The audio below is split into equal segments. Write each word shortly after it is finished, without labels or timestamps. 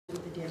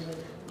with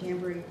the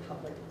Danbury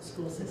Public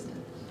School System.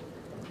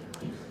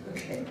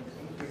 Okay, thank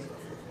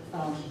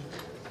you.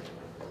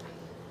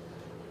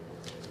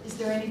 Is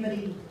there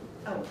anybody?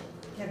 Oh,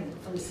 Kevin,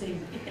 I was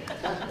sitting.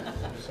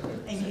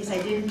 In case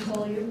I didn't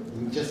call you?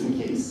 Just in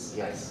case,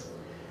 yes.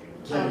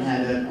 Kevin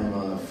Haddad, I'm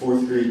a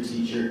 4th grade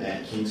teacher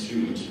at King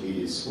Street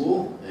Intermediate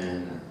School,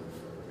 and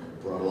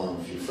brought along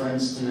a few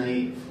friends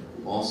tonight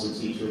who also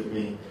teach with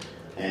me,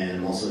 and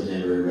I'm also a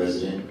Danbury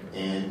resident.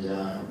 And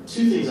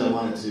 2 things I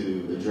wanted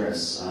to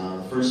address.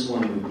 The first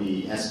one would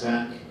be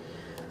SBAC.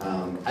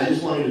 I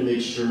just wanted to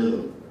make sure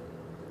that,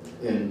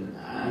 and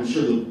I'm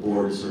sure the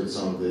board has heard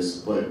some of this,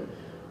 but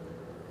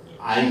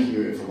I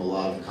hear it from a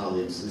lot of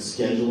colleagues. The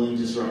scheduling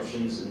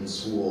disruptions in the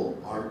school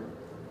are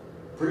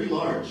pretty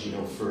large. You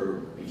know,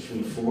 for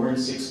between 4 and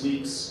 6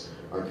 weeks,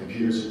 our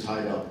computers are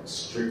tied up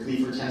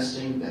strictly for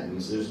testing. That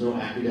means there's no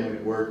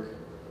academic work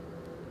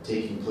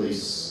taking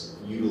place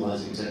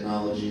utilizing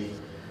technology.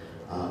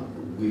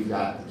 We've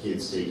got the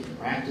kids taking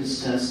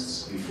practice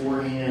tests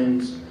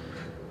beforehand.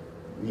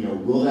 You know,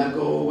 will that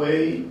go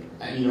away,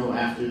 you know,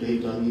 after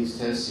they've done these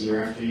tests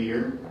year after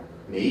year?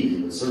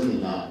 Maybe, but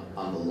certainly not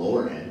on the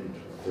lower end.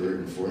 3rd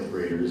and 4th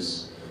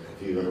graders,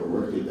 if you've ever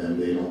worked with them,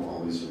 they don't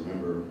always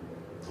remember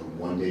from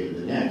one day to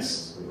the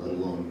next, let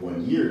alone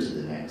 1 year to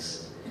the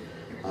next.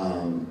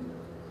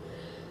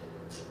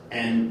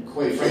 And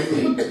quite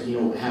frankly,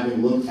 you know,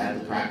 having looked at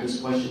the practice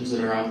questions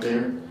that are out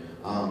there,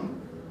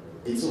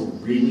 it's a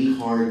really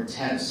hard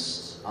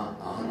test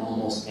on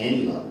almost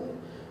any level.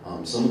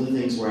 Some of the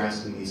things we're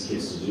asking these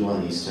kids to do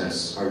on these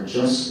tests are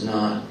just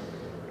not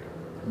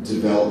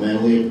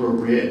developmentally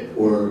appropriate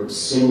or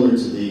similar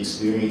to the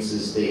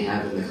experiences they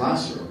have in the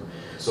classroom.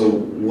 So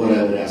what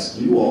I would ask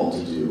you all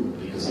to do,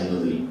 because I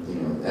know that, you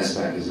know,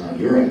 SBAC is not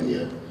your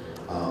idea,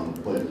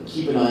 but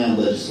keep an eye on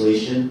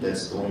legislation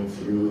that's going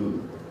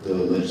through the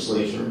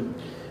legislature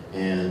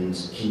and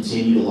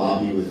continue to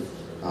lobby with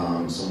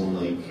someone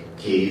like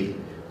CABE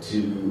to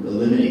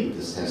eliminate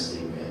this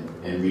testing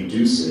and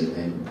reduce it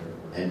and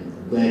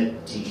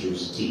let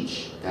teachers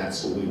teach.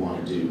 That's what we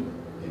want to do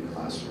in the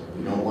classroom.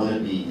 We don't want to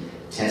be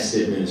test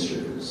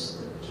administrators,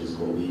 which is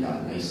what we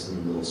got, nice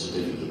little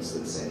certificates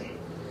that say.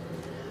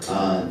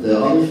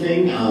 The other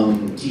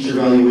thing, teacher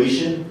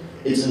evaluation,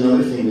 it's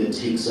another thing that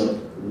takes up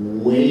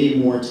way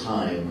more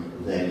time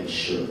than it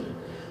should.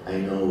 I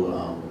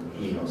know,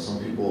 you know, some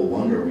people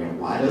wonder, you know,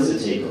 why does it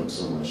take up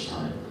so much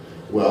time?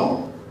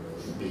 Well,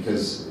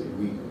 because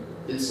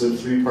it's a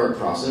 3-part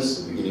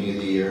process, the beginning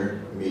of the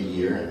year,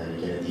 mid-year, and then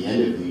again at the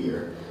end of the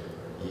year.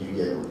 You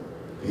get a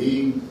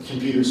big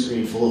computer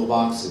screen full of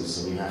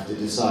boxes, and you have to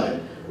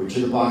decide which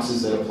are the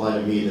boxes that apply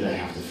to me that I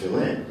have to fill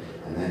in.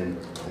 And then,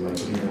 am I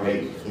putting the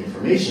right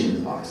information in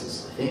the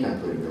boxes? I think I'm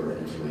putting the right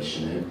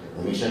information in.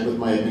 Let me check with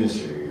my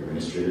administrator. Your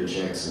administrator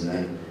checks, and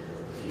then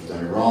if you've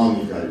done it wrong,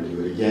 you've got to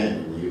do it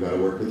again. And you've got to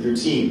work with your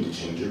team to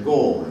change your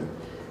goal. And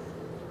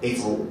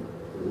it's a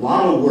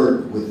lot of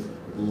work with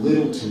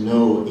little to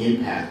no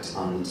impact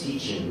on the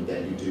teaching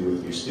that you do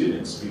with your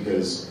students,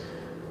 because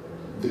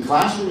the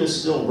classroom is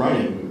still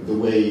running the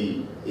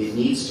way it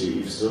needs to.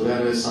 You've still got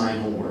to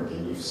assign homework,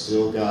 and you've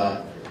still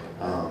got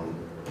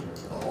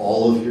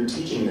all of your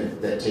teaching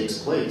that takes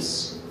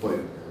place.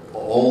 But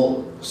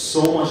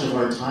so much of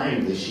our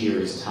time this year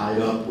is tied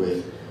up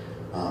with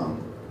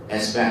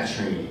SBAC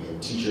training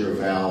and teacher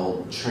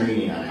eval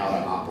training on how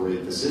to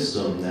operate the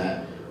system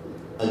that,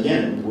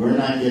 again, we're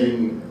not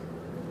getting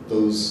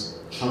those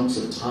chunks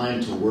of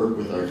time to work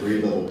with our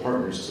grade level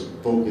partners to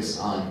focus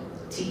on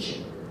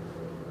teaching.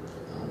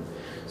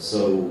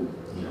 So,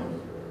 you know,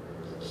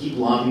 keep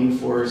lobbying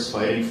for us,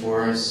 fighting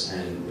for us,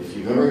 and if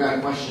you've ever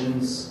got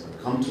questions,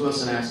 come to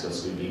us and ask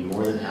us. We'd be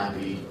more than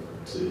happy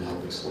to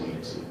help explain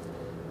it to you.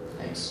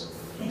 Thanks.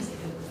 Thanks.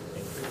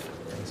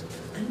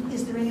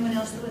 Is there anyone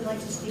else that would like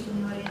to speak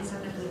in the audience?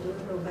 I'm not going to do it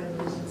real quick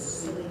because it's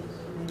silly.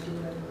 I do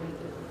it every week.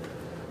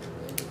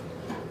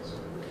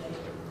 Okay.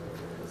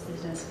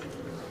 There's no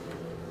speaking.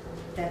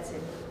 That's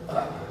it.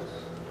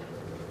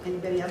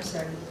 Anybody? I'm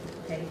sorry.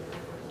 Okay.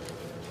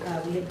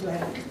 We do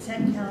have a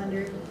consent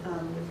calendar.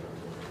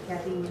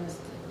 Kathy, you must.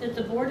 That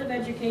the Board of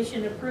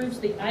Education approves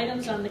the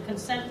items on the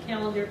consent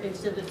calendar,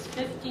 exhibits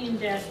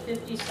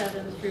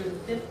 15-57 through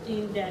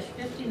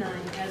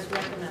 15-59 as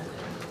recommended.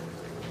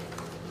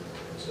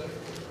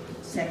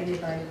 Seconded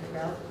by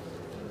Ralph.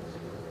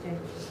 Okay.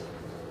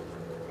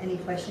 Any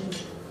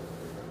questions,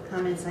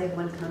 comments? I have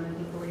one comment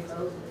before we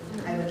vote.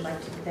 I would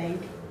like to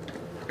thank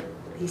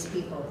these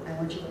people. I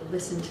want you to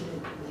listen to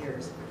the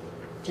years.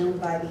 Joan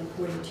Bybee,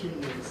 42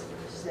 years.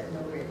 She's at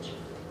Mill Ridge.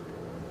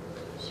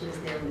 She was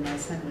there when my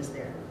son was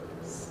there.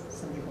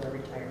 Some people are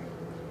retiring,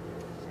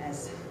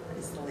 as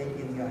is the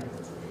lady in the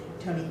audience.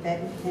 Tony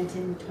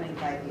Fenton,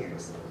 25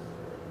 years.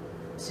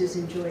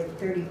 Susan Joy,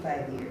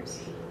 35 years.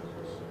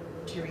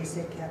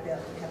 Teresa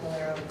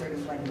Capellaro,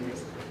 31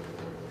 years.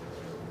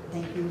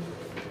 Thank you,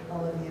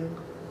 all of you.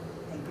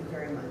 Thank you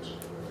very much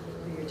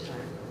for your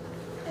time.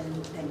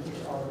 And thank you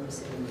to all of you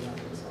sitting in the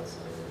audience also.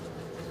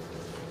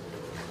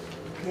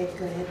 Okay,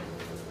 go ahead.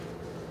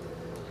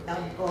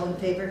 All in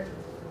favor?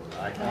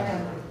 Aye.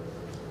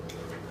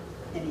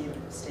 Any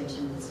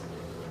abstentions?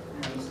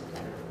 Ayes.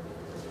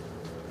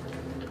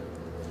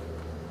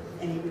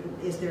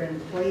 Is there an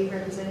employee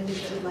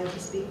representative that would like to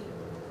speak?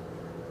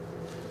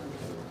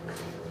 Okay.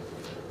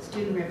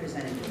 Student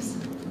representatives.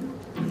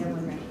 We have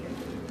one right here.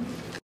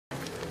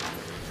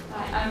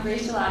 Hi, I'm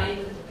Grace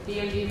Gelati, the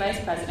BOG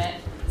Vice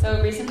President.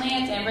 So recently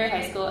at Danbury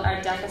High School,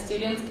 our DECA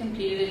students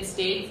competed in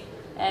states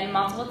and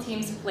multiple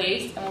teams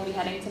placed and will be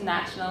heading to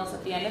nationals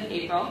at the end of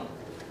April.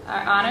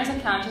 Our honors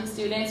accounting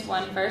students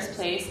won first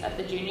place at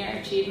the Junior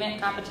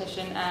Achievement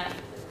Competition at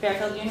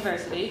Fairfield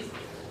University.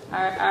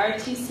 Our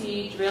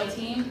ROTC drill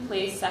team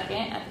placed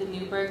second at the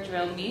Newburgh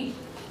Drill Meet.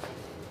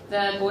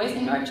 The boys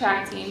indoor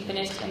track team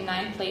finished in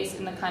 9th place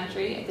in the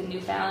country at the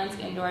New Balance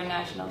Indoor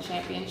National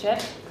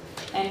Championship.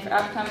 And for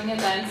upcoming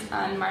events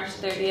on March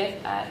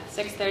 30th at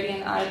 6:30 in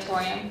the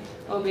auditorium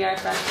will be our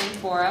freshman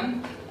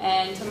forum.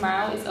 And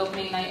tomorrow is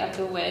opening night of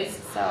the Wiz,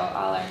 so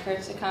all are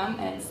encouraged to come.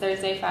 And it's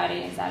Thursday,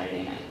 Friday, and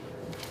Saturday night.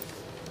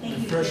 Thank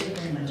you very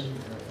much.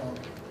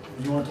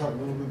 You want to talk a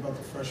little bit about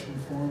the freshman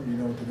forum? You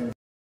know what they're going to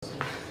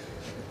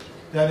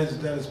that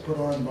is put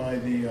on by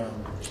the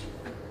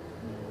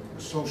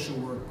social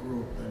work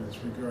group, and it's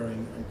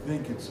regarding, I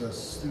think it's a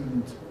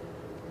student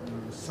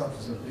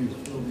substance abuse.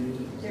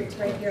 It's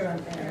right here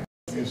on there.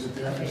 Is it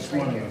there? Okay, Just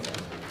right one here. of them.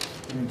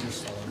 Let me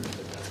just.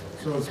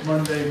 So it's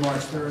Monday,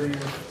 March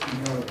 30th,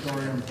 in the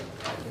auditorium,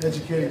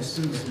 educating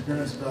students and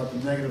parents about the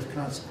negative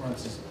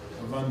consequences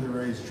of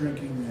underage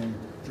drinking and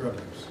drug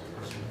use.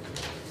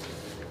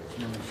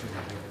 Thank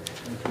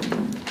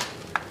you.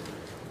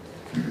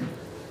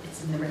 It's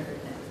in the record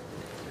now.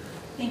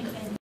 Thank you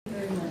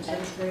very much. That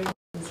was very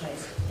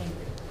concise. Thank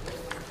you.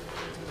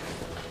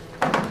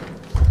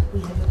 We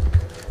have a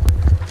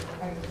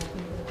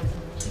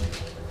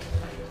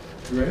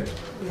Ready?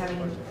 we have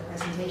any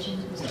presentations.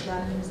 Mr.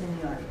 Donovan is in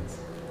the audience.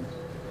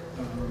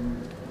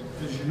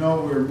 As you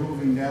know, we're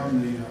moving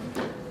down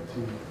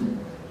to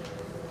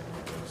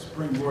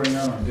springboarding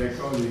out on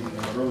DECO,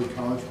 the early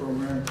college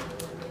program.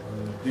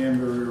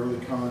 Danbury Early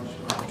College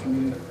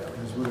Opportunity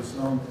is what it's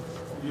known.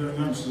 You're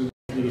interested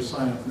to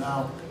sign up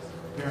now.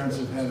 Parents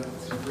have had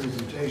some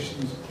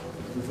presentations.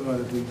 We thought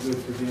it'd be good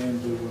for Dan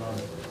to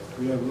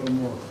we have a little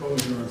more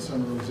closure on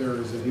some of those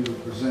areas that he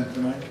would present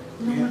tonight.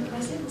 No more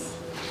presents?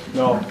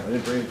 No, I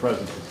didn't bring any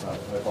presents this time.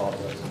 I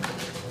apologize.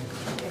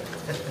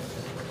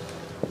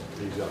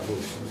 These got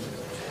moved.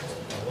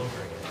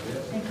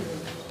 Thank you.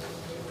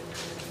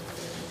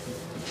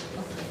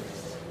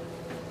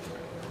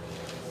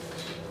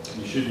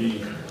 You should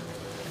be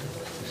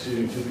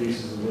receiving 2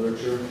 pieces of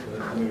literature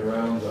that are coming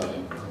around.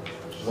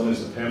 One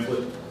is a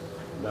pamphlet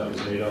that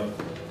was made up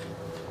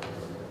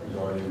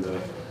regarding the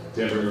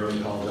Danbury Early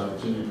College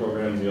Opportunity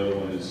Program. The other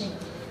one is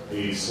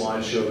a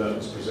slideshow that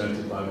was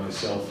presented by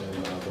myself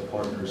and the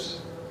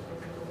partners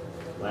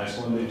last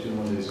Monday, 2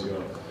 Mondays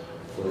ago,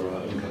 for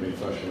incoming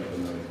freshmen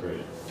in 9th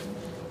grade.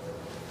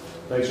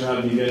 Thanks for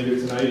having me again here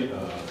tonight.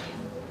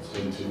 It's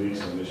been 2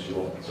 weeks, I missed you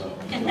all. So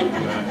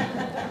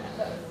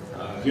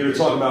here to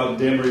talk about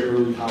Danbury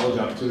Early College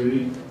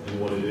Opportunity and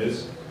what it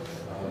is.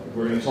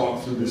 We're going to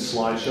talk through this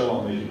slideshow.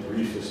 I'll make it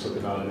brief. This took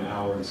about an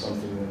hour and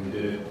something when we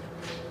did it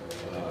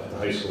at the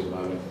high school, but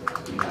I won't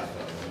be half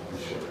that. I'll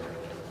be shorter.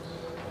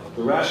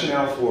 The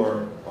rationale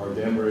for our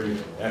Danbury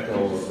ECHO,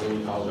 or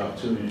Early College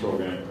Opportunity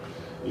Program,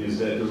 is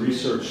that the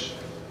research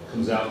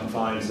comes out and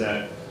finds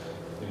that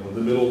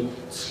the middle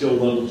skill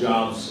level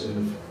jobs in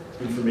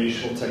the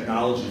informational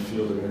technology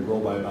field are going to grow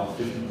by about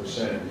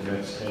 50% in the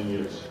next 10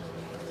 years.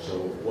 So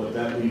what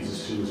that leads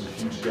us to is a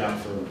huge gap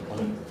for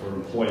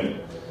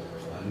employment.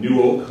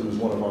 New Oak, who is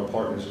one of our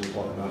partners we'll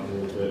talk about in a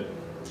little bit,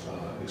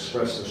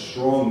 expressed a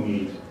strong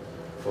need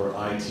for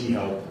IT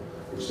help,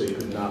 which they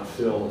could not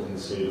fill in the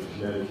state of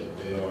Connecticut.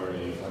 They are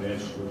a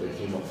financial group that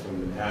came up from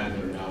Manhattan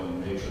and are now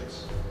in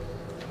Matrix.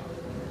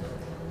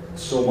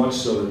 So much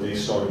so that they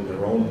started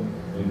their own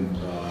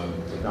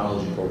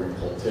technology program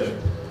called TIP,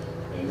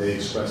 and they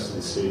expressed to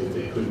the state that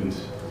they couldn't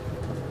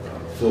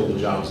fill the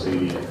jobs they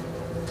needed.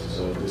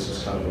 So this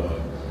was kind of a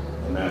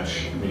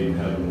match made in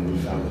heaven when we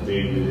found that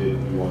they needed it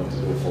and we wanted to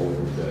go forward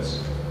with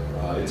this.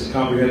 It's a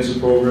comprehensive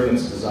program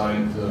that's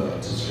designed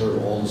to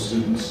serve all the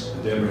students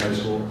at Danbury High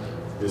School.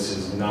 This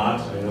is not,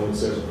 I know it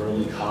says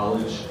early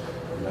college,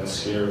 and that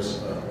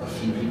scares a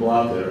few people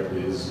out there. It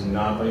is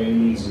not by any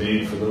means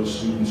made for those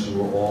students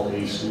who are all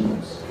A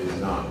students. It is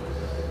not.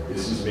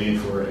 This is made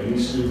for any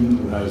student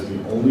who has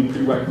the only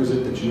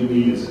prerequisite that you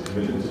need is a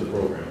commitment to the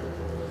program.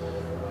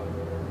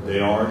 They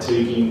are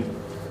taking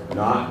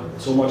not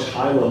so much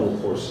high-level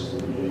courses in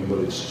the beginning, but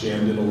it's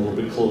jammed in a little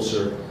bit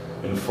closer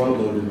and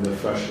front-loaded in their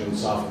freshman and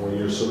sophomore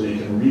year so they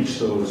can reach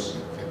those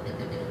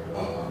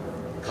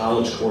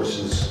college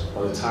courses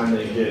by the time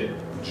they hit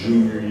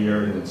junior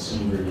year and then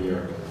senior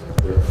year.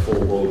 They're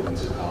full load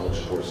into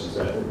college courses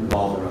that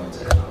revolve around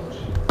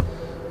technology.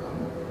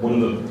 One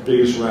of the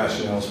biggest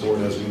rationales for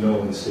it, as we know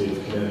in the state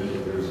of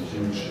Connecticut, there's a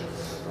huge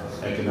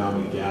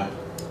economic gap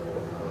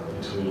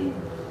between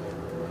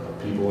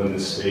people in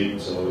this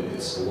state, so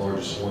it's the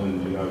largest one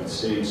in the United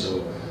States.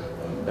 So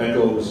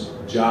ECHO's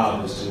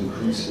job is to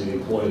increase the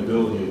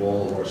employability of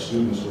all of our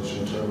students, which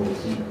in term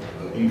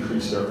will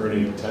increase their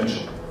earning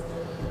potential.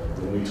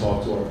 When we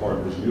talk to our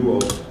partners, New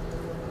Oak,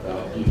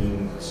 about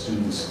giving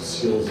students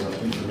skills on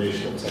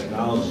informational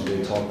technology,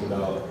 they talked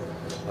about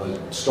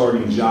a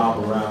starting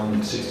job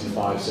around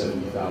 $65,000,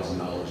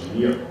 $70,000 a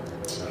year.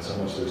 That's how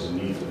much there's a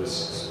need for this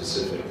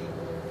specific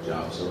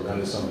job. So that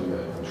is something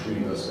that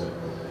intrigued us,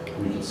 that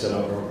we can set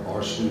up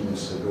our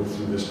students to go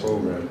through this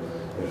program.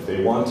 And if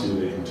they want to,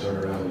 they can turn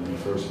around and be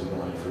first in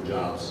line for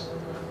jobs.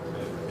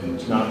 And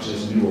it's not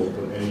just New Oak,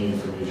 but any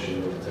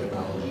information or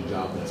technology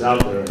job that's out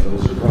there, and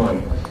those are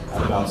growing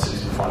at about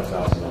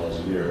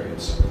 $65,000 a year.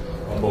 It's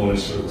a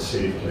bonus for the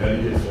state of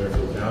Connecticut,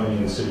 Fairfield County,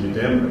 and the city of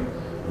Danbury.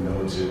 We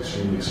know it's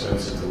extremely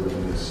expensive to live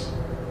in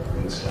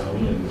this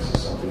county, and this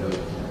is something that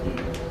will keep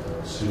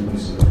the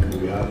students and the people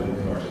we have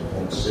in our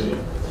home city.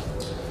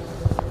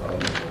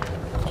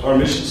 Our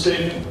mission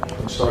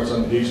statement, which starts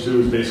on page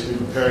 2, is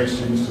basically preparing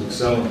students to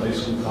excel in high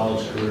school,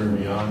 college, career, and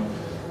beyond.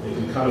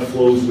 It kind of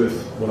flows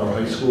with what our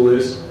high school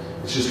is.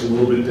 It's just a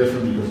little bit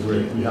different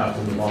because we have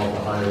to involve the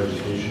higher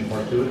education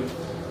part to it.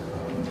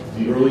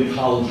 The early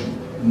college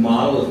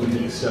model, if we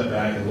take a step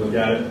back and look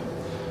at it,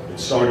 it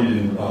started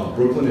in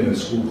Brooklyn in a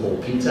school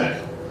called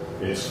P-Tech.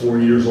 It's 4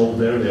 years old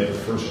there. They have the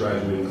first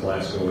graduating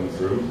class going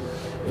through.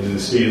 And in the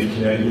state of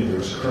Connecticut,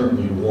 there's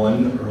currently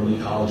one early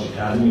college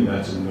academy, and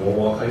that's in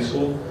Norwalk High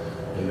School.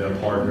 And their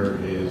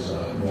partner is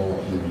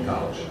Norwalk Community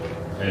College,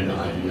 and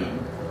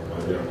IBM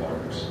are their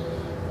partners.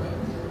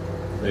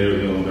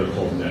 They're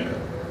called NECA.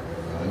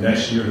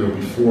 Next year, there will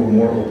be 4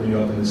 more opening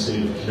up in the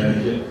state of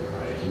Connecticut.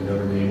 I can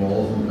never name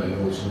all of them. I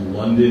know it's New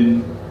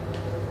London.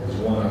 There's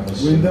one on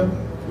this. Wyndham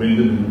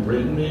and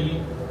Britain,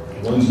 maybe.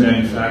 One's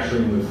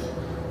manufacturing with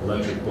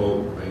electric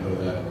boat. I know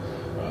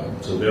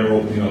that. So they're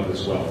opening up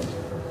as well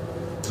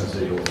as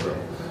they go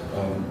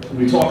through.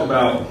 We talk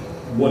about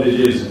what it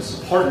is.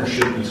 It's a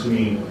partnership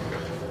between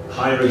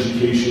higher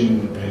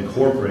education and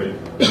corporate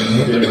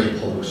and Danbury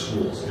Public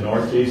Schools. In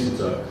our case,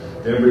 it's a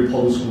Danbury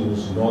Public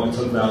Schools,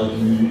 Naugatuck Valley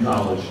Community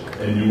College,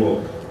 and New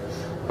Oak.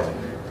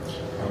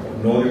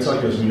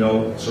 Naugatuck, as we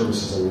know,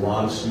 services a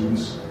lot of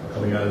students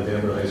coming out of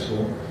Danbury High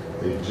School.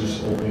 They've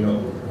just opened up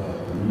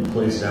a new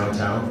place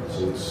downtown,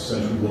 so it's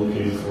centrally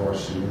located for our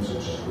students,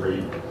 which is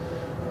great.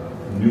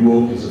 New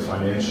Oak is a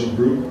financial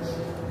group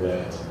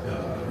that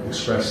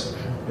expressed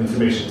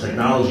information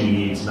technology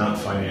needs, not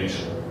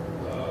financial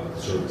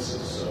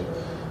services. So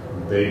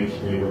they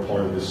were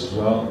part of this as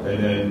well.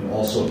 And then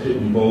also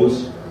Pitney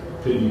Bowes.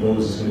 Pitney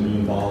Bowes is going to be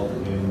involved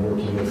in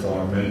working with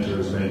our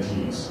mentors,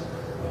 mentees.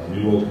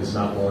 New Oak is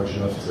not large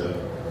enough to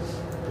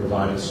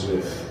provide us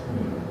with,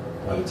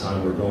 by the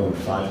time we're going,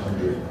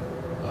 500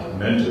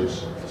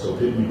 mentors. So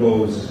Pitney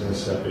Bowes is going to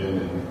step in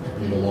and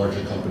being a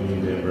larger company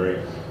in Danbury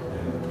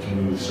and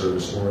community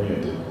service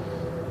oriented,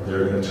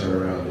 they're going to turn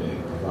around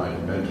and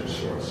provide mentors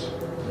for us.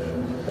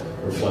 And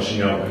we're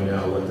fleshing out right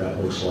now what that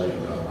looks like.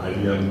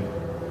 IBM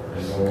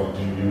and Norwalk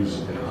do use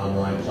an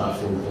online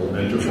platform called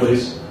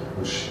MentorPlace,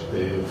 which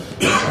they've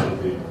decided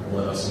they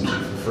let us into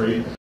for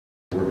free.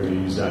 We're going to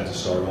use that to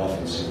start off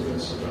and see where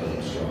this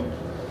develops from.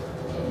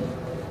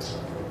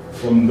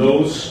 From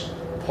those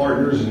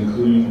partners,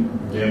 including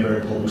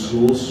Danbury Public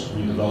Schools,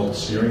 we developed a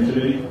steering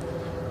committee.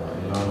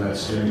 And on that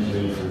steering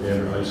committee for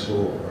Danbury High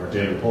School, or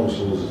Danbury Public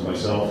Schools, is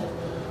myself,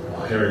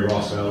 Harry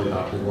Ross Valley,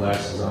 Dr.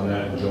 Glass is on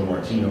that, and Joe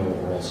Martino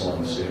are also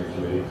on the steering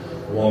committee,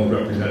 along with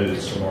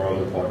representatives from our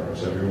other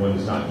partners. Everyone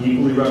is not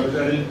equally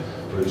represented,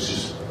 but it's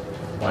just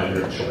by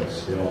their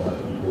choice. They all have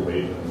equal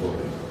weight in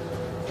voting.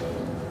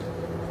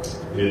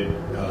 It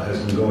has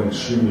been going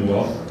extremely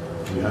well.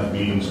 We have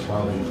meetings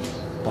probably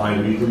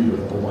bi-weekly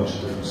with a whole bunch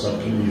of different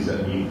subcommittees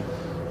that meet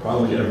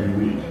probably every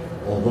week.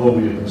 Although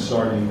we have been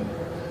starting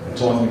and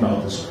talking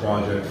about this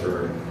project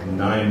for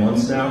 9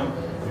 months now,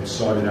 it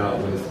started out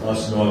with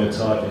us,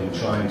 Naugatuck, and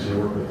trying to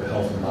work with the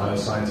Health and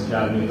Bioscience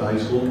Academy at the high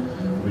school.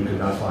 We could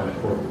not find a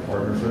corporate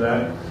partner for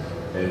that.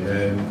 And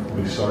then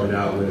we started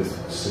out with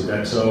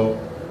Sodexo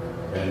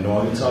and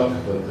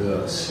Naugatuck, but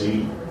the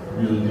state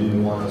really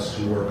didn't want us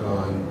to work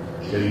on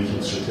getting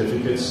kids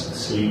certificates. The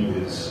state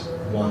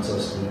wants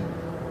us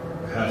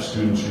to have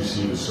students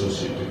receive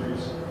associate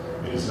degrees.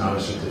 It is not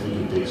a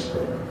certificate-based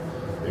program.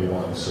 They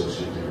want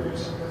associate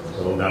degrees.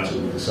 So that's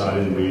what we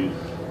decided. And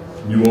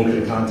New Oak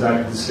had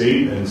contacted the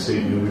state, and the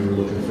state knew we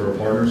were looking for a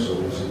partner, so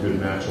it was a good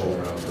match all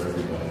around for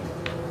everybody.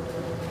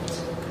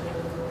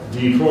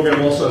 The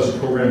program also has a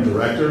program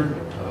director.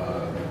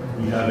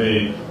 We have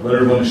a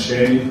letter of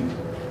understanding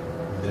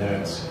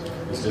that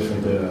is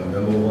different than a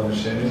memo of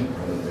understanding,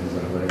 one of the things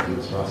that I learned through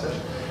this process.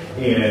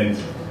 And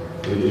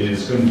it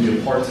is going to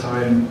be a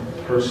part-time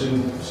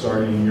person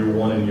starting in year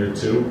 1 and year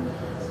 2.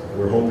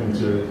 We're hoping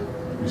to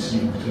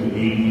receive between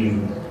 80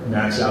 and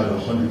max out at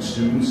 100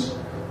 students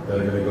that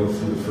are going to go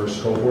through the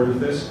first cohort of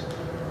this.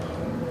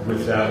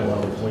 With that, we'll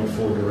have a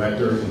 .4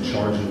 director in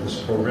charge of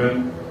this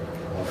program.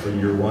 For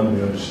year 1,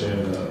 we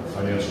understand the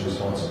financial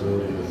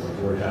responsibility that the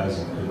board has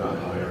and could not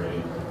hire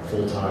a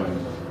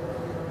full-time,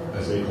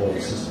 as they call it,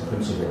 assistant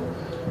principal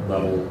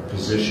level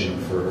position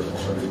for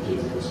 100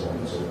 kids at this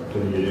moment. So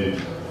putting it in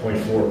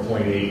 .4,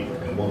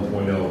 .8, and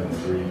 1.0 in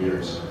 3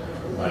 years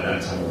by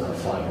that time we'll have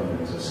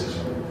 500 to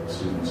 600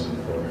 students in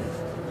the program.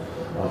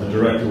 The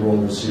director role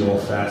will see all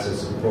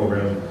facets of the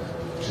program,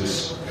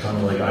 just kind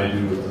of like I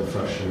do with the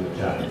freshman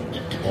academy.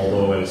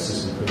 Although at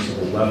assistant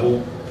principal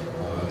level,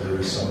 there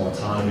is some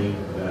autonomy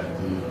that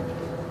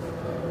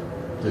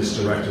this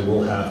director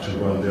will have to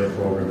run their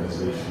program as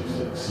they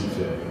see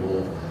fit. It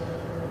will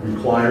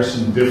require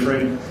some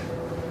different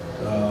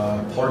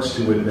parts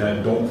to it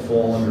that don't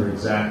fall under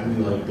exactly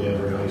like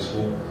Danbury High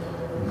School,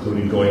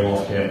 including going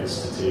off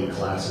campus to take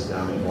classes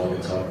down in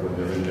Naugatuck when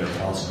they're in their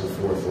possible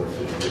 4th or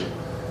 5th year.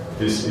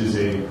 This is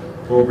a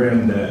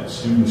program that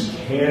students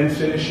can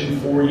finish in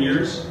 4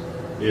 years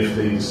if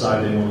they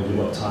decide they want to give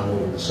up time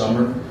over the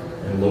summer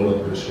and load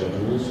up their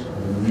schedules.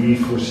 We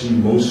foresee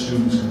most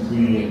students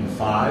completing it in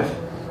 5,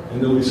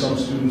 and there will be some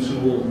students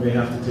who may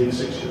have to take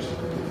 6 years to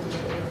complete this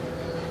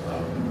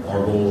program.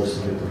 Our goal is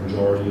to get the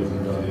majority of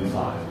them done in 5.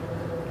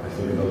 I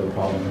think another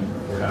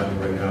problem we're having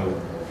right now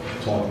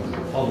talking to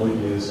the public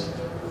is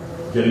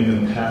getting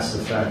them past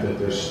the fact that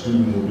their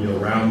student will be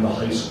around the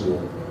high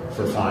school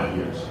for 5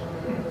 years.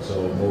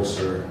 So most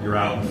are, you're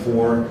out in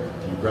 4,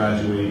 you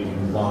graduate, you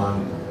move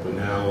on, but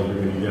now you're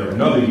going to be there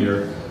another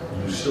year.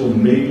 You still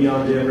may be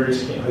on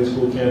Danbury's high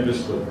school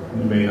campus, but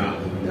you may not.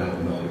 You'll be down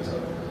in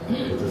Naugatuck.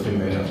 But the thing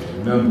they have to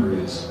remember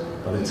is,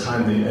 by the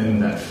time they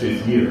end that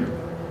 5th year,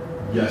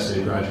 yes,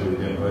 they graduated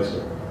Danbury High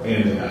School,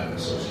 and they got an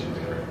associate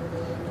degree.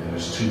 And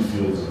there's 2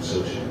 fields of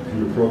associate: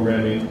 computer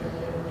programming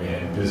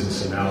and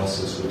business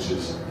analysis, which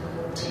is,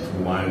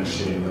 from my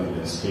understanding of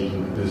it, is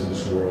taking the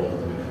business world,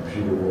 the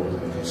computer world,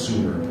 and the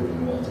consumer and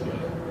putting them all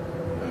together.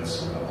 And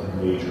that's a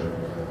major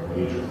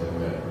thing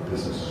that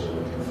businesses are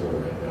looking for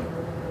right now.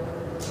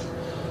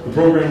 The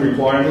program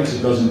requirements,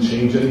 it doesn't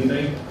change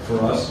anything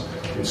for us.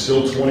 It's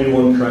still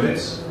 21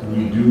 credits.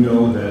 We do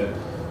know that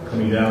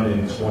coming down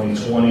in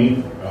 2020,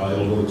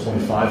 it'll go to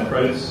 25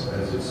 credits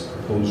as it's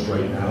proposed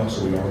right now,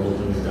 so we are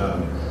looking at that.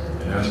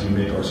 And as we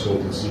make our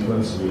scope and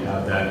sequence, we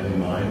have that in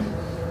mind.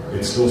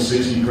 It's still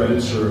 60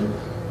 credits for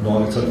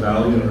Naugatuck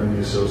Valley and earn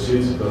the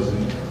associates. It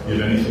doesn't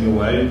give anything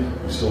away.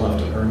 You still have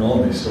to earn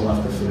all, and they still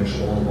have to finish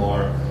all of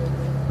our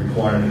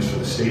requirements for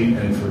the state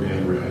and for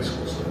Danbury High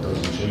School, so it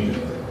doesn't change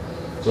anything.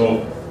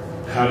 So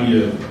how do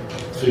you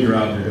figure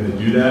out you're going to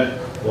do that?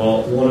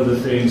 Well, one of the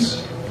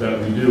things that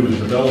we do is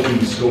developing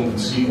the scope and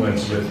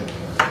sequence with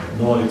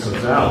Naugatuck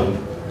Valley.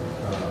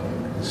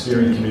 The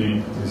steering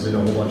committee is in a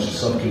whole bunch of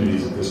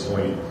subcommittees at this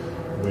point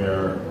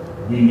where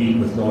we meet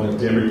with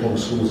Danbury Public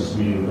Schools is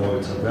meeting with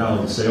Naugatuck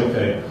Valley to say,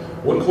 okay,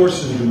 what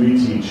courses do we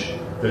teach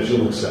that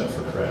you'll accept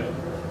for credit?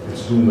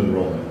 It's dual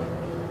enrollment.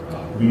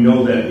 We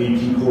know that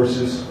AP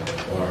courses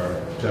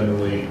are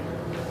generally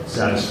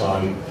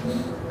satisfying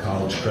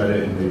college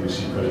credit and they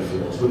receive credit for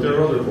those. But there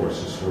are other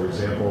courses. For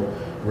example,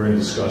 we're in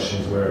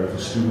discussions where if a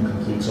student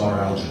completes our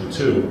Algebra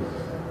 2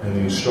 and the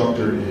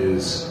instructor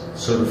is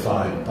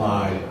certified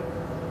by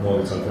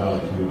Naugatuck Valley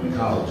Community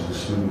College, the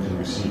student can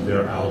receive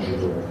their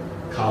algebra,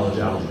 college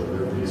algebra,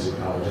 their basic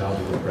college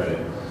algebra credit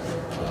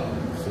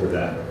for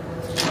that.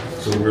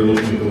 So we're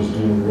looking at those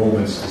dual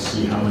enrollments to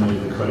see how many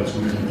of the credits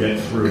we can get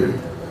through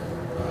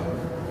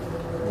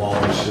while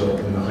we're still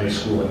in the high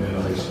school and in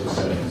the high school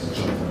settings and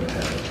jumping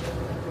ahead.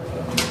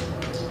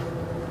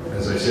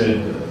 As I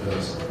said,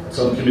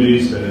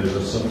 subcommittees, then there's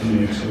a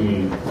subcommittee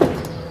between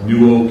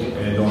New Oak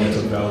and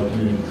Naugatuck Valley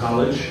Community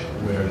College,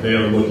 where they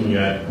are looking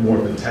at more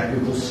of the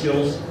technical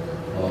skills.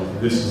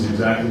 This is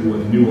exactly what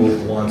New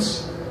Oak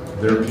wants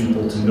their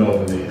people to know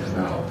when they come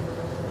out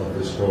of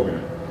this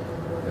program.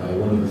 Now,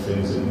 one of the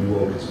things that New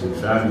Oak has been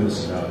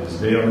fabulous about is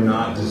they are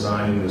not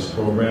designing this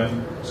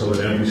program so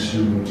that every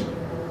student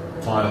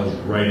files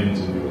right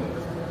into New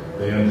Oak.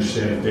 They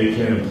understand that they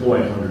can't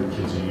employ 100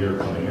 kids a year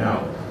coming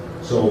out.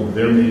 So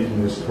they're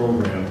making this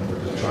program,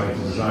 but they're trying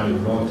to design it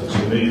wrong. So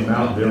when they come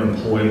out, they're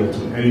employable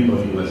to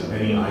anybody who has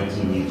any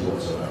IT needs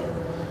whatsoever.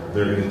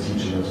 They're going to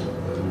teach them, as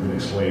we've been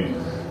explained,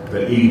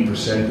 that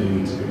 80% they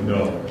need to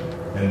know.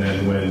 And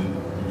then when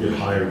you get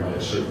hired by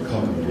a certain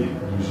company,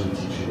 they usually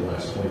teach you the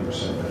last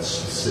 20% that's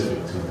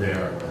specific to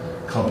their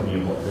company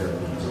and what their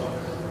needs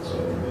are. So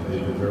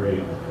they've been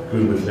very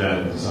good with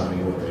that in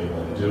designing what they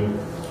want to do.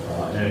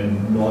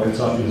 And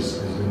Naugatuck has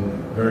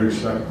been very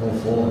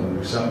respectful and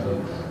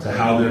receptive to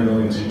how they're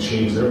going to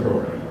change their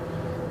program.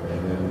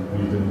 And then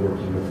we've been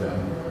working with them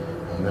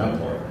on that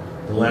part.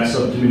 The last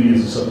subcommittee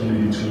is a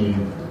subcommittee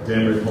between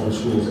Danbury Public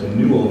Schools and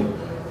New Oak,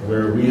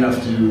 where we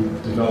have to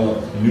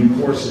develop new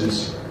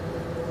courses,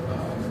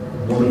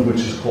 one of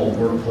which is called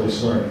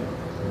workplace learning,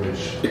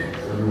 which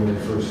everyone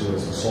refers to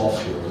as the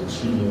soft skills, the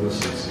speaking and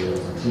listening skills,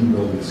 the team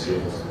building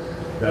skills.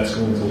 That's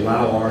going to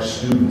allow our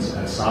students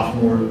as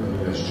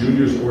as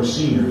juniors or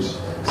seniors,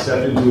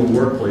 step into a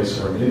workplace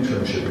for an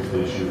internship if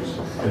they choose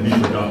and be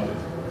productive.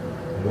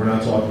 And we're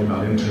not talking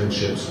about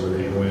internships where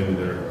they go in and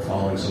they're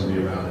following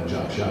somebody around and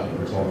job shopping.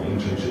 We're talking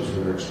internships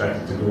where they're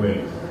expected to go in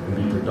and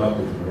be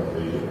productive in what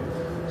they do.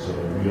 So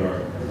we are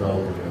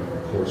developing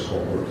a course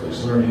called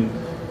Workplace Learning,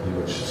 in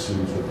which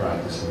students will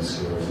practice these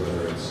skills,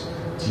 whether it's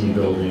team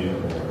building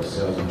or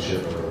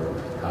salesmanship or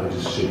how to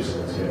just shake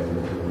someone's hand and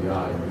look them in the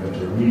eye when you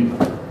enter a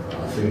meeting.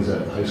 things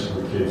that high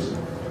school kids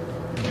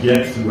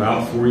get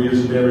throughout 4 years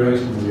of Danbury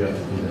High School, we have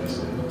to condense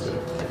it into 2. So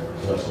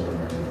that's one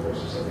of our new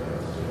courses that we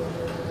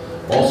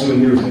have to do. Also in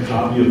here is a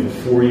copy of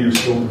the 4-year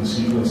scope and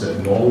sequence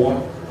that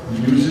Norwalk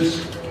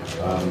uses.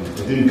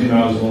 It didn't come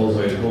out as well as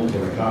I had hoped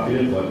when I copied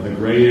it, but the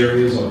gray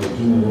areas are the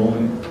dual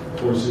enrollment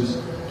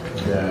courses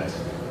that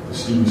the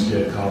students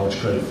get college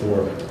credit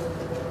for,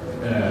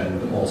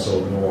 and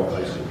also Norwalk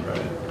High School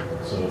credit.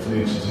 So if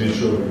it's an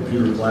intro to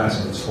computer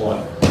class and it's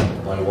taught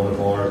by one of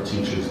our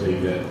teachers, they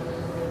get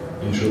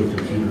intro to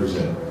computers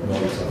at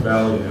Naugatuck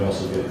Valley, and they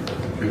also get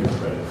computer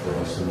credit for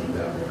us to meet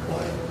that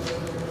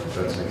requirement.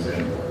 That's an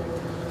example.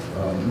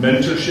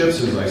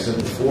 Mentorships, as I said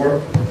before,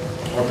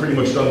 are pretty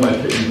much done by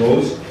Pitney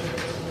Bowes.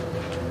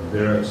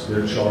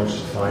 They're charged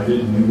to find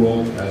it. New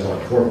Oak, as our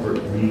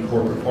lead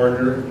corporate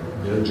partner,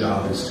 their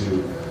job is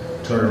to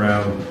turn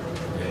around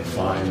and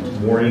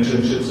find more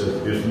internships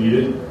if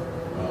needed,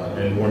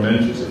 and more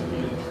mentors if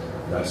needed.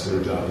 That's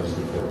their job as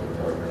the corporate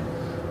partner.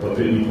 But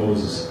Pitney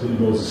Bowes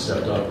has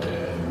stepped up,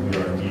 and we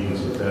are in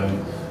meetings with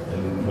them,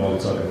 and we're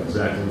talking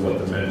exactly what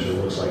the mentor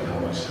looks like, how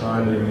much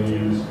time they're going to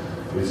use.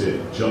 Is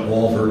it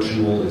all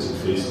virtual? Is it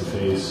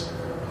face-to-face?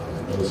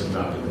 Those have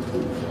not been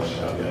completely fleshed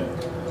out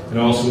yet. And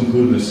I also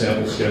included a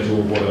sample schedule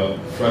of what a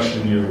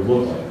freshman year would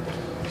look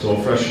like. So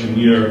a freshman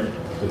year,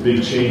 the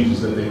big change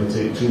is that they would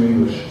take 2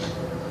 Englishes.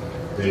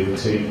 They would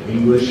take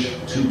English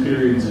 2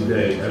 periods a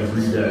day,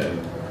 every day,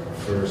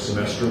 for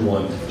semester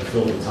 1 to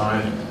fulfill the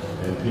time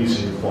and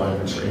pacing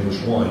requirements for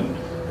English 1.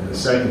 And the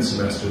second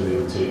semester, they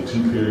would take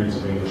 2 periods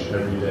of English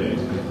every day to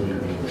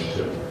complete English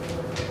 2.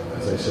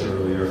 As I said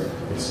earlier,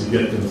 it's to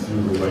get them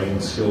through the writing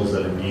skills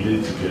that are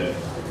needed to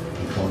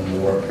become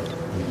more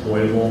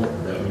employable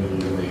that we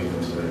need when they get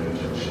into their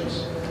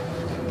internships.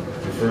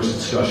 The first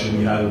discussion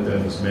we had with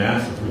them was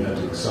math. If we had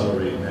to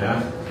accelerate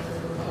math,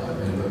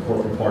 and the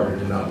corporate partner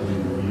did not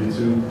believe we needed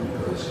to,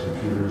 because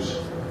computers,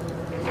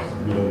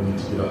 we don't need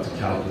to get up to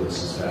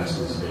calculus as fast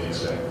as they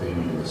expect they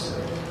needed us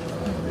to.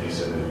 They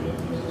said that we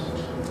didn't need those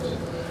computers.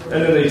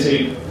 And then they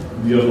take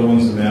the other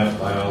ones, the math,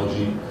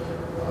 biology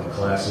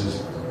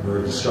classes.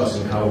 We're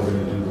discussing how we're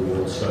going to do the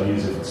world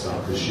studies, if it's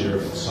not this year,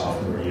 if it's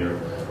sophomore year,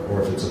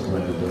 or if it's a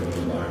blended learning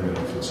environment,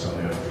 if it's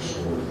done after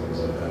school, things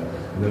like that.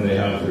 And then they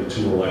have their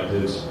 2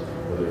 electives,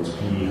 whether it's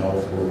PE,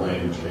 health, or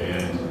language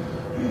band,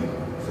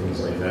 things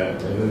like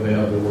that. And then they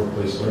have their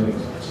workplace learning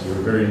class. So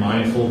we're very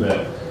mindful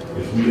that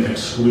if we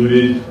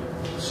excluded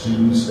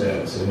students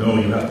that said, no,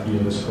 you have to be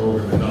in this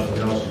program and nothing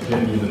else, you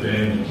can't be in the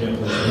band, you can't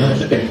play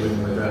sports, you can't do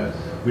anything like that,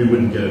 we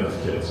wouldn't get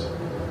enough kids.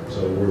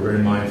 So we're very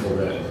mindful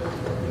that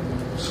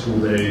school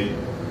day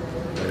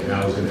right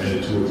now is going to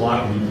end at 2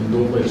 o'clock, and you can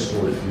go play a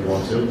sport if you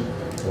want to,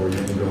 or you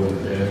can go in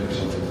the band or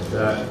something like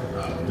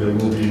that. There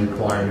will be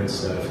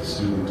requirements that if a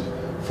student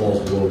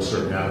falls below a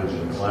certain average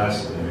in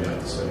class, they may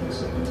have to spend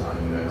extended time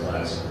in that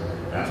class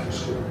after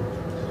school.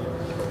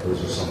 So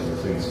those are some of the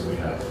things that we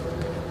have.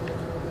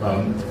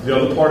 The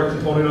other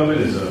component of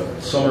it is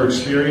a summer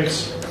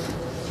experience.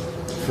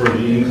 For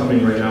the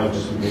incoming right now, which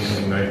is the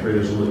incoming 9th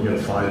graders, we're looking at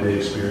a 5-day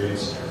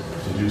experience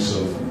to do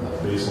some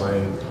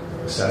baseline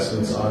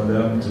assessments on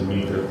them to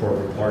meet their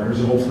corporate partners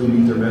and hopefully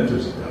meet their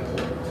mentors at that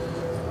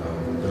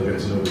point. They'll get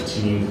to know the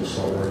team, we'll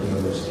start working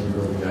on those team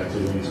building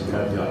activities. We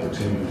had the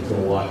opportunity to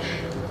go watch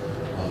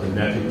the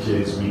NECA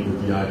kids meet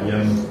with the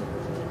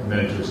IBM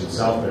mentors in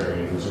Southbury,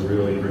 and it was a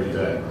really great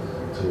day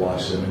to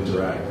watch them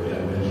interact. They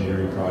had an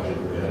engineering project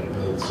where they had to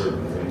build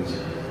certain things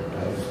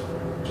out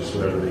of just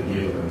whatever they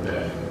gave them in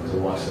day. To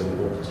watch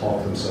them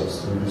talk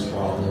themselves through this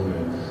problem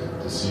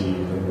and to see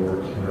them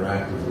work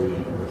interactively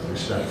with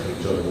respect for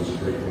each other was a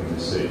great thing to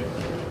see.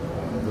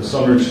 The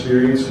summer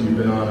experience, we've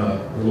been on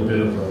a little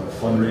bit of a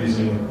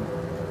fundraising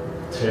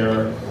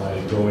tear by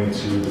going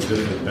to the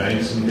different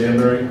banks in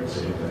Danbury,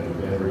 Savings Bank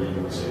of Danbury,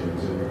 Union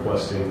Savings, and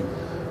requesting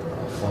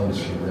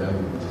funds from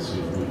them to see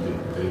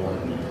if they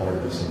want to be part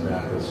of this and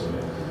back us.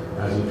 And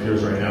as it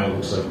appears right now, it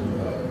looks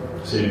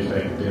like Savings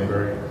Bank of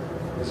Danbury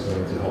is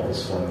going to help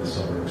us fund the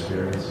summer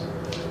experience,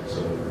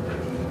 so that we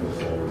can go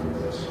forward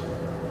with this.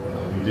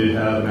 We did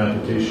have an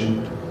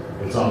application.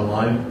 It's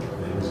online.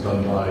 It was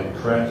done by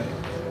CREC.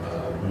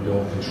 We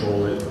don't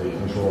control it. They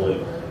control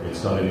it.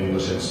 It's done in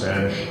English and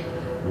Spanish.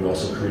 We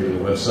also created a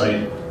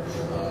website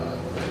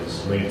that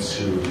is linked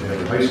to the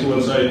Danbury High School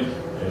website,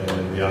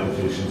 and the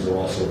applications are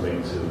also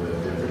linked to the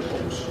Danbury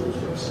Public Schools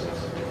website.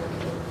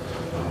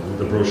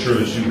 The brochure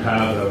that you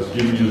have that I was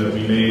giving you that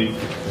we made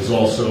is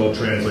also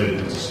translated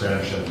into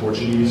Spanish and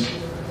Portuguese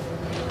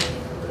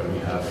that we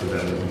have for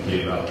them that we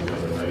gave out the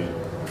other night.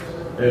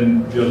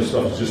 And the other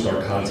stuff is just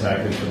our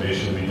contact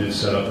information. We did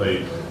set up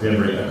a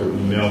Danbury Echo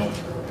email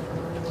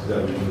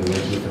that we can go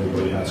into if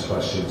anybody has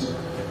questions,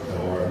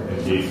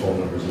 and gave phone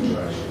numbers, which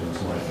are actually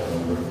it's my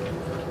phone number.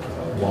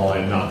 While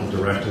I'm not the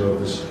director of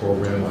this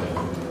program,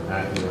 I'm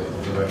acting like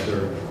the director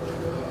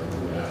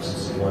in the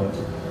absence of one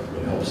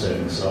in help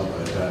setting this up.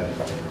 I've had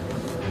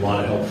a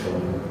lot of help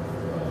from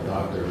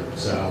Dr.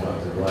 Sal,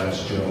 Dr.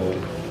 Glass, Joe,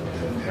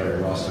 and Harry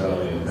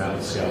Rosvalley and Matt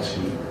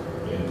Laskowski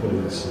in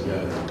putting this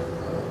together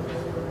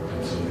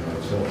and seeing how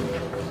it's going.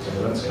 So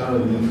So that's kind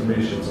of the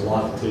information. It's a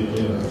lot to take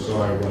in. I'm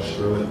sorry I rushed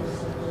through it.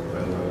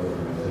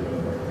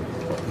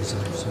 Is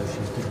our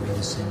associate's degree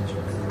the same as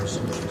your regular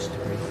associate's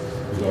degree?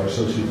 Is our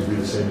associate degree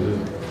the same as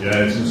it?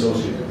 Yeah, it's an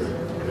associate degree.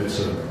 It's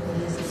a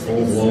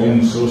full-blown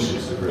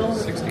associate's degree.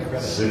 60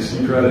 credits.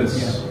 60 credits.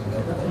 Yeah.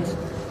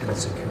 And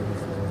security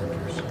for the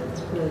mentors.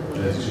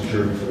 And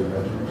security for the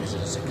mentors.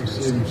 Is it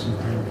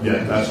security?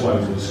 Yeah, that's why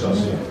we were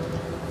discussing it.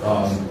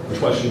 The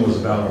question was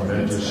about our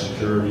mentors'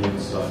 security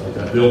and stuff like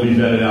that. They'll be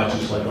vetted out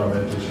just like our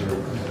mentors for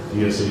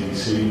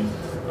ESABC.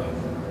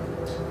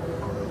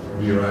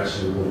 We are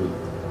actually a little bit,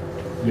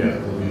 yeah,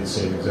 they'll be the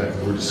same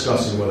exactly. We're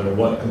discussing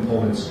what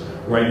components,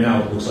 right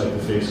now it looks like the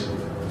face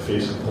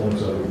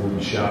components of it will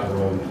be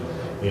chaperoned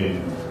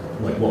in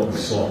like what we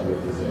saw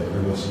with it.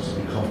 Everyone seems to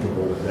be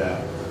comfortable with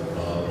that.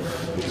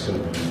 It's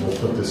going to be, we'll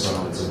put this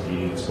on at some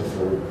meetings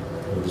before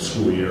the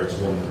school year. It's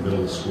one in the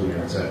middle of the school year.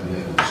 It's at the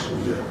end of the school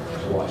year.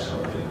 To watch how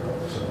they go.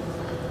 So,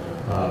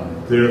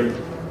 there,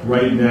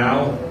 right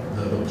now,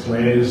 the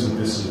plan is that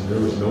there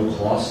is no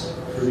cost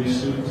for these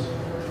students.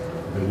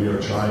 And we are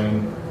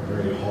trying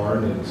very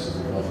hard, and this is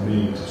above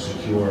me, to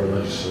secure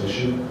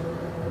legislation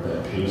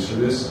that pays for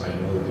this. I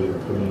know that they were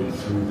putting it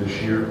through this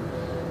year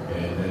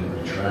and then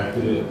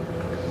retracted it.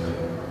 And then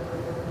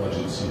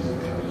budget season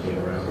kind of came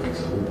around and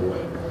said, oh boy,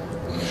 I'm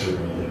not sure we're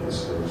going to get this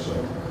through. So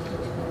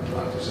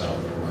Dr.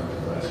 Salvador, Dr.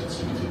 Glass can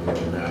speak to you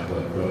on that.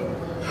 But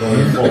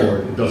going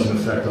forward, it doesn't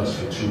affect us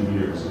for 2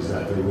 years, is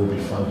that there will be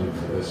funding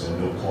for this and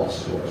no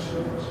cost to our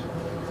students.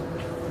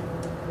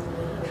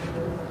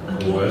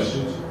 Okay.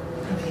 Questions?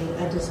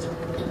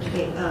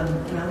 Okay,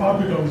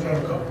 Probably don't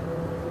have a couple.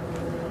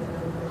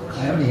 I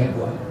only have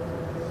one.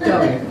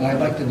 I'd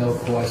like to know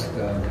cost,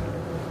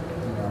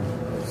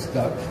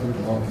 stuff,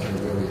 student loans are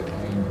really a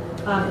pain.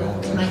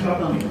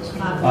 microphone.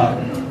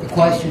 The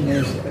question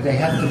is, they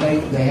have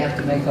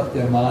to make up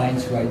their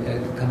minds, right,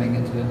 coming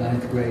into the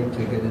 9th grade to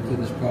get into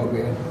this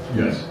program.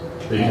 Yes.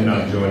 They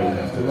cannot join it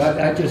after this.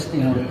 I just,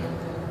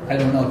 I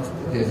don't know if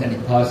there's any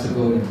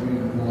possibility of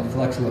being more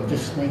flexible,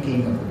 just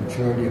thinking of the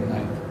maturity of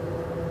 9th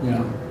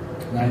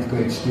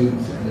grade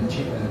students and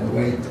the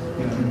way,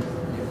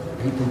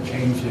 people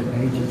change their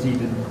majors,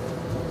 even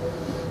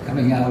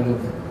coming out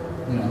of,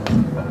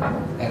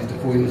 after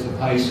 4 years of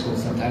high school,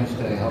 sometimes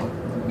they help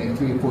make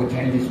 3 or 4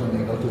 changes when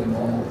they go to a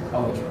normal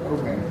college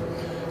program.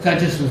 So I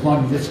just was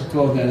wanting to just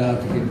throw that out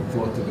to give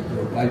thought to the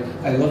group.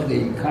 I love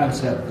the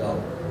concept,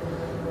 though,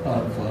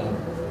 of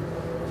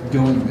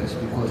doing this,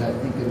 because I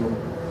think it will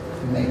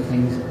make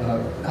things,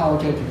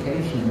 college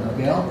education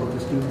available to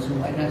students who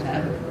might not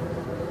have it.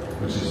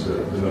 Which is the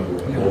number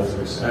one goal for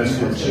this. As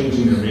for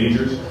changing their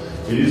majors,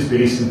 it is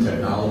based in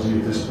technology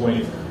at this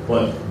point,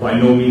 but by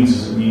no means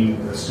does it mean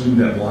a student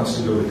that wants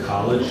to go to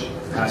college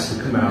has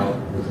to come out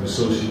with an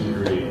associate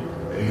degree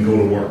and go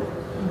to work.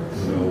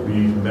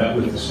 We met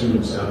with the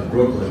students down in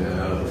Brooklyn, and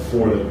out of the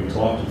 4 that we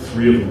talked to,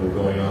 3 of them were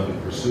going on to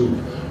pursue.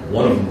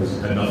 One of them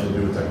had nothing to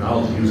do with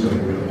technology. He was going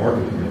to go get a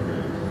marketing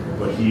degree.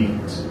 But he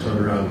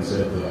turned around and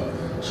said the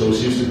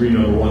associate's degree,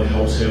 number 1,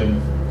 helps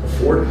him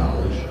afford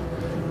college,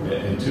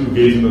 and 2,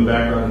 gave him a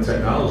background in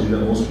technology that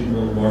most people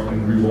in the marketing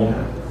degree won't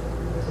have.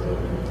 So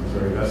it was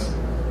very vested.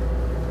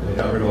 And they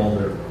got rid of all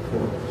their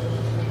programs.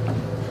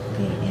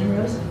 Okay, Ann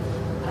Rose? 2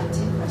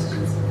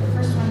 questions. The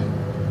first one,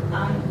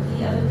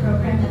 the other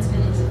program that's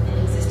been in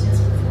existence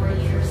for 4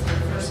 years, the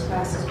first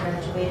class is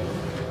graduating.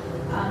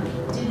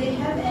 Do they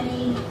have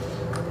any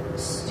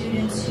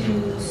students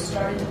who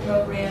started the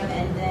program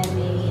and then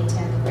maybe in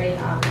 10th grade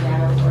opted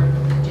out, or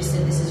just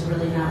said this is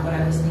really not what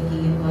I was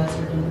thinking it was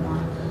or didn't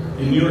want?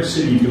 In New York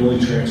City, you can only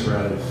transfer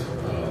out of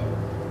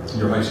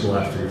your high school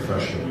after your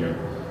freshman year.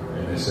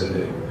 And they said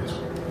that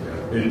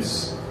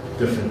it's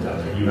different down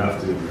there. You have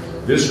to,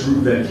 this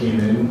group that came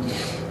in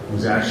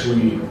was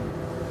actually,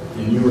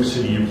 in New York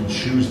City, you can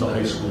choose the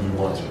high school you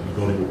want to. You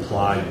go to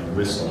apply, you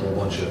list a whole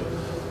bunch of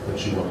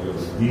that you want to go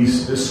to.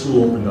 This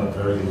school opened up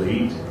very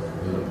late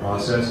in the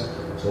process,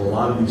 so a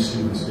lot of these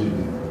students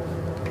didn't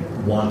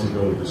want to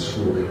go to the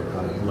school. They were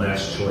kind of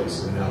last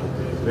choice, and now that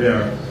they were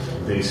there,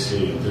 they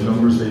stayed. The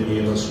numbers they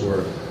gave us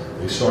were,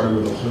 they started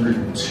with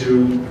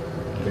 102,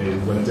 they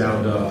went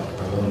down to,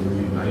 I want to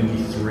believe,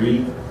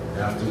 93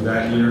 after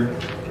that year,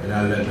 and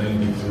out of that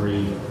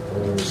 93,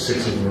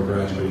 6 of them were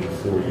graduating in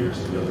 4 years,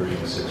 the other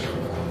 86 are on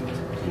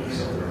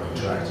something around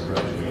track to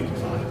graduate in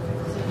 5. So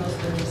most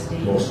of them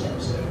stayed. Most of them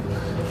stayed.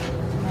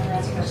 My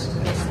last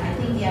question is, I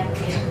think the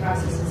application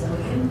process is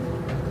open,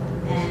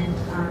 and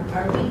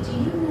do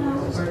you know,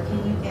 or can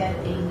you get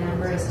a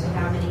number as to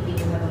how many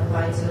people have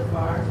applied so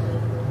far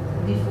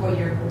before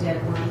your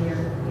deadline, your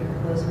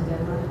closing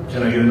deadline?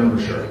 Can I get a number?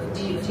 Sure. I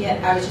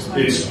was just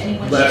wondering, It's, did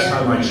anyone last share?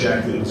 time I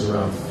checked, it was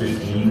around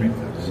 15, and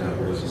that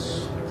was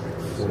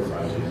 4 or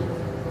 5 days ago.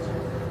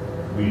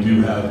 We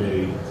do have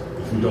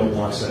if we don't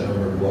watch that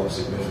number go up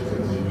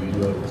significantly, we do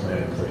have a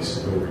plan in place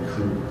to go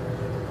recruit.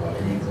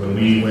 When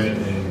we went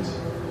and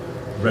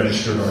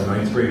registered our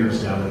 9th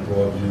graders down at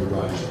Broadview,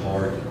 Rogers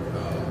Park,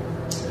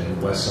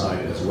 and West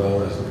Side, as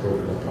well as the pro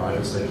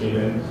privates that came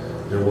in,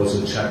 there was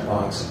a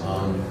checkbox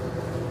on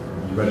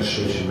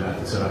registration math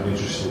and said, I'm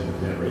interested in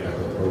the Danbury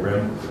ECHO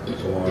program.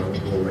 So our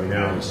goal right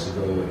now is to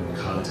go and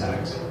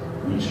contact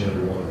each and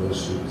every one of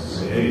those students and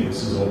say, hey,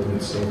 this is open,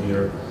 it's still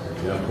here.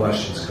 If you have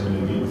questions, come in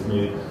and meet with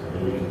me,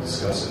 and we can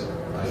discuss it.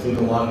 I think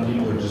a lot of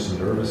people are just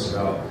nervous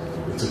about,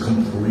 it's a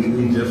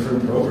completely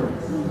different program.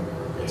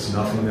 It's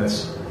nothing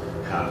that's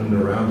happened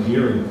around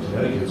here in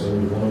Connecticut. It's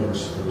only one of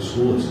the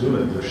school that's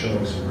doing it. They're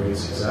showing some great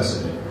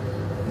success in it.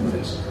 But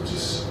it's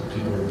just,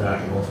 people are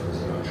backing off because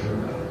they're not sure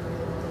about it.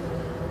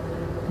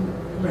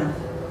 Ralph?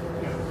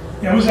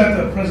 Yeah, I was at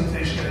the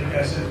presentation that you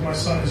guys did. My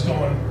son is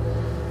going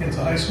into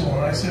high school,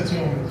 and I said to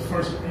him,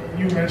 first,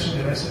 you mentioned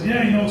it, I said,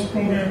 yeah, you know, it's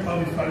program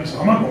probably 5 years.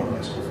 I'm not going to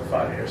high school for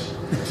 5 years.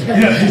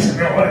 Yeah, he said,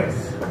 no way.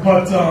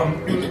 But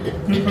it was a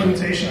good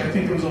presentation. I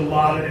think there was a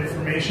lot of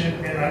information,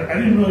 and I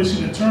didn't really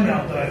see the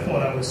turnout that I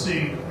thought I would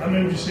see. I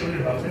mean, would you say we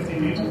did about 50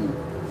 people? A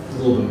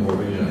little bit more,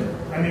 but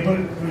yeah. I mean, but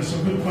there was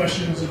some good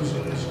questions. It was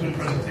a good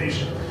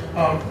presentation.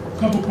 A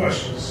couple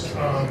questions.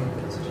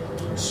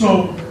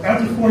 So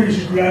after 4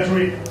 years, you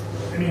graduate.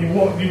 I mean,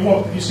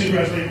 you say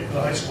graduate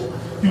high school.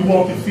 You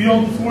walk the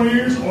field in 4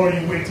 years, or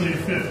you wait till you're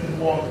 5th and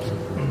walk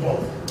with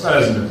both? That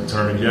hasn't been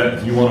determined yet.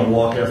 If you want to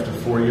walk after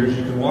 4 years,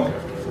 you can walk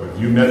after 4. If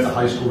you met the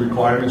high school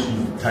requirements,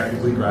 you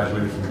technically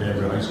graduated from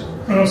Danbury High School.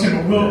 But I'm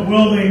saying, but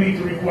will they meet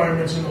the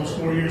requirements in those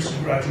 4 years to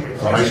graduate?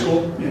 For high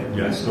school? Yeah.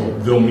 Yes,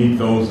 they'll meet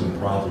those in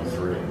probably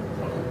 3.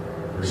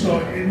 Okay. So,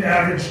 an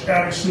average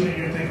student,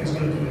 you're thinking is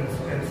going to do it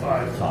in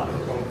 5?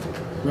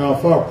 5.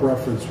 Ralph, our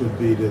preference would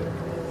be that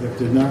if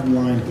they're not in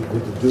line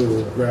with the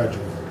dual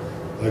graduate,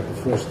 like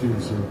the 4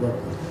 students in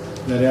Brooklyn,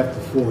 that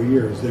after 4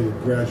 years they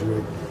would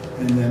graduate.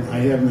 And then I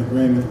have an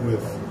agreement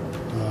with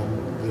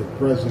the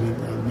president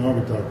of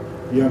Naugatuck.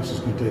 Youngsters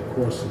can take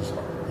courses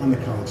on the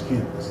college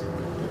campus.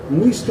 When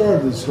we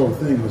started this whole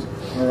thing,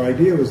 our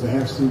idea was to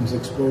have students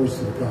exposed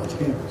to the college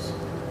campus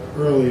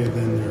earlier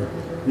than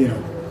their,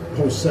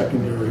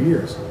 post-secondary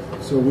years.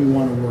 So we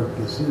want to work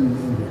this in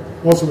here.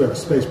 Also, we have a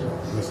space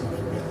problem. Let's not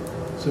forget.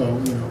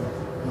 So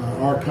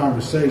our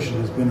conversation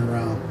has been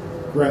around.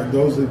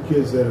 Those are the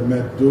kids that have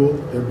met dual.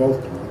 They're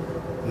both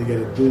taught. They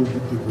get a dual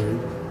degree.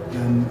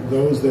 And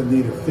those that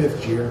need a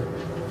 5th year,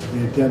 the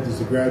intent is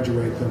to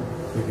graduate them.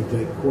 They can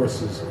take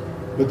courses,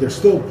 but they're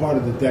still part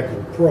of the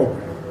DECO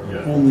program,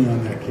 only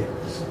on that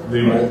campus.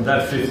 They won't,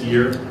 that 5th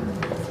year,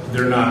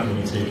 they're not going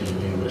to be taking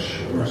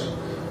English or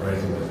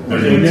anything like that.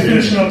 But they're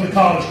finishing up the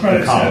college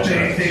credits that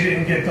they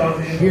didn't get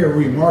done. Here,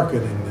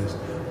 remarketing this.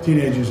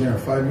 Teenagers are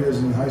 5 years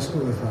in high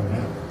school, that's not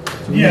happening.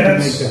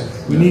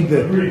 So we need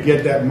to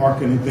get that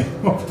marketing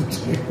thing off the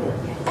table.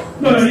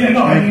 No.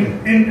 I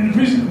mean, in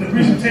the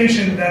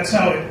presentation, that's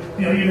how it.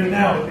 Even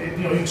now,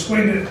 you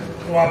explained it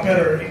a lot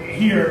better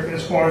here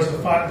as far as the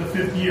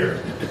 5th year,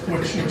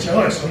 which I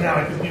like. So now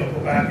I could go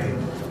back and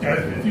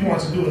if he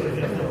wants to do it,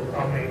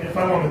 if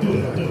I want to do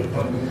it, I'll do it.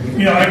 But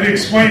I can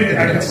explain it.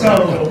 I can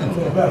sell it a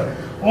little better.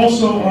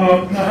 Also,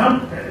 now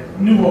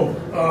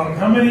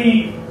how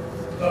many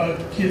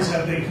kids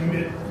have they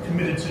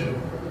committed to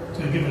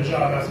give a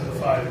job after the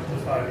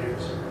 5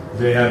 years?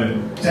 They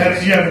haven't.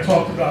 You haven't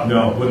talked about.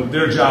 No, but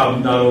their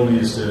job not only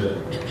is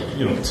to,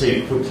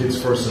 put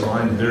kids first in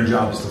line. Their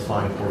job is to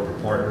find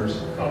corporate partners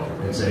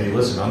and say, hey,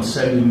 listen, I'm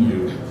sending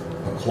you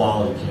a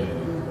quality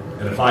candidate,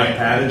 and if I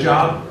had a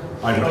job,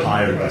 I would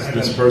hire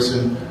this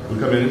person who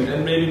come in,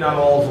 and maybe not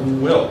all of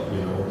them will.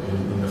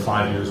 In the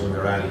 5 years when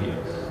they're out of here,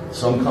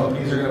 some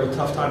companies are going to have a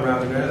tough time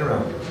wrapping their head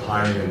around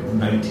hiring a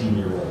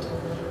 19-year-old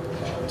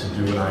to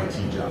do an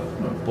IT job,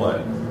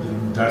 but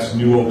that's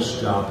New Oak's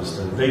job.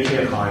 They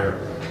can't hire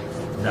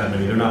that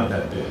many. They're not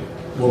that big.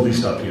 Well, at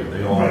least up here.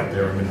 They are.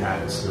 They're in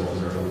Manhattan still,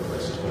 and they're in other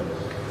places. But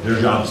their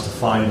job is to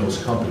find those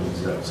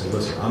companies that say,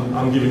 listen,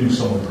 I'm giving you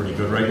someone pretty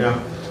good right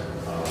now.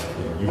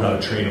 You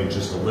got to train them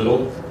just a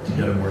little to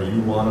get them where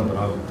you want them,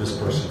 but this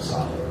person's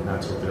solid, and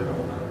that's what they're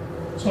going on.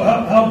 So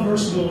how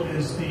versatile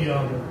is the,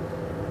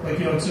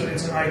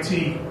 it's an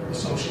IT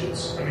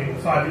associates. I mean,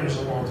 5 years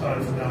is a long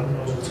time from now. Who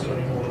knows what's going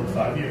to be going on in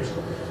 5 years?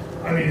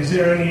 I mean, is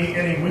there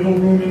any wiggle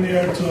room in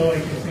there to, you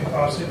think,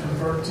 possibly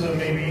convert to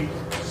maybe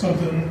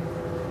something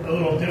a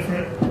little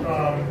different?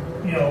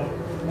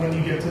 When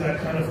you get to that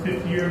kind of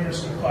 5th year, and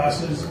there's some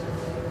classes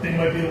they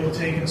might be able to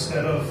take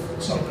instead of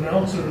something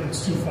else, or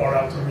it's too far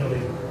out to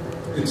really.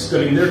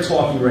 They're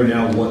talking right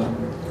now what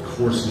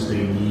courses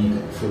they need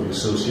for the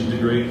associate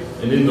degree,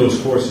 and in those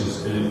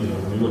courses, when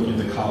you look at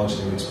the college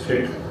thing, it's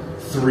pick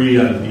 3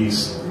 out of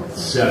these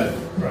 7.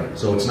 Right.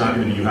 So it's not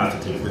going to be you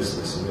have to take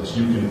this, and this.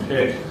 You can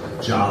pick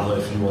Java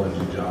if you want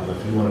to do Java.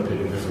 If you want to pick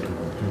a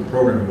different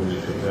programming,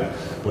 you pick that.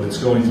 But it's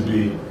going to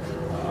be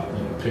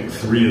pick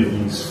 3 of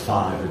these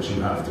 5 that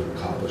you have to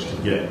accomplish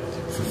to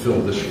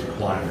fulfill this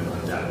requirement on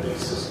database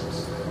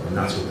systems, and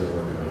that's what they're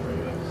working on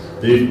right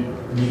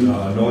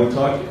now.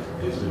 Naugatuck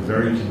has been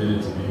very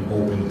committed to being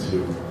open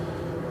to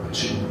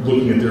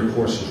looking at their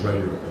courses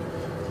regularly,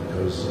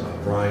 because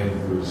Brian,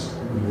 who is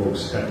New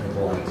Oak's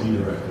technical IT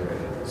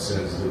director,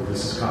 says that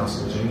this is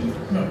constantly changing.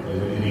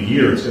 In a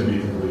year, it's going to be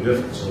completely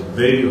different. So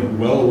they are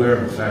well aware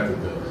of the fact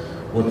that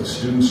what the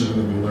students are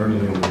going to be learning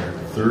in their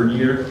 3rd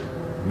year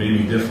may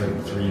be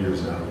different 3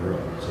 years down the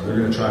road. So they're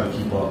going to try to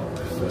keep up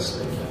as best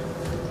they can.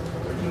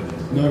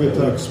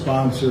 Naugatuck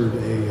sponsored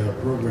a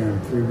program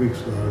 3 weeks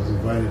ago. I was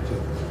invited to.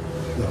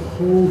 The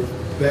whole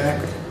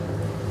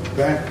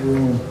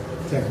backroom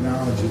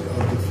technology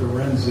of the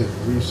forensic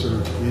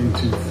research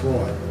into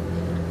fraud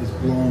is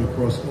blown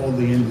across all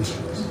the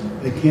industries.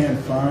 They can't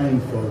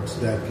find folks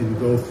that can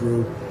go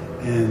through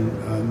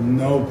and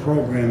know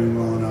programming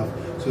well enough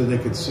so they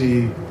could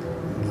see,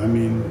 I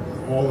mean,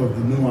 all of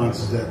the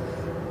nuances that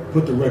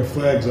put the red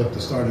flags up to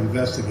start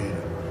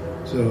investigating.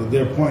 So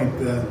their point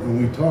that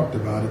when we talked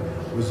about it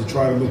was to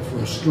try to look for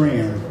a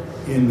strand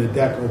in the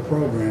DECO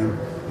program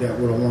that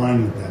would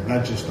align with that,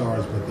 not just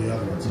ours, but the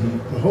other ones.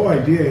 The whole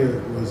idea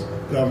here was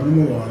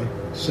Governor Malloy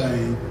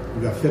saying,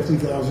 we've got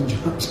 50,000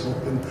 jobs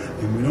open,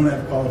 and we don't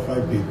have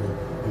qualified people,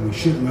 and we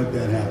shouldn't let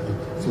that happen.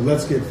 So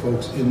let's get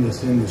folks in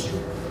this industry.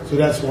 So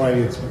that's why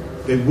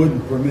they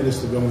wouldn't permit us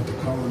to go into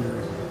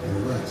culinary and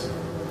the rest,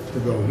 to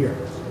go here.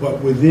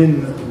 But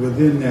within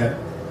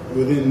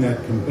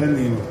that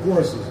compendium of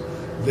courses,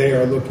 they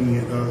are looking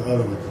at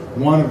other ones.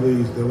 One of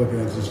these they're looking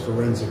at is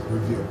forensic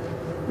review,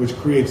 which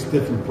creates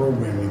different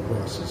programming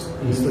courses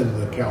instead of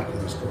the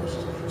calculus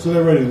courses. So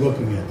they're already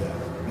looking at that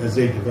as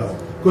they develop.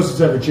 Of course,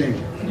 it's ever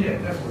changing. Yeah,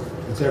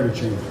 definitely. It's ever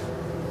changing.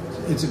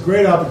 It's a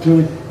great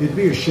opportunity. It'd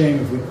be a shame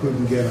if we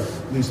couldn't get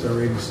at least our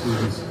 80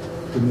 students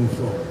to move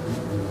forward.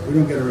 If we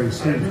don't get our 80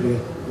 students,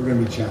 we're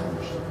going to be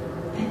challenged.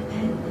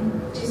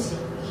 And just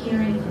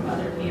hearing from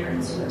other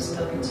parents who I've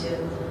spoken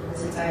to,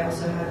 since I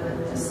also have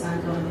a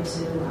son going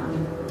into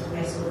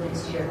high school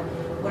next year,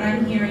 what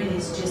I'm hearing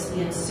is just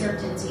the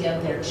uncertainty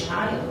of their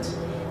child.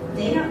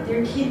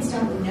 Their kids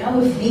don't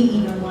know if they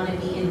even want to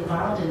be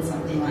involved in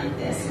something like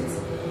this.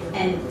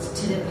 And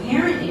to the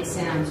parent, it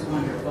sounds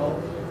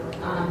wonderful,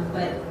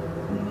 but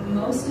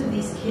most of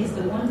these kids,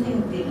 the one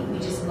thing that we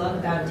just love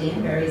about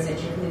Danbury is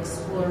that you can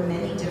explore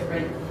many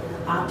different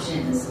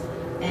options,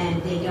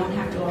 and they don't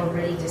have to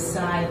already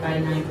decide by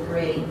 9th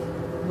grade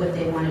what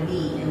they want to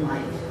be in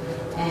life.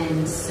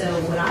 And so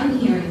what I'm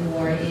hearing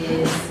more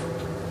is,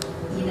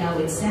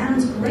 it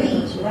sounds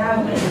great,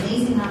 wow, what an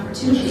amazing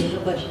opportunity,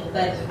 but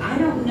I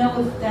don't know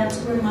if that's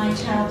where my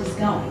child is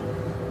going.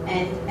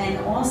 And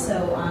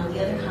also, the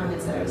other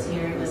comments that I was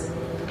hearing was,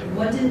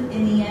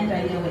 in the end,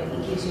 I know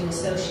it gives you an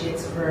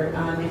associate's for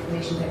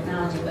information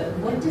technology, but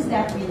what does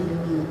that really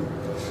mean?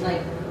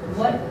 Like,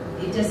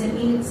 does it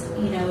mean it's,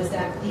 is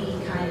that the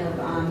kind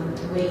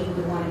of way you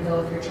would want to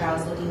go if your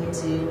child's looking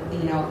into,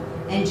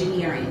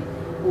 engineering?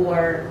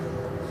 Or,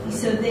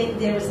 so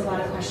there was a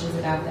lot of questions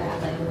about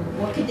that. Like,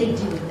 what could they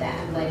do with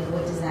that? Like,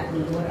 what does that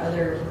mean? What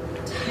other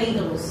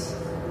titles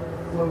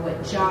or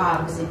what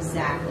jobs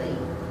exactly?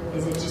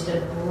 Is it just a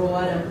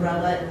broad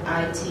umbrella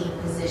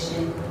IT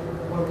position,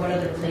 or what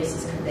other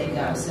places could they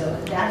go? So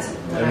that's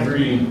what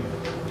every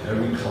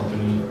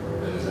company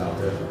that is out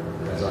there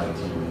has IT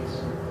needs.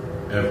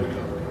 Every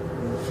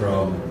company,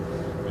 from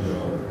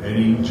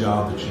any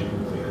job that you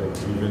can think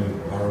of, even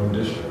our own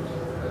district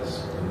has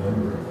a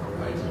number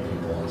of IT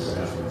people on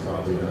staff, and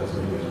probably not as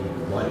many as we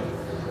would like.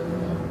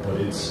 But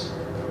it's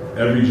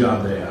every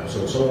job they have.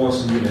 So if someone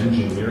wants to be an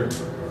engineer,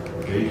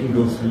 they can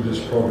go through this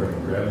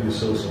program, grab the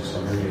associate's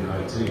degree in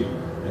IT,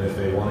 and if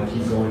they want to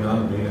keep going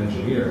on and be an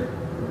engineer,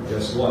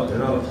 guess what? They're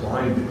not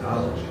applying to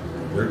college.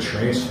 They're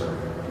transferring.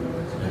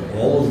 And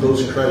all of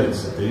those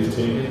credits that they've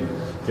taken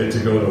get to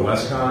go to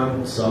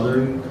WestCon,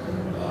 Southern,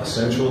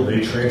 Central.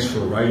 They transfer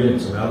right in.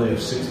 So now they have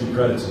 60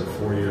 credits in a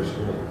 4-year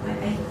school.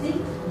 I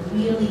think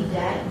really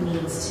that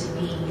needs to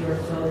be your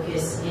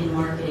focus in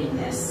marketing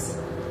this.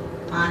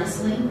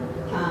 Honestly,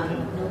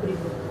 Nobody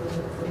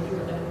agree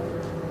with that.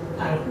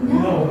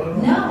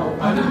 No.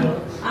 I didn't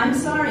know. I'm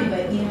sorry,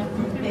 but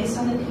based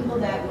on the people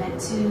that went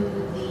to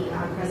the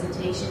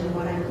presentation and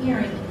what I'm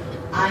hearing,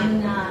 I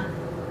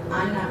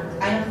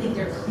don't think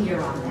they're clear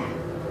on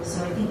that.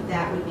 So I think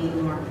that would be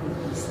the marketing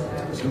piece that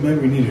I would. So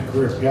maybe we need a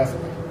career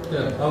pathway.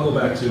 Yeah, I'll go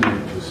back to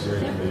the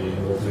steering committee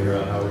and we'll figure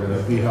out how we're going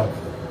That'd to be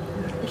helpful.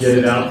 get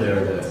it out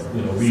there that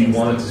we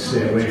wanted to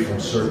stay away from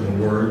certain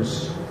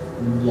words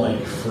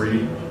like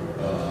free.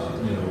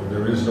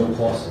 There is no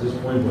cost at this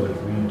point, but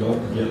if we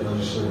don't get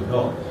legislative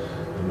help,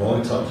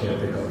 Naugatuck can't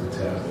pick up the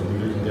tab, and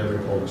neither can Denver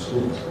Public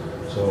Schools.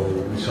 So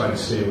we try to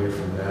stay away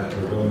from that.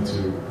 We're going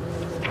to,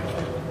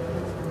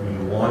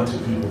 we want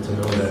people to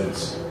know that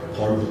it's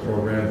part of the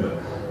program, but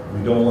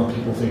we don't want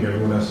people to think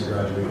everyone has to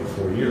graduate in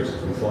 4 years,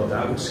 because we thought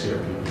that would scare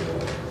people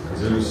away.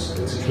 Because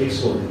it's a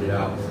caseload to get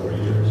out in 4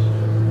 years.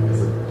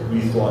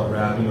 We thought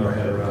wrapping our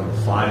head around the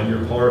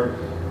 5-year part,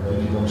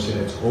 letting people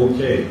understand it's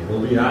okay.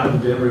 They'll be out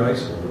of Denver High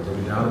School, but they'll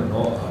be down at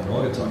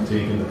Naugatuck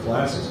taking the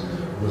classes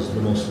was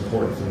the most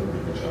important thing that we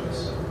could try to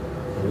say.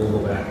 And we'll go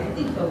back and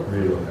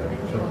relook at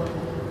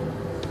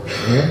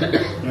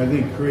it. I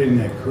think creating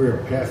that career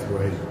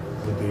pathway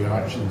with the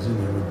options in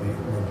there would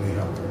be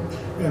helpful.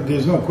 Yeah,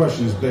 there's no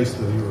question it's based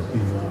on the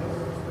European model.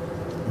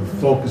 We're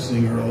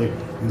focusing early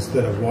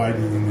instead of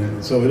widening,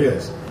 and so it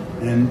is.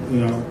 And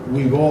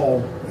we've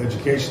all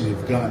educationally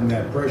have gotten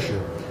that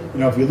pressure.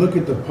 If you look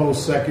at the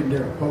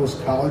post-secondary,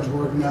 post-college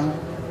work now,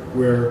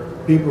 where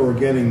people are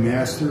getting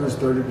masters,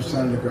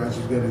 30% of the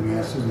graduates are getting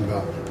masters, and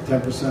about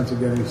 10% are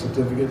getting a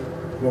certificate.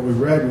 What we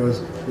read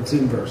was it's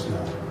inverse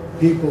now.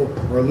 People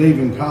are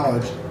leaving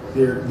college,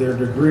 their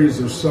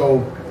degrees are so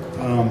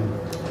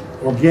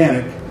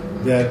organic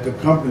that the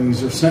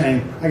companies are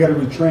saying, I got to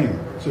retrain them,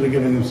 so they're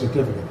giving them a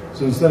certificate.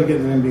 So instead of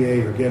getting an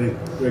MBA,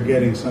 they're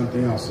getting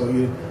something else.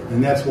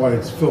 And that's why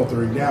it's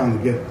filtering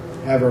down to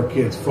have our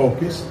kids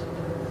focused,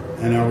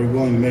 and are we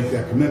willing to make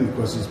that commitment?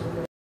 Because it's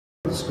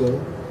school,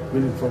 we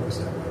didn't focus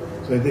that way.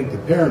 So I think the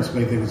parents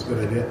may think it's a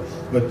good idea,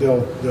 but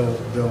they'll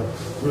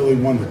really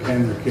wonder,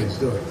 can their kids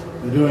do it?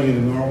 They're doing it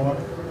in Norwalk,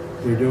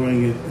 they're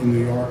doing it in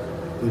New York,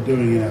 they're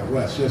doing it out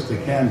west. Yes, they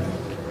can do it.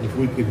 If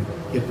we could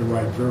get the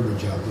right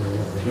verbiage out there,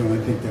 what we're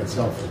doing, I think that's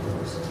helpful to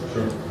us.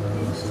 Sure.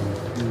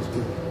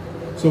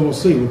 So we'll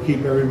see. We'll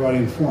keep everybody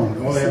informed.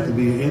 All they have to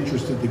be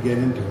interested to get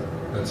into it.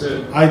 That's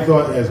it. I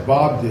thought, as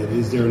Bob did,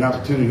 is there an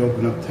opportunity to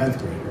open up 10th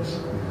graders?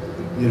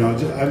 You know,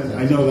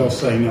 I know they'll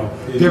say no.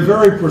 They're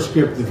very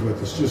prescriptive with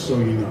us, just so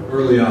you know.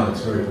 Early on,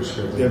 it's very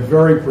prescriptive. They're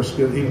very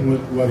prescriptive, even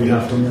with what We they're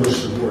have to familiar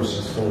push the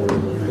courses forward a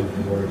little bit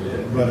in order to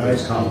get But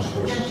those college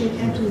courses.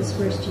 After this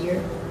first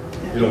year,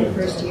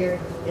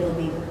 it'll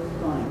be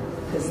fine,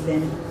 because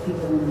then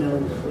people will know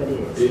what it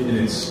is. And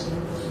it's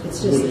It's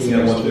just looking this at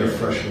first what their year.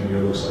 freshman year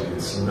looks like.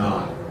 It's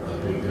not a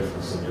big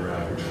difference than your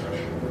average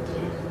freshman would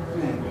take.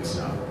 Right. It's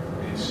not.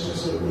 It's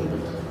just.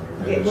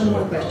 Okay, one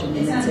more question, and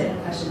It's not that's a it.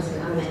 question, it's a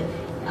comment.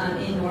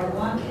 In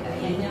Norwalk,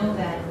 I know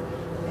that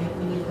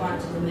when you've gone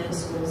to the middle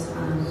schools,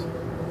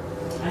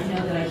 I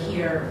know that I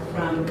hear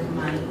from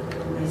my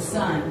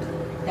son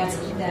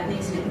that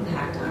makes an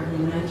impact on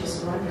him, and I'm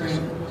just wondering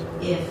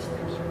if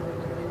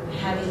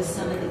having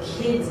some of the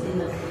kids in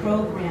the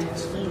program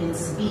even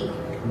speak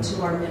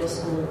to our middle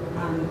school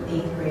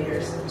 8th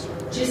graders,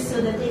 just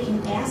so that they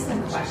can ask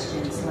them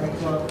questions like,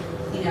 well,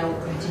 you know,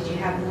 did you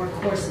have more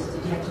courses?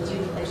 Did you have to do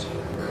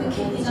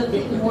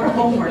more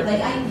homework? Like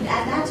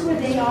that's where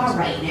they are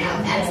right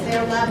now. That's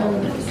their level.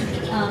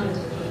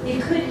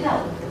 It could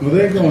help. Well,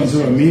 they're going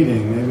to a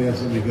meeting. Maybe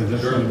that's because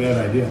that's not a bad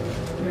idea.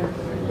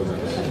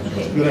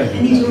 Okay. Good idea.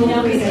 And these are You all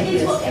know, great because kids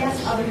ideas. will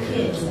ask other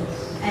kids,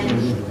 and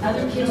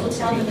other kids will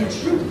tell them the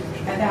truth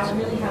about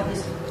really how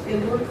it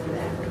worked for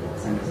them.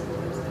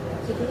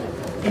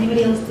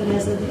 Anybody else that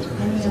has any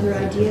other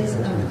ideas?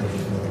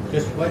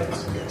 Just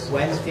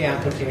when's the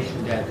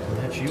application deadline?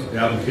 That's you. The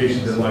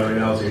application deadline right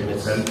now is April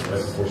 10th,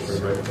 right before spring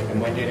break.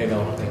 And when did it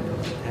open?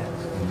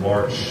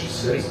 March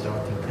 6th.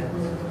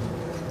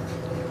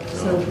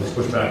 So- Let's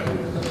push back.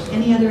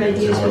 Any other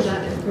ideas for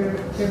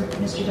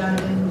Mr.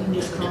 Donovan? You can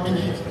just call him,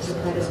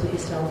 supply us with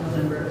his telephone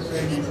number.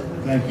 Very nice of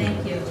him. Thank you.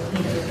 Thank you.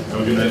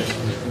 Have a good night.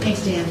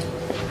 Thanks, Dan.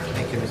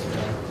 Thank you, Mr.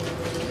 Donovan.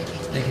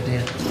 Thank you,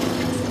 Dan.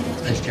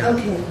 Nice job.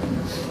 Okay.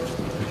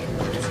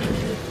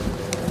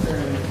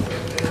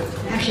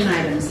 Action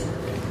items.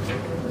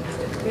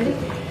 Ready?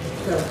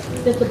 Go.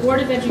 That the Board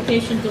of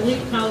Education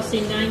delete policy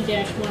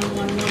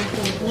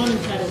 9-111.1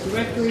 entitled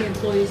Directory,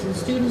 Employees and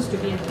Students to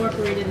be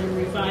incorporated in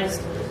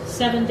revised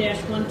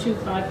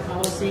 7-125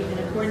 policy in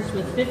accordance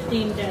with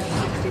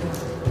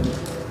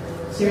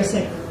 15-61. Is there a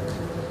second?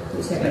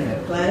 Who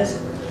seconded? Gladys?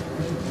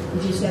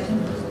 Did you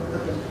second?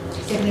 Okay.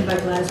 Seconded by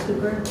Gladys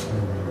Cooper.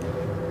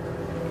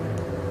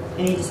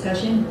 Any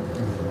discussion?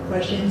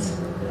 Questions?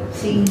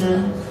 Seeing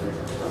none,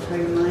 I'll try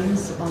your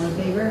minds. All in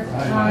favor?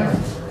 Aye.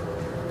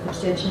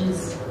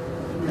 Abstentions?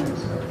 No.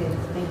 Okay,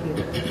 thank you.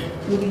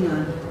 Moving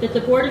on. That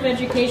the Board of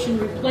Education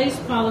replace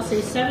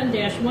policy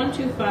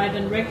 7-125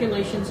 and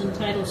regulations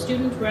entitled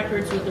Student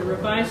Records with the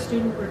revised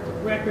Student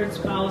Records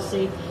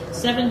policy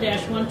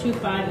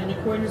 7-125 in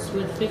accordance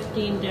with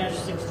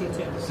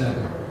 15-62.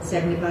 Second.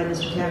 Seconded by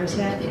Mr.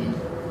 Caversack.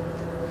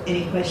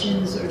 Any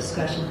questions or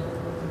discussion?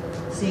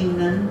 Seeing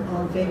none,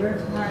 all in favor?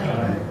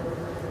 Aye.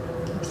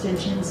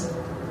 Abstentions?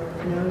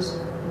 Noes?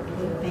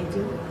 Okay, thank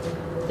you.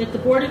 That the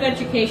Board of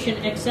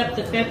Education accept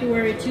the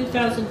February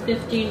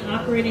 2015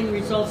 operating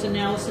results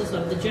analysis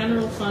of the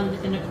general fund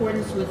in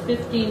accordance with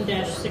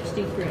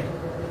 15-63.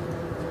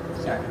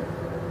 Second.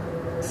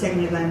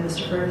 Seconded by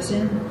Mr.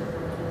 Ferguson.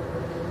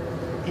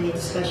 Any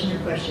discussion or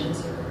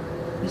questions?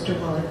 Mr.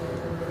 Hawley.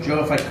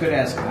 Joe, if I could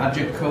ask,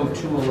 Object Code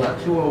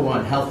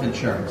 201, health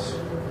insurance.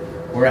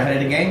 We're ahead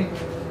of the game?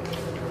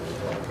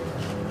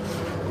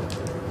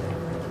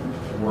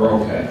 We're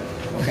okay.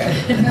 Okay.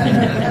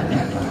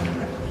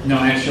 No,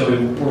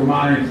 actually, we're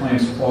monitoring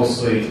claims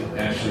closely.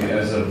 Actually,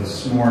 as of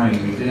this morning,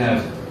 we did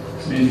have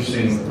some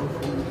interesting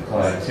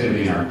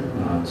activity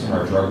in some of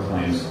our drug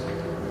claims.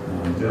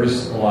 There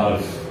is a lot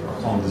of,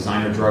 I'll call them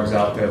designer drugs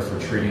out there for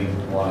treating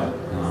a lot of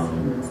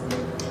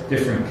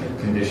different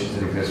conditions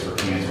that exist for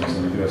cancer,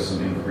 and we do have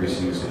some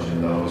increased usage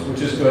in those,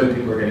 which is good.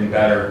 People are getting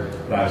better,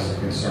 but obviously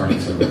concerned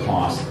with some of the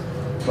cost.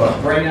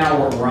 But right now,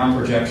 we're on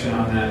projection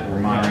on that. We're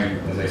monitoring,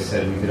 as I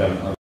said, we did have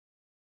another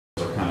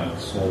kind of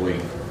slowly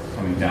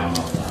coming down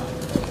off that.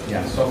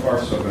 Yeah, so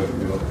far so good.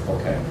 We look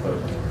okay, but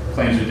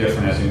claims are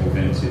different as we move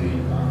into the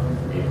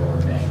April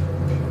and May.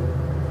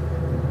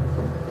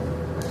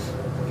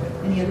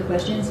 Any other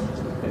questions?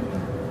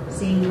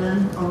 Seeing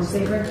none, all in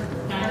favor?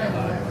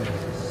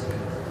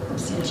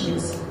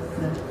 Abstentions?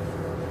 No.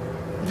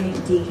 Okay,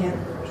 decaf?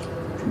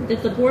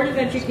 That the Board of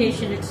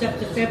Education accept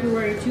the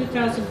February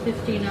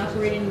 2015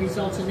 operating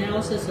results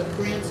analysis of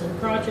grants and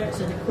projects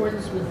in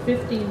accordance with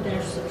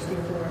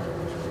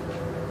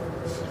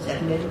 15-64.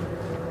 Seconded?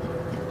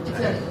 Second.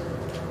 Okay.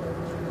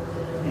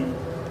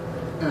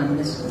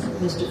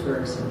 Mr.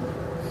 Ferguson.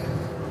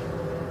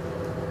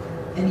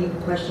 Any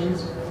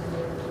questions?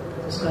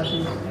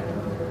 Discussion?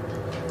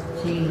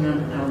 Seeing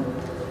none,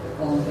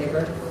 all in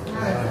favor?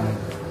 Aye.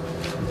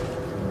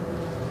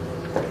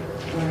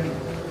 All right.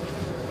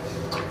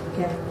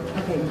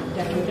 Okay,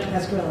 Dr.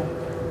 Pasquale.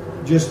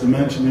 Just to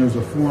mention, there was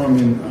a forum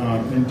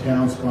in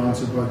town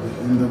sponsored by the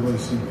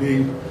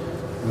NAACP,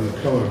 the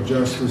Color of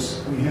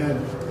Justice. We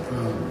had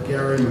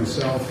Gary,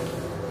 myself,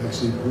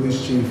 actually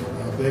Police Chief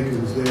Baker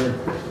was there.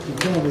 We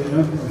probably, I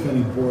don't know if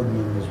any board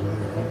members were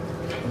there.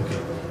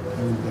 Okay, I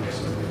don't think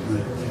so.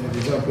 It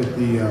was up at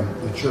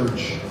the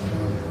church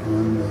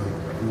on the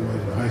way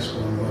to the high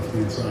school on the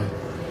left-hand side.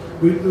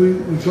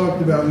 We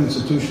talked about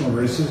institutional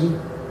racism.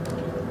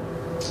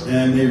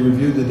 And they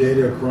reviewed the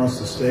data across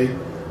the state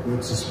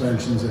with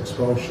suspensions,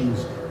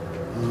 expulsions,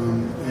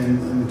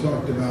 and we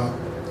talked about,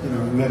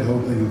 we had the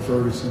whole thing in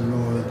Ferguson and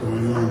all that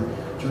going on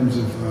in terms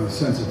of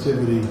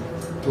sensitivity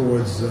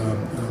towards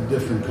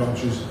different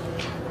cultures.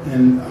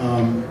 And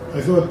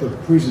I thought the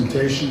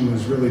presentation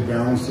was really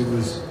balanced. It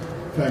was,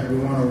 in fact, we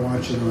want to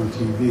watch it on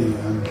TV.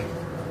 And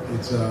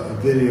it's a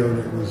video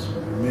that was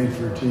made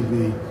for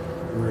TV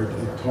where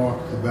it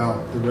talked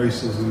about the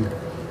racism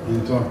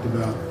and talked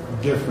about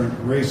different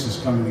races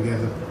coming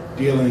together,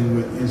 dealing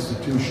with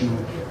institutional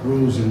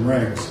rules and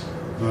regs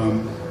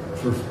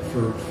for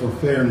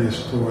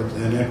fairness towards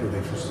and equity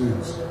for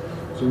students.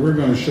 So we're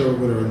going to show it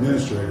with our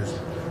administrators.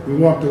 We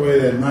walked away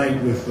that night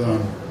with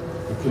a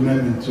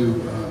commitment to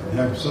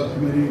have a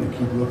subcommittee and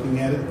keep looking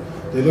at it.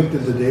 They looked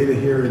at the data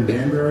here in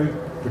Danbury,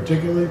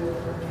 particularly,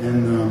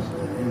 and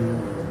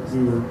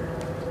we were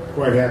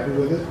quite happy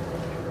with it.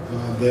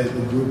 The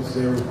groups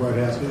there were quite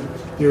happy.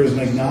 There was an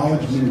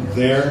acknowledgement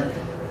there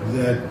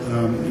that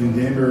in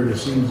Danbury there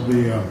seems to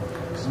be, I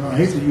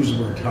hate to use the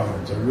word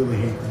tolerance, I really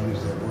hate to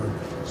use that word,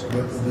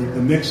 but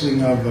the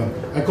mixing of,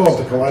 I call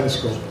it the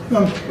kaleidoscope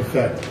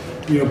effect.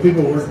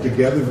 People work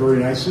together very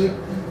nicely,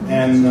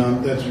 and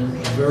that's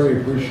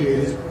very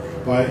appreciated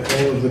by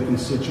all of the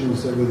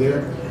constituents that were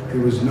there. There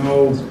was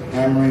no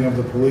hammering of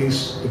the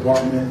police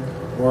department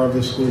or of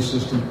the school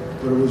system,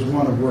 but it was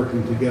one of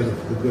working together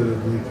for the good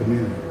of the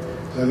community.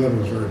 So I thought it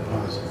was very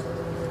positive.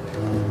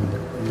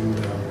 And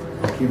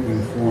I'll keep you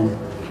informed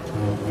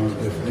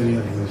if any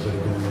other things that are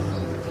going on.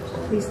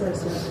 Please let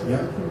us know.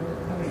 Yeah,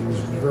 it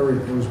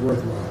was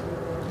worthwhile.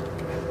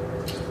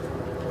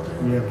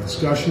 We have a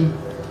discussion.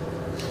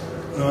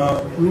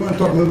 We want to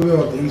talk a little bit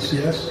about the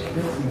ECS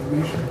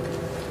information.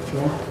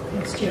 Sure.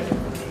 Yes, Chair.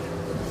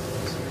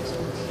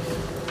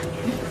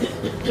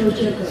 Go,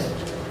 Chair, go.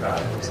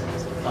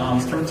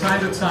 From time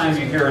to time,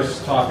 you hear us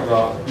talk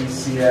about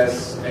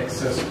ECS,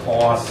 excess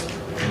cost,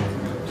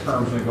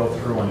 terms we go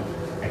through, and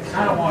I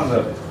kind of wanted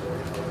to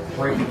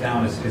break it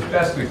down as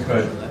best we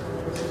could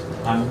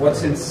on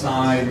what's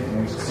inside,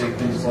 and we say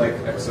things like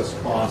excess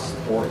cost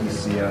or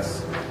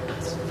ECS.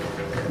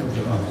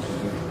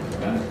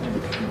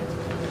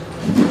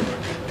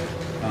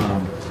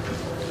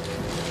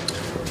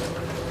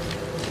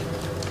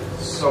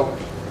 So,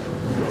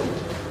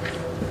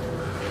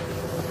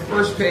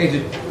 first page,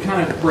 it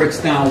kind of breaks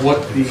down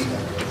what the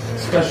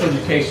Special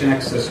Education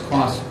Excess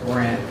Cost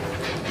Grant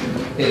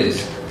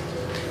is.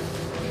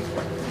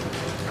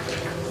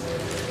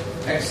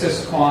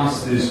 Excess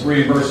cost is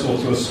reimbursable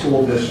to a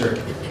school district.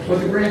 What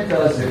the grant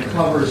does, it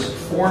covers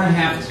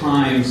 4.5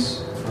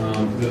 times,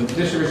 the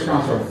district is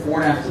responsible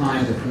for 4.5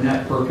 times of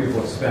net per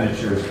pupil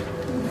expenditures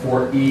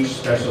for each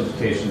special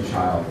education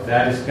child.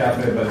 That is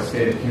calculated by the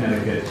state of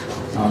Connecticut.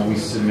 We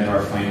submit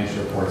our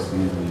financial reports at the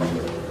end of the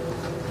year.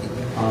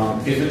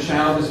 If a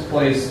child is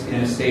placed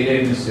in a state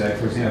agency, like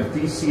for example,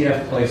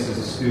 DCF places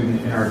a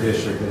student in our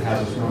district that has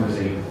what's known as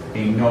a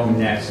no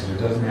nexus, or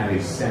doesn't have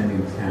a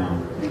sending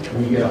town,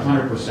 we get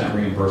 100%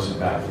 reimbursement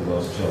back for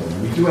those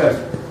children. We do have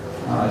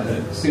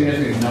a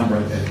significant number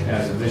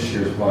as of this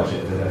year's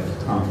budget that have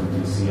come from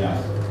DCF.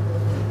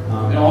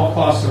 And all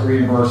costs are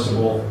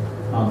reimbursable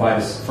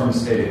from the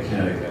state of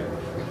Connecticut.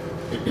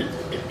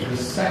 The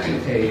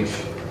second page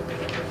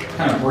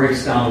kind of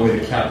breaks down the way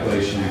the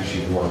calculation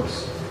actually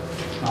works.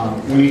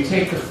 When you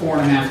take the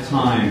 4.5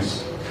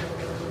 times,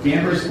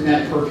 Danbury's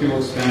net per pupil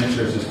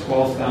expenditures is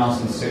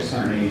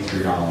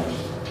 $12,683.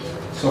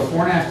 So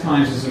 4.5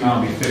 times this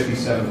amount would be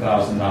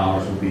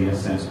 $57,000 would be, in a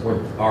sense, what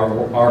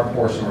our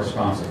portion we're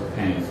responsible for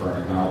paying for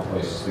an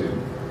outplaced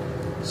student.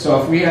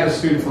 So if we had a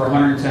student for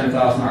 $110,000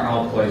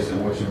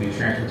 outplacement, which would be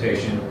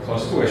transportation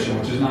plus tuition,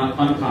 which is not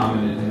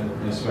uncommon in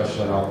a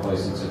special ed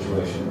outplacement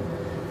situation,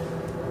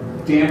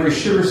 Danbury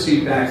should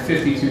receive back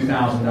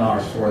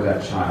 $52,000 for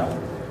that child.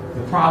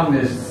 The problem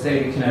is the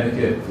state of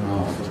Connecticut,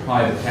 for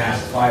probably the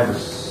past 5 or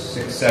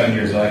 6, 7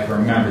 years, I can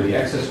remember, the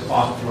excess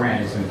cost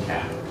grant has been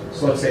capped.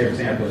 So let's say, for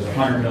example, there's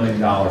 $100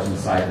 million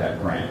inside that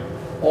grant.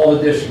 all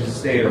the districts in the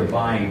state are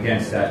buying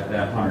against that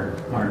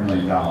 $100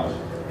 million.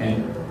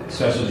 And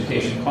special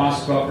education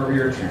costs go up every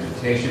year,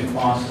 transportation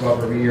costs go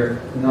up every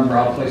year, the number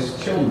of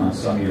outplaced children on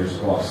some years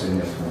go up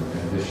significantly,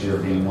 and this year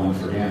being one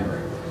for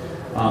Danbury.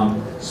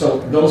 So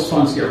those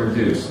funds get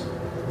reduced.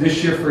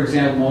 This year, for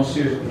example, most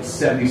years it's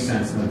 70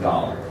 cents in the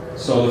dollar.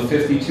 So the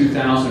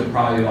 $52,000 would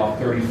probably be about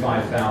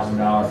 $35,000,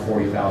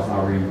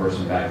 $40,000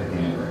 reimbursement back to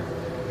Danbury.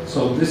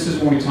 So this is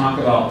when we talk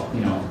about,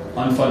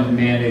 unfunded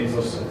mandates,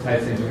 those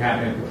types of things are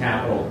happening at the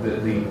Capitol.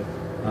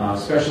 The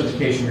special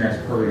education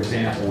grants, per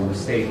example, when the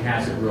state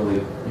hasn't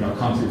really,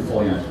 come through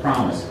fully on its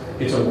promise.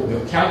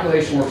 The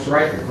calculation works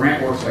right, the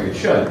grant works like it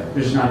should.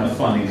 There's just not enough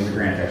funding in the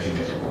grant to actually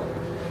make it work.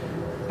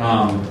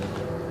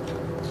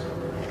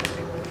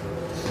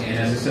 And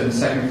as I said, the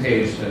second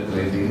page, the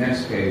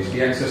next page,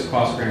 the excess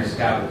cost grant is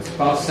capped. It's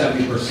about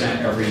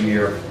 70% every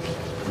year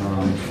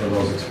for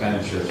those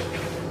expenditures.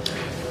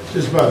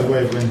 Just by the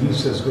way, when he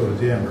says go to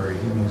Danbury,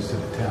 he means to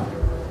the town.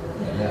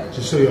 Yeah.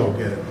 Just so you all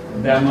get it.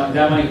 That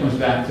money comes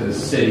back to the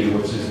city,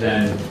 which is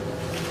then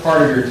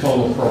part of your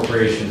total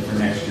appropriation for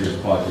next year's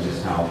budget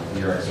is how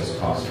your excess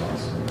cost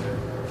funds.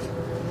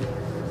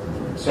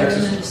 I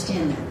don't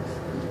understand that.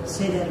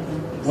 Say that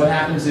again, please. What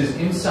happens is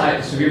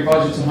inside, so your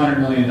budget's $100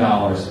 million.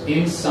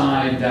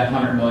 Inside that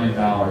 $100 million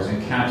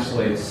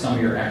encapsulates some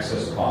of your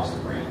excess cost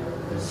grant.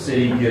 The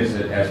city gives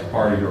it as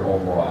part of your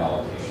overall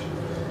allocation.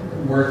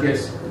 Where it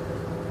gets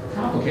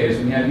complicated is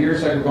when you have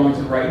years like we're going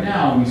through right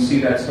now, and you see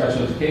that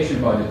special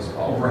education budget's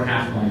over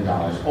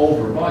 $500,000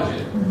 over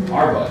budget,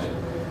 our budget.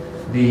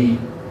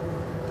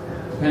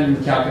 Depending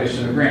on the calculation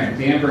of the grant,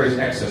 Danbury's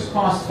excess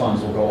cost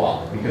funds will go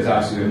up because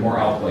obviously we have more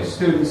outplaced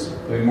students,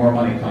 there'll be more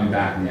money coming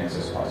back in the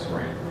excess cost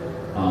grant.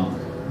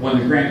 When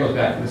the grant goes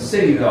back to the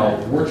city, though,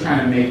 we're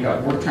trying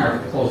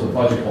to close the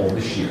budget hole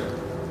this year.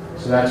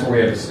 So that's where we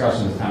have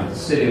discussions with the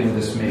city, when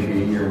this may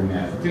be a year we may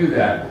have to do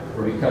that,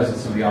 or because of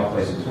some of the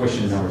outplaced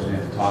tuition numbers, we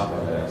have to talk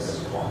about that excess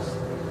cost.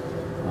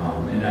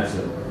 And that's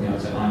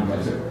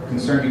it's a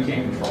concern you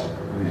can't control.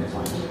 At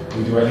times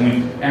we do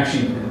everything.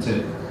 Actually,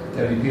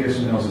 Debbie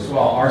Peterson knows as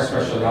well. Our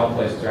special ed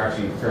outplacements are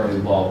actually fairly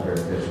low compared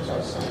to districts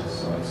outside,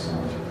 so it's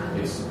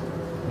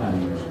not a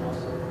huge cost.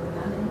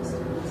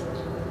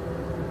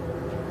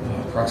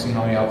 Approximately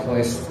how many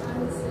outplaced? I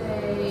would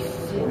say it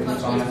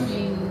fluctuates 45.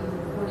 between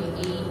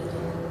 48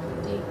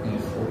 and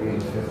 50. 48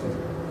 and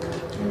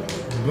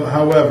 50. But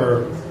however,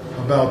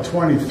 about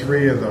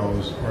 23 of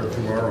those are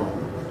through our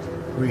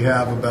own. We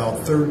have about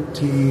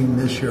 13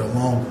 this year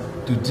alone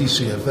through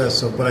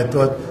DCFS. But I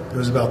thought there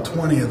was about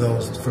 20 of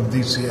those from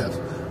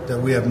DCF that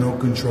we have no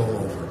control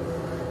over,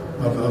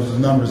 of the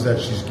numbers that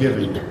she's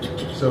giving.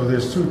 So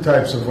there's two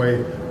types of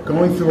way: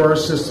 going through our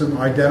system,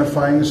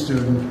 identifying the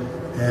student,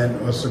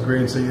 and us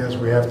agreeing to say, yes,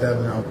 we have to have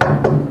an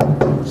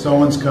outcome.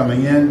 Someone's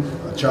coming in,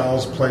 a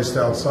child's placed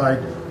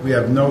outside. We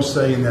have no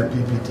say in that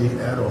PPT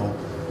at all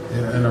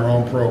in our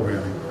own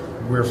programming.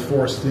 We're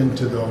forced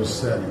into those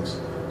settings.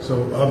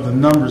 So of the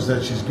numbers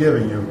that she's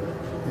giving you,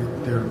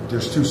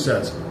 there's two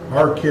sets.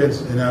 Our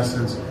kids, in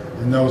essence,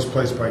 and those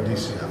placed by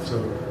DCF.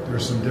 So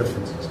there's some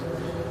differences.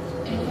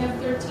 And we have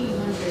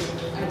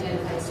 1,300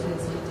 identified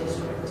students in the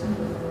district.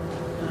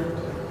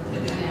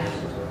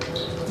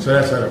 So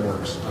that's how it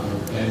works.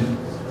 And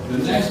the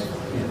next,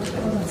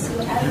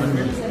 So out of the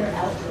ones that are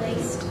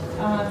outplaced,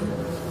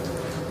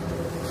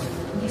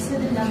 you said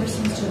the number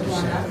seems to have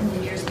gone up in the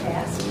years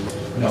past.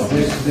 no,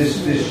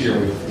 this year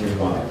we've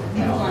gone up.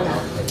 Have gone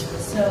up.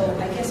 So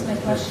I guess my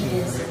question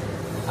is,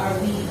 are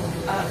we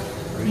up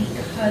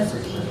because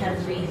we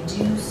have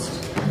reduced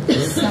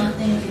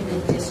something in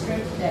the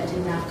district that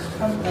did not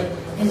cover, like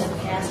in the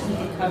past we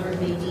had covered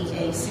maybe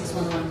a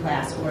 611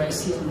 class or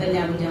but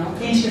now we don't?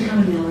 Thanks for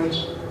coming, Mallory.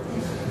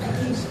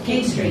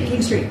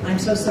 King Street. I'm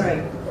so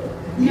sorry.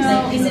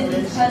 No, is it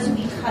because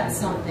we cut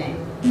something?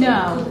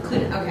 No.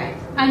 Okay.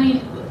 I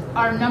mean,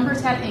 our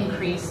numbers have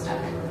increased.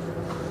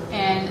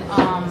 And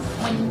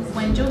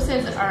when Joe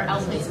says that our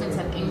outplacements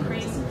have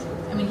increased,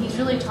 I mean, he's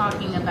really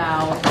talking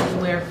about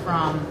anywhere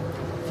from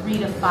 3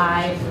 to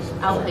 5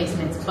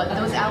 outplacements. But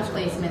those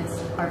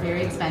outplacements are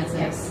very expensive.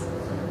 Yes.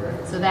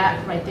 So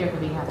that right there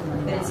could be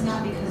 $500,000. But it's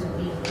not because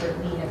we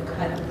have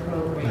cut a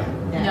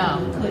program that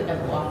No. we could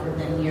have offered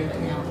them here, but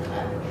now we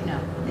cut. No,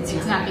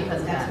 it's not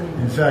because of that.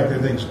 In fact, I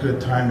think it's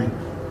good timing.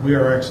 We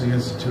are actually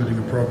instituting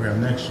a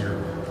program next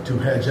year to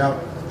hedge out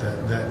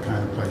that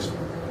kind of placement.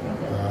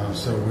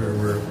 So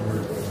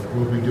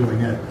we'll be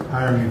doing it,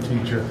 hiring a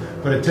teacher.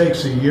 But it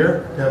takes a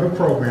year to have a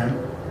program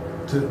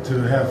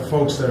to have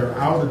folks that are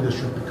out of the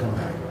district to come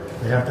back.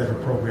 They have to have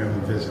a program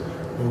to visit.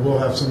 But we'll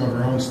have some of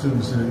our own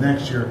students in it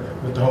next year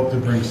with the hope to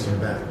bring some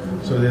back.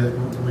 So that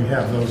we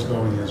have those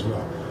going as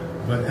well.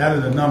 But out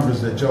of the numbers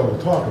that Joe will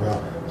talk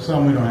about,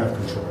 some we don't have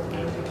control.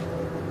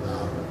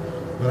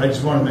 But I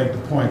just want to make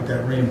the point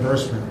that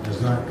reimbursement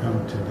does not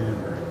come to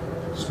Danbury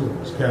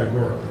schools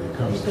categorically. It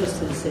comes It goes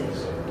to the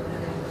cities.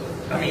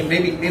 I mean,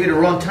 maybe the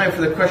wrong time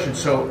for the question.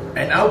 So,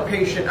 an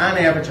outpatient, on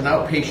average, an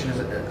outpatient is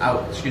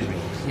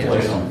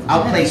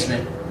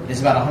outplacement is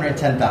about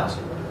 $110,000.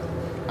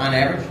 on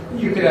average?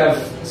 You could have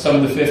some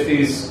in the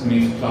 50s, I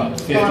mean,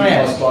 50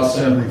 plus.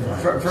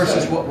 75.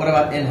 Versus what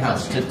about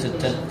in-house,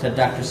 to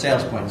Dr.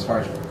 Sale's point, as far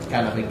as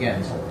kind of,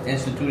 again,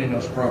 instituting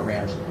those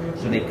programs,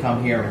 so they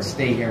come here and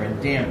stay here in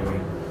Danbury,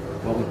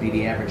 what would be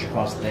the average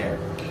cost there?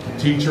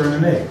 Teacher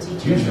and an aide.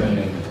 Teacher and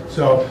an aide.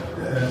 So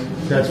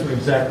that's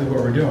exactly what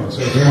we're doing.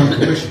 So it's one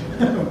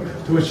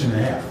tuition, tuition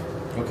and a half.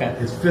 Okay.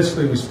 It's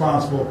fiscally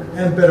responsible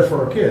and better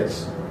for our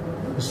kids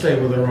to stay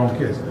with their own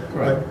kids.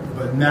 Correct.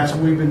 But that's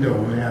what we've been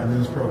doing. We have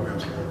these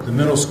programs. The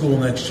middle school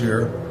next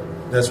year,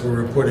 that's where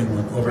we're putting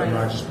one over at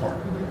Rogers Park.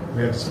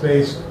 We have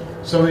space.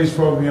 Some of these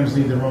programs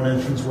need their own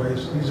entrance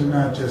ways. These are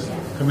not just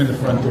come in the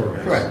front door,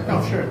 guys. Correct.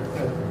 No, sure.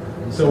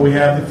 So we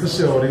have the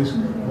facilities.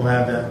 We'll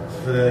have that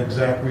for the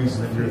exact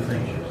reason that you're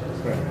thinking.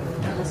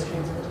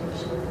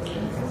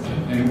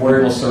 And we're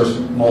able to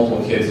serve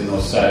multiple kids in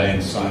those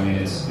settings. So I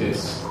mean,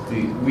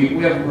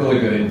 we have really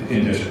good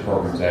in-district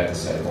programs. I have to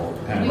say, well,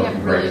 Pembroke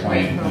and Great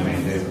Plain. I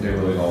mean, they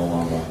really go a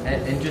long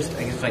way. And just,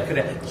 I guess I could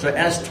add, so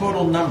as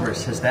total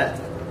numbers, has that,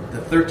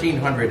 the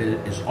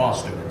 1,300 is all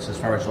students, as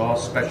far as all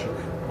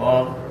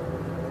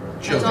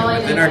children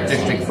within our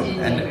district,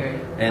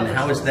 and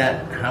how is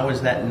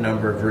that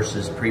number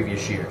versus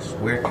previous years?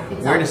 Where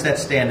does that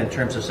stand in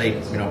terms of,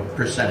 say,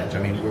 percentage? I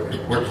mean,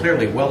 we're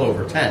clearly well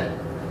over 10.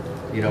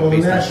 Well, the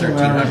based on national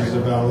average is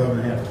 1,300. about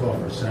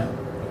 11.5%,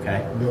 12%.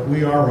 Okay. But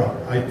we are up.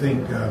 I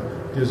think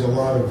there's a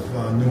lot of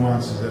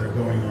nuances that are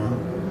going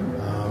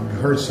on. You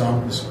heard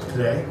some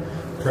today: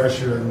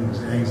 pressure and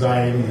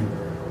anxiety,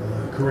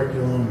 and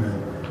curriculum,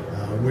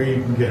 and where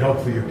you can get help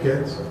for your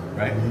kids.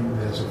 Right. I mean,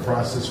 there's a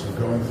process we're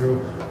going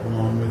through,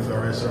 along with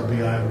our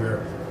SRBI,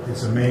 where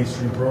it's a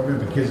mainstream program.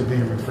 The kids are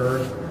being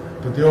referred,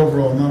 but the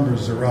overall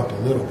numbers are up a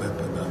little bit,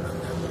 but not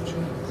that much.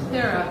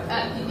 They're up.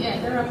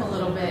 They're up a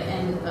little bit,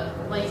 and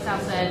like Sal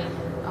said,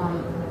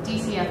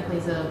 DCF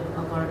plays a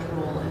large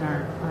role in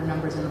our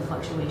numbers and the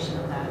fluctuation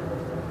of that.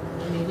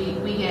 I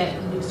mean, we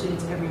get new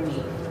students every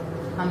week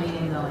coming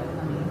and going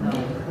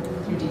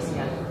through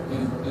DCF.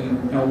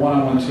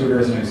 One-on-one tutor,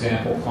 as an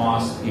example,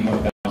 cost even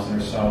 $1,000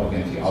 or so.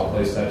 Again, if you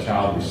outplace that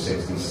child, you're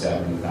 $60,000,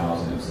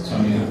 $70,000. So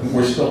I mean,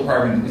 we're still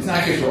part. It's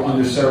not because we're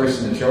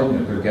underservicing the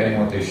children if they're getting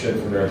what they should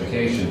for their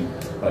education,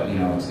 but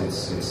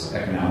it's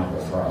economical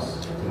for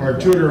us. Our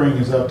tutoring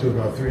is up to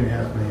about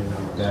 $3.5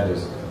 million. That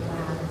is.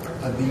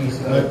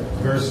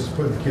 Versus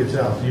putting kids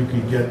out, you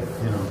could get,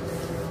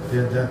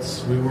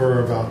 we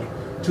were about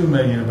 $2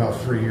 million about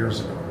 3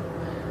 years ago.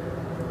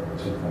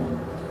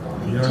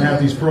 You don't have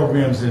these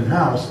programs in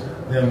house,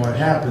 then what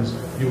happens?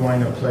 You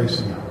wind up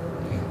placing out.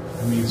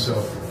 I mean, so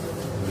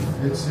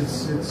it's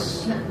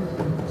a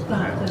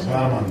lot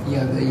of money.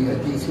 Yeah, the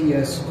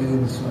DCS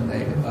students when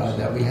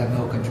that we have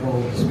no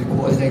control is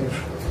because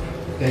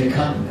they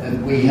come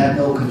and we have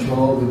no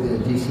control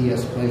with the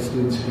DCS play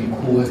students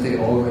because they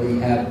already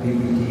have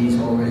PPDs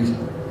already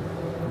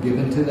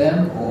given to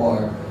them,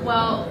 or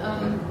Well,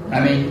 I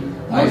mean,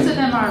 most of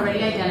them are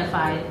already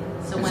identified.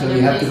 So when so they're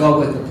you have to placed- go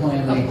with the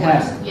plan they Of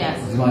course, have.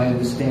 yes. Is my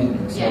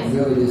understanding. So Yes.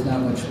 really, there's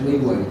not much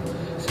leeway.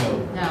 So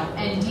No,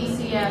 and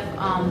DCF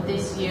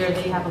this year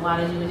they have a lot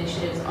of new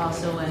initiatives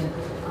also, and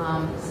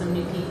some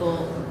new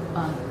people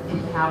in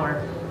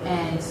power,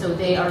 and so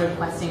they are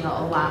requesting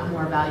a lot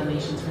more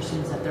evaluations for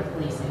students that they're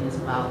placing as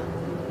well.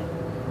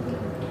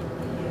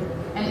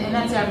 And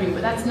that's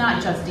everywhere. That's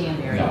not just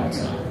Danbury. No,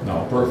 it's not.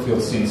 No,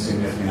 Brookfield's seen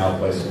significant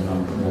outplacement,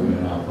 movement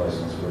and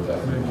outplacements. We're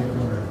definitely not.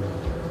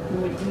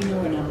 We know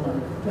we're not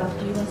alone. Ralph,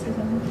 do you want to say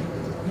something?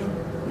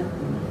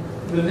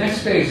 No? The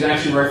next page is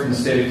actually right from the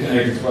state of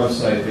Connecticut's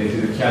website. They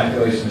do the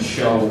calculation to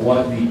show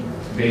what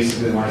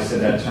basically when I said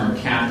that term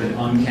capped and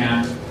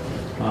uncapped.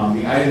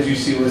 The items you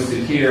see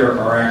listed here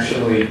are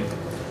actually,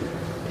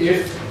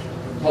 if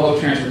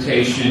public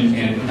transportation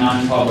and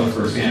non-public,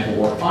 for example,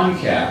 were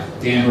uncapped,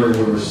 Danbury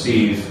would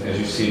receive, as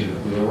you see to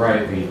the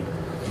right,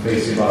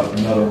 basically about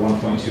another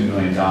 $1.2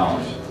 million.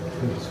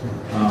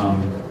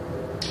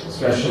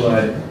 Special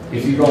ed,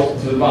 if you go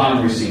to the bottom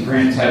where you see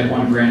grant type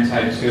 1, grant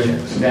type 2,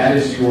 that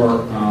is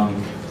your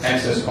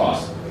excess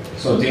cost.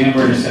 So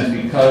Danbury, in a sense,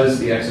 because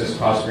the excess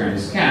cost grant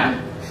is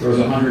capped, there was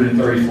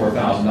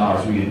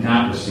 $134,000 we did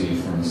not receive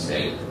from the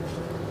state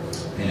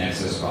in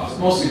excess cost.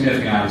 Most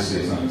significant,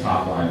 obviously, is on the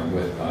top line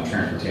with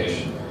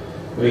transportation.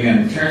 But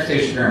again, the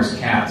transportation grant was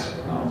capped,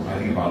 I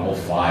think about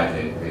 2005,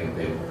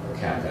 they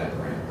capped that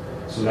grant.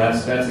 So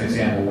that's an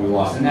example of what we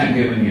lost in that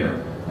given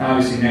year. Now,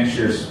 obviously, next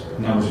year's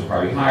numbers are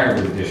probably higher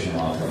with additional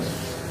outputs.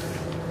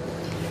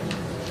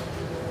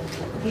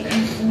 Okay,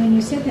 and when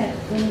you said that,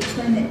 when you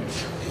explained that,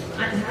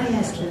 I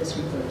asked for this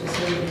report, just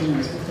so everybody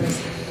knows, because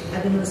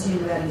I've been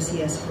listening about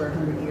ECS for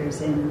 100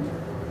 years, and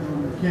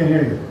Can't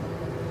hear you.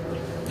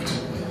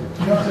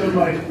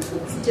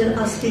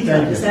 I'll speak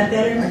up. Is that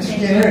better?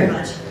 Thank you very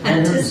much.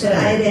 I just said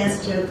I had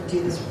asked Joe to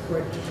do this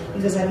report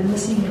because I've been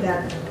listening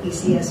about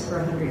ECS for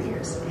 100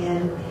 years,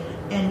 and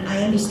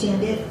I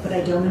understand it, but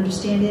I don't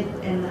understand it,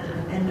 and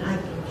I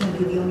can't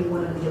be the only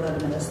one of the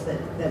 11 of us that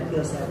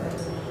feels that way.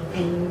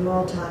 And you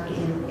all talk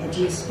in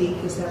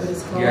EduSpeak, is that what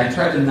it's called? Yeah, I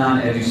tried to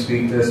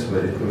non-edu-speak this,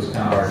 but it was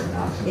kind of hard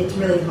not to. It's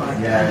really hard.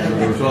 Yeah,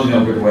 there was really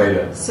no good way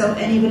to. So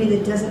anybody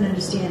that doesn't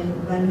understand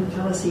what a new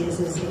policy is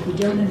if you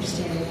don't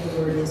understand what the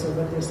word is or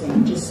what they're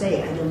saying, just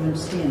say, I don't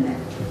understand that.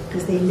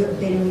 Because they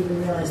don't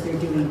even realize they're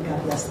doing,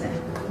 God bless them.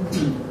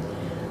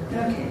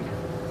 Okay.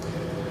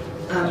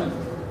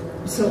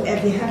 So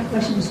if you have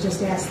questions,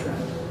 just ask them.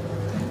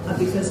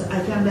 Because I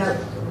found out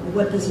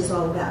what this is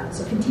all about.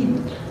 So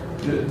continue.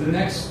 The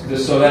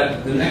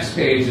next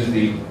page is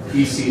the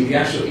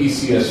actual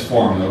ECS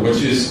formula,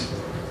 which is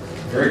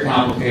very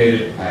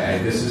complicated.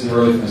 This isn't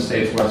really from the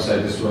state's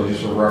website. This is really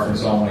just a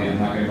reference only. I'm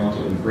not going to go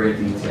into it in great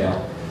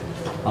detail.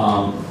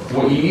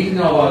 What you need to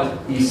know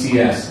about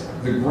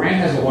ECS, the grant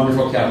has a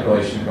wonderful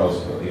calculation it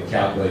goes through. It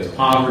calculates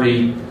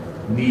poverty,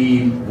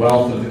 need,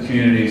 wealth of the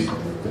communities.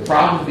 The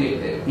problem with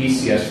the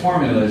ECS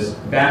formula is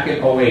back in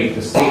 2008,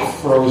 the state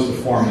froze the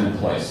formula in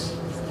place.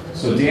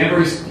 So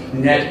Danbury's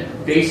net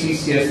base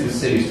ECS to the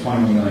city is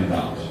 $21 million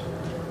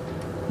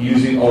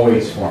using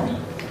 2008's formula.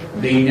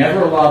 They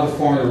never allowed the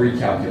formula to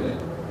recalculate.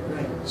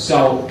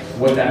 So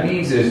what that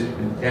means is,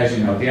 as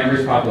you know,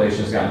 Danbury's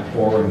population has gotten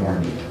poorer and more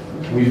needy.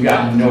 We've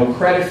gotten no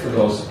credit for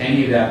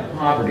any of that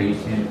poverty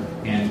and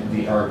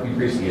our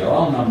increased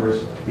ELL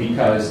numbers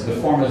because the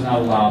formula is not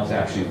allowed to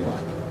actually run.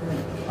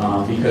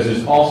 Because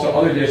there's also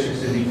other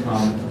districts that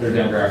become, their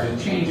demographics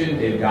are changing,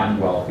 they've gotten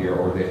wealthier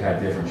or they've had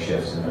different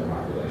shifts in their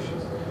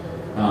populations.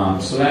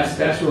 So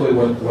that's really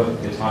what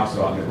it talks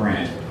about in the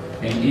grant.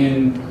 And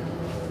in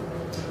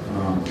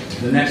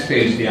the next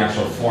page, the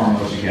actual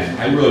formula, which again,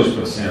 I really just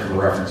put this in there for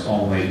reference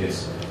only.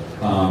 It's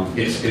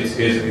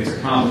a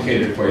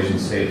complicated equation the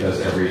state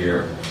does every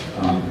year.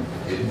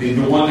 The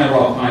one that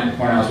I'll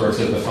point out is where it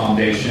says the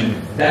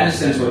foundation. That, in a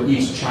sense, what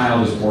each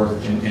child is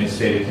worth in the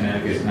state of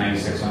Connecticut is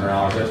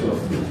 $9,600. That's what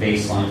the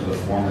baseline for the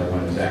formula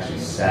when it was actually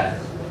set.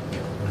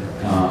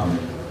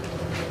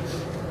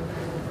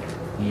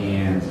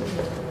 And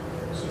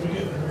so we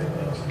get the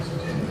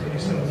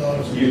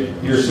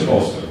 $9,687. You're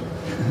supposed to.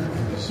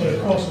 So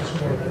it costs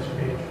us more next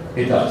page.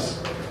 It does.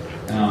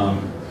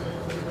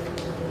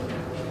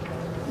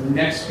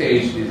 Next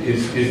page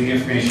is the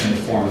information in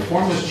the form. The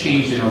form was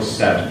changed in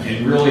 2007,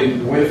 and really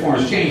the way the form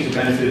was changed, it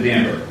benefited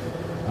Danbury.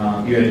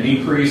 You had an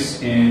increase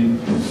in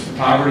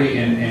poverty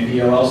and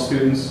ELL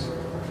students.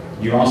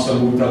 You also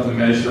moved up the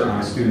measure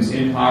on students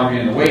in poverty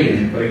and the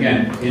weighting, but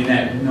again,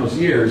 in those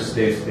years,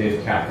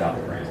 they've capped out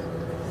the grant.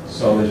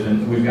 So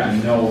we've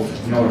gotten no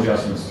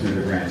adjustments through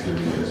the grant through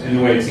the years. And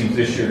the way it seems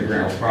this year, the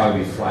grant will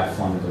probably be flat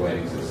funded the way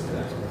it exists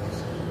today.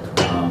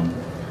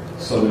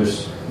 So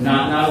there's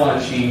not a lot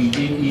of change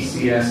in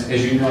ECS.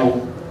 As you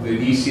know, the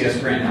ECS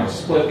grant now is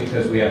split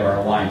because we have our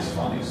alliance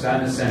funding. So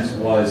that, in a sense,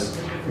 was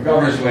the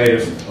governor's way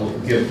to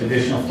give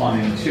additional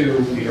funding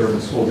to the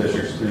urban school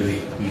districts through the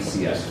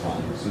ECS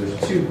funding. So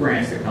there's two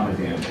grants that come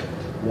to Danbury.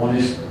 One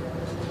is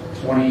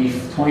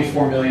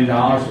 $24 million,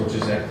 which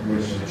is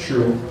a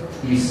true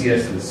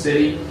ECS to the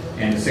city,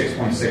 and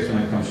 6.6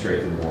 million comes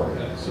straight to the board of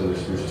ed. So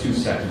there's two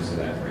sections to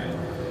that grant.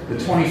 The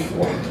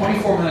 24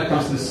 million that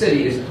comes to the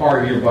city is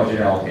part of your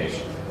budget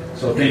allocation.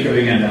 So think of,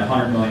 again, that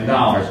 $100 million.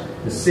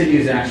 The city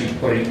is actually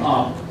putting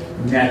up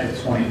net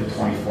to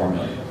 24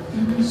 million.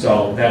 Mm-hmm.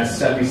 So that's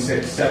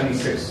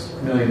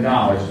 $76 million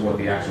is what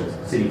the actual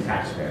city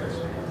taxpayers.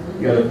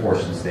 The other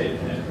portion the state of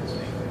Connecticut is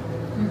making.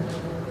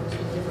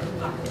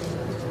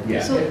 Mm-hmm.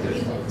 Yeah.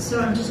 So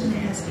I'm just going to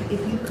ask you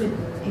if you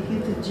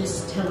could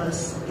just tell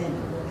us, and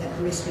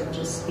at risk of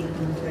just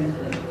speaking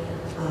frankly,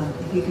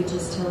 if you could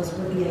just tell us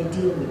what the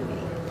ideal would be.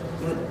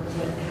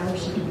 How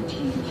should it be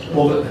changed?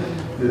 Well,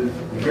 the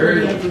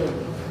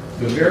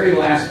very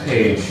last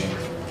page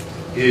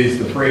is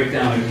the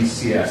breakdown of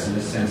ECS, in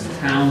the sense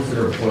towns that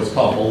are what's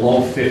called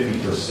below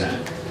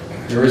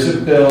 50%. There is a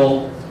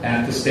bill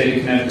at the state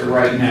of Connecticut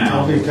right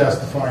now. I'll be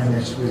testifying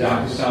next week.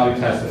 Dr. Sal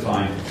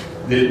testifying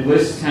that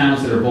lists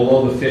towns that are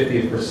below the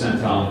 50th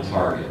percentile on the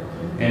target.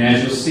 And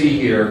as you'll see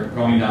here,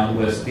 going down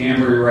the list,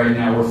 Danbury right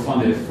now, we're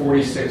funded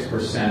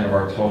 46% of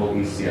our total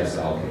ECS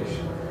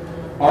allocation.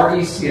 Our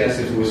ECS,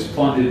 if it was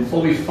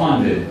fully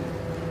funded,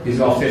 is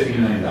about $50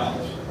 million.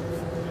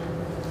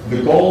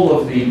 The goal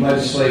of the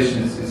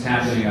legislation is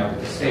happening up at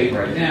the state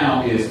right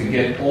now is to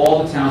get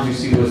all the towns you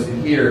see listed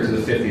here to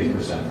the 50th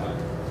percentile.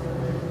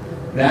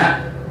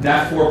 That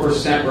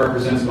 4%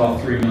 represents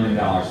about $3 million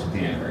to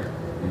Danbury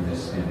in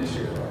this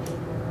year's budget.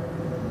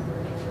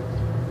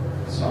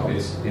 So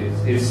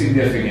it's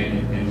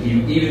significant, and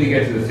even to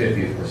get to the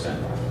 50th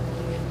percentile.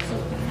 So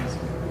can I ask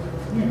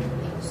you?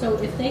 So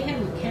if they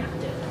hadn't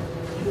capped it,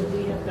 would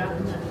we have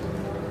gotten that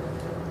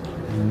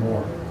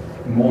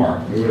More.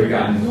 We would have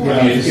gotten more.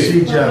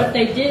 Yeah, what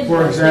they did.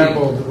 For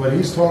example, what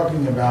he's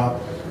talking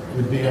about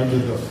would be under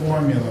the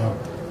formula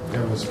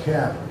that was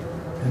capped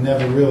and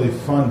never really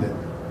funded.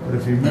 But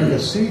if you remember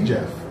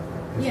CJEF,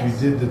 if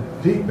you did the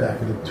peak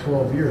back at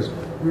 12 years,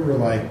 we were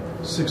like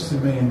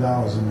 $60 million in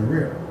the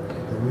rear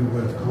that we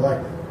would have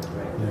collected.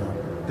 You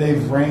know,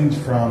 they've ranged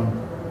from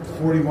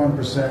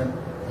 41%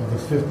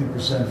 of the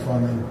 50%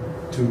 funding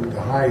to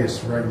the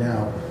highest right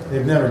now,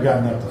 they've never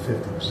gotten up to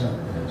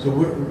 50%.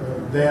 So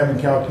they haven't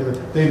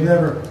calculated, they've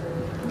never,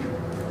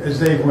 as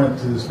they went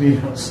to this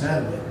meeting on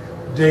Saturday,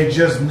 they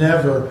just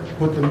never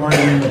put the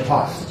money in the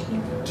pot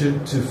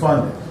to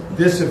fund it.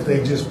 This, if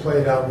they just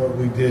played out what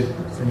we did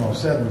from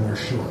 07, we're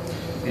sure.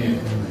 And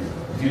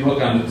if you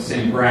look on the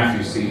same graph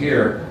you see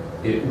here,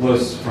 it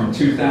was from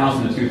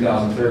 2000 to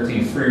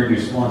 2013, free and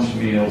reduced lunch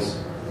meals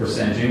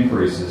percentage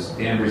increases.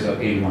 Danbury's up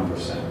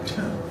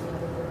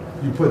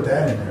 81%. You put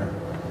that in there.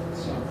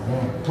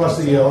 So. Plus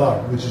the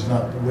ELL, which is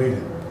not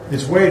weighted.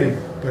 It's weighted,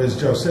 but as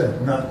Joe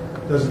said,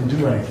 doesn't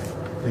do anything.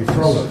 They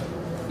froze it.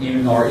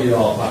 Even though our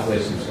ELL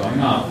population is going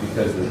up,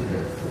 because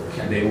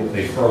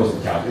they froze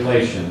the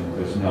calculation,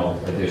 there's no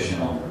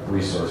additional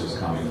resources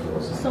coming to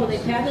us. So they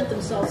patted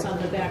themselves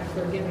on the back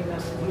for giving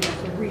us,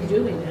 for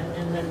redoing it,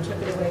 and then took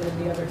it away with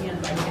the other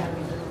hand by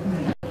having it.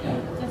 Right. Yeah.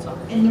 That's all.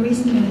 And the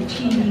reason they're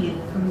changing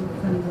it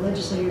from the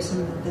legislators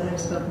that I've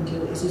spoken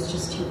to is it's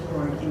just too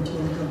hard and too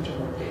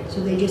uncomfortable. So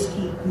they just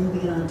keep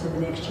moving on to the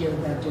next year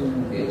without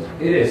doing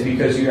it. It is,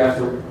 because you have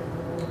to,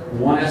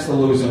 one has to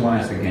lose and one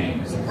has to gain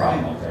is the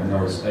problem up there. In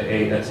other words,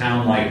 a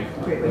town like,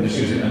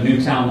 a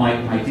new town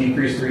might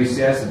decrease their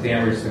ECS and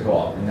Danbury's to go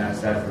up, and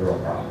that's the real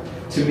problem.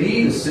 To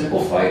me, the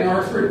simple fight in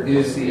Hartford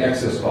is the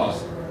excess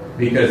cost,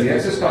 because the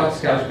excess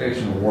cost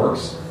calculation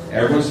works.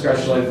 Everyone's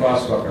special ed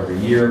costs go up every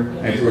year,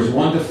 and if there was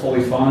one to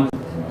fully fund,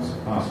 it's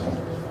possible.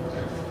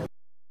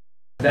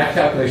 That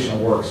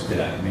calculation works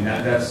today. I mean,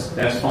 that's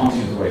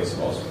functions the way it's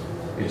supposed to.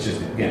 It's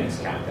just, again, it's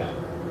capped out.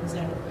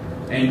 Exactly.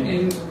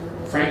 And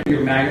frankly,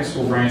 your magnet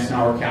school grants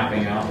now are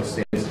capping out. The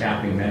state is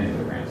capping many of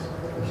the grants.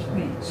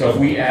 Right. So if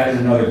we added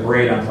another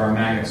grade onto our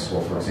magnet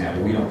school, for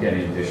example, we don't get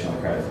any additional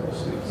credit for those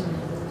students.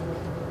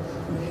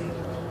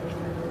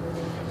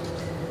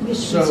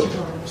 So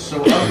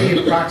of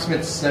the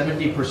approximate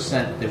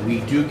 70% that we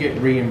do get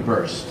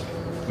reimbursed,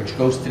 which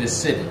goes to the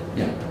city,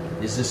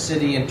 is the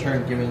city in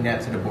turn giving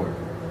that to the board?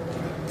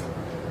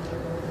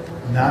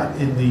 Not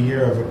in the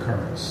year of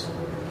occurrence.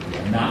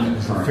 Not in the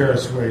It's the current.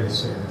 fairest way to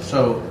say it.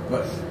 So,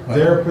 but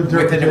Their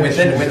within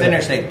prediction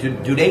their state,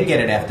 do they get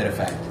it after the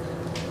fact?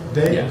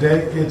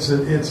 it's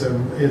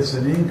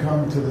an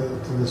income to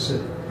the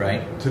city,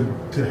 Right.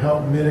 to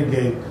help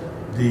mitigate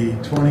the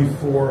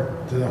 24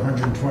 to the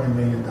 120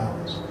 million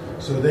dollars.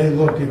 So they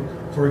look at,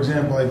 for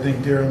example, I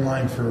think they're in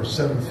line for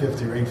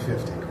 750 or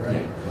 850,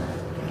 correct?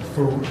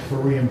 For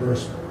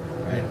reimbursement,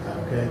 Right.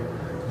 okay.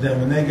 Then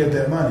when they get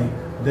that money,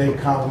 they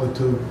cobble it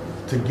to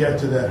get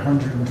to that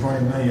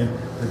 120 million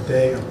that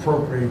they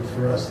appropriate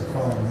for us the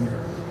following year.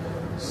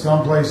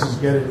 Some places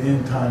get it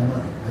in time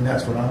money, and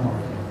that's what I'm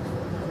arguing.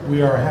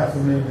 We are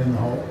 $500,000 in the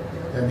hole.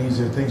 That means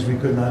there are things we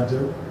could not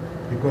do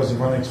because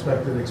of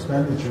unexpected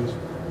expenditures,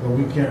 but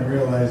we can't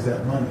realize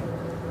that money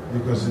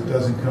because it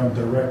doesn't come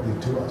directly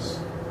to us.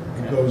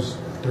 It goes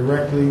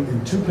directly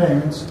in two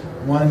payments,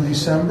 one in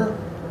December,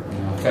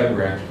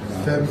 February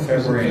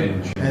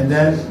and June. and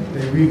then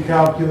they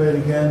recalculate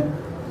again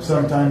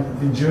sometime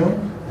in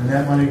June, and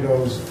that money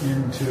goes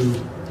into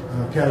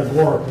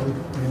categorically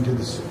into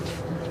the city.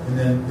 And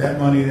then that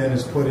money then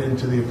is put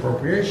into the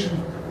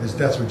appropriation, as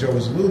that's what Joe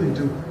was alluding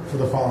to, for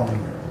the following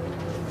year.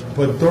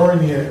 But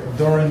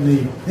during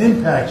the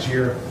impacts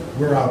year,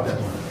 we're out that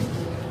money.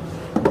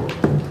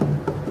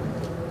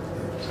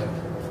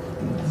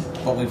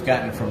 What we've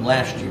gotten from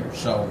last year.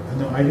 So,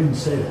 No, I didn't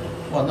say that.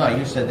 well, no,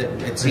 you said that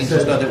it seems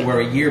as though that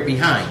we're a year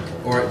behind,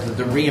 or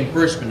the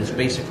reimbursement is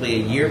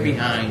basically a year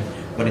behind,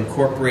 but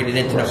incorporated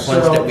into the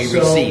funds that we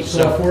receive.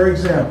 So, for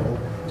example,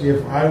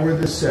 if I were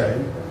to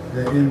say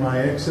that in my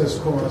excess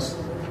cost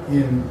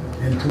in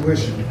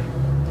tuition,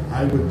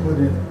 I would put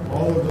in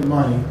all of the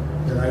money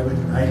that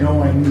I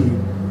know I need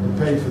to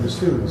pay for the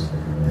students,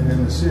 and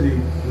then the city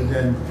would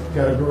then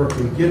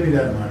categorically give me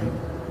that money,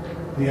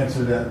 the answer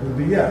to that would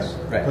be yes.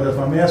 Right. But if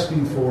I'm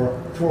asking for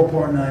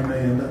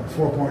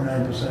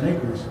 4.9%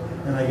 increase,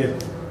 and I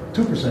get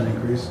 2%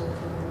 increase,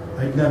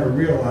 I've never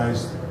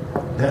realized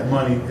that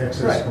money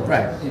excess cost.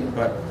 Right.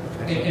 But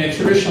In a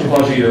traditional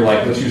budget year,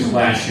 like let's use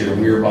last year,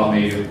 we were about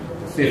maybe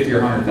 50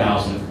 or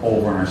 100,000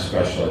 over on our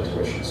special ed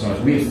tuition. So if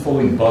we had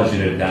fully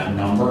budgeted that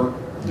number,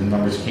 the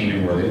numbers came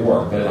in where they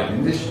were. But like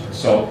in this,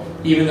 so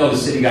even though the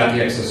city got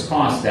the excess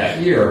cost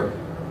that year,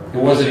 it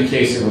wasn't a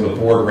case where the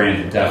board ran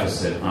a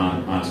deficit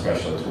on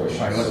special ed tuition.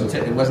 Right, it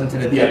wasn't to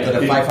the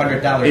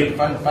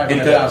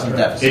 $500,000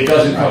 deficit. It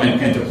doesn't come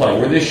into play.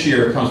 Where this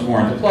year it comes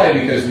more into play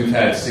because we've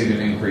had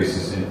significant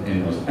increases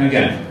in those. And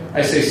again,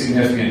 I say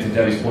significant to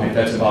Debbie's point.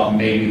 That's about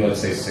maybe, let's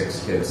say, 6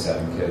 kids,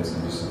 7 kids,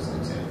 and just as an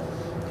example.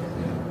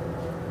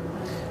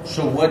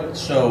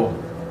 So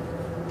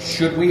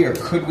should we or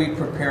could we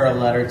prepare a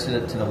letter to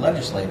the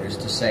legislators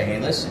to say, hey,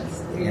 listen,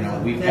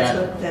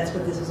 That's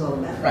what this is all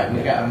about. right,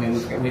 we've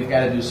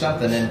got to do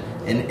something,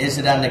 and is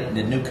it on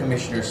the new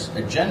commissioner's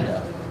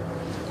agenda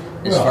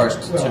as far as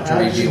to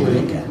review and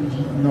look at?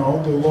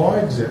 No, the law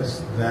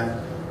exists that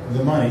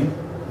the money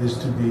is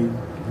to be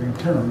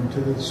returned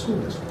to the school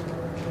district.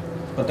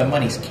 But the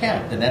money's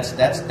capped, and that's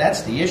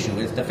the issue.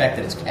 Is the fact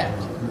that it's capped.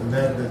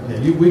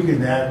 We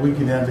can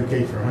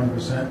advocate for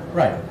 100%.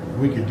 Right.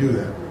 We could do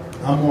that.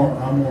 I'm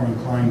more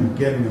inclined to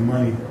getting the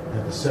money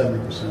at the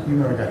 70%,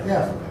 even though I got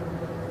half of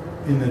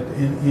it,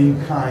 in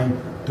kind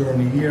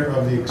during the year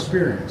of the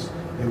experience.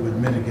 It would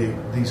mitigate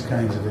these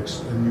kinds of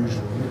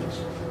unusual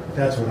years.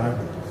 That's what I would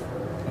do.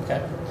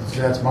 Okay.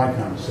 That's my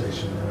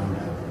conversation that I'm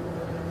having.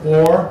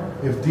 Or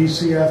if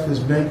DCF is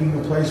making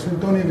a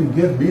placement, don't even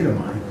give me the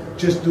money.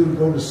 Just go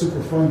to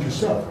Superfund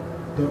yourself.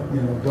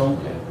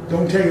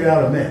 Don't take it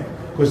out of me,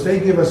 because they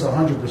give us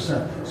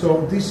 100%.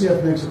 So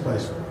DCF makes a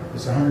placement.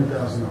 It's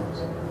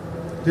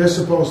 $100,000. They're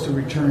supposed to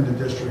return the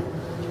district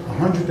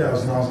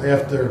 $100,000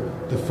 after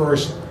the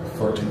first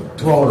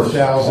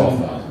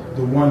 $12,000,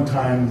 the one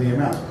time the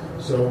amount.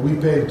 So we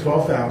paid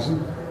 $12,000,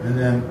 and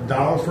then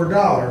dollar for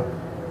dollar,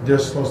 they're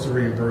supposed to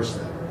reimburse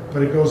that.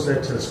 But it goes to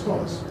excess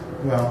cost.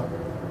 Well,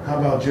 how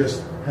about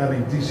just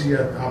having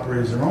DCF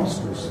operate as their own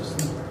school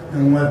system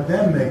and let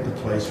them make the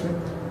placement,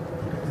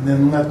 and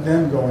then let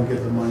them go and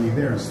get the money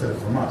there instead of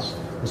from us?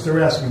 Because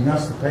they're asking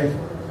us to pay for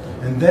it.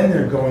 And then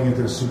they're going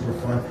into the super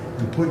fund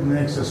and putting the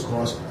excess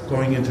cost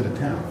going into the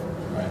town.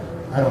 Right.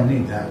 I don't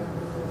need that.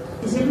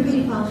 Is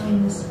everybody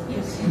following this?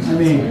 Yes. I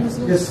mean,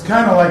 it's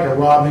kind of like a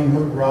Robin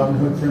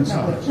Hood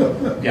principle.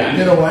 Yeah,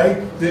 in a way.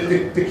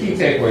 The key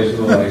takeaway is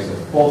really like this.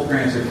 Both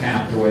grants are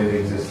capped the way they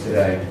exist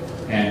today.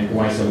 And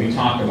when I said we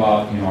talk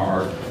about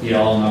our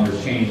EL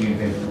numbers changing,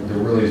 there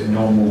really is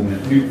no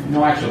movement,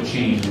 no actual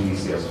change in the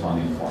ECS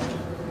funding formula.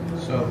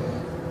 So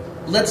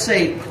let's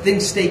say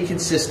things stay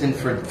consistent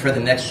for the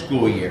next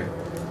school year,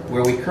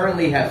 where we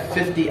currently have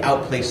 50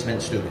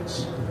 outplacement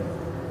students.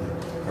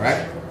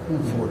 Correct?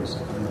 40.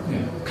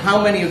 Yeah.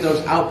 How many of those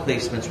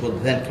outplacements will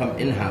then come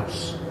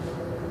in-house?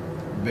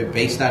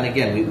 Based on,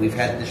 again, we've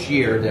had this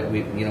year that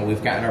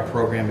we've gotten our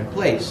program in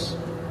place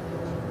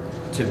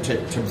to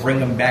bring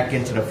them back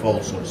into the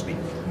fold, so to speak.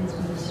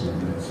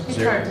 It's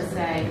hard to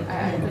say.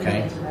 I couldn't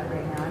Okay. answer that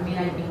right now. I mean,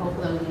 I'd be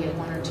hopeful that we get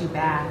one or two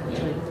back, which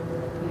would, be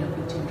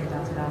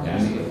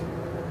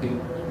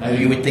 $200,000.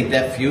 You would think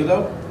that few,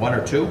 though? One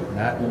or two?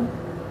 Not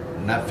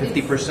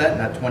 50%?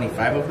 Not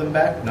 25 of them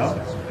back? No?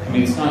 I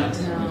mean, it's not.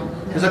 No.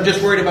 Because I'm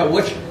just worried about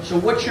what's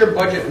your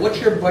budget? What's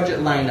your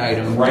budget line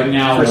item Right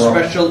now, for we're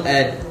special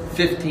ed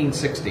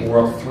 15-16?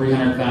 We're up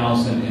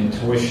 $300,000 in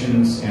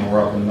tuitions, and we're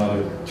up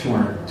another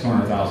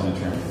 $200,000 in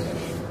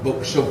transportation.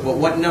 But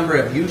what number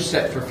have you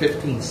set for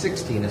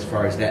 15-16 as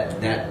far as that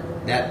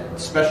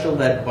special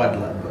ed budget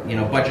line?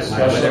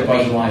 Special Whether ed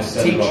budget line is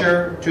set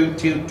teacher,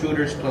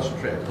 tutors plus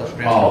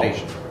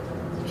transportation.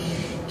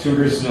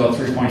 Tutors is about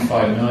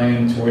 $3.5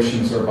 million.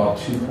 Tuitions are about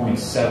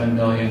 $2.7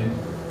 million,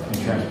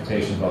 and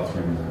transportation is about $3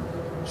 million.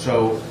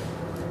 So,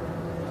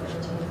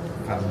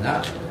 if I'm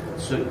not,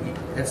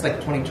 that's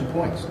like 22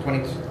 points.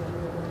 22.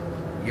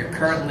 You're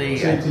currently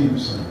It's at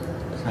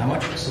 18%. how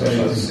much? So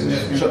that's a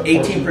significant So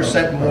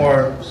 18%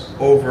 more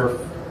over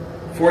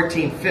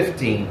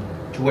 14-15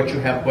 to what you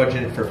have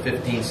budgeted for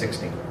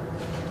 15-16.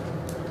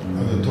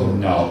 The total.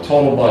 No,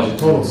 total budget.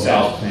 Total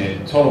South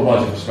total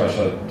budget for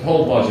special ed.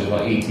 Total budget is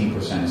about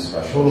 18% is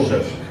special Total ed.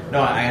 budget.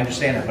 No, I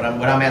understand that, but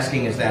what I'm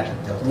asking is that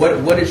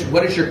what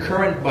is your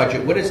current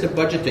budget? What is the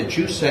budget that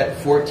you set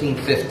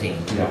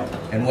 14-15?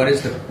 Yeah. And what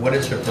is the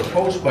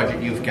proposed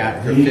budget you've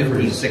got for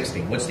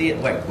 15-16? What's the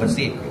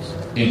increase?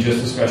 In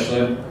just the special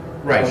ed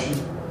Right. portion?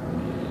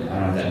 I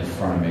don't have that in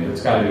front of me, but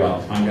it's got to be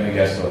about, I'm going to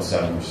guess about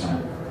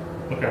 7%.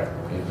 Okay.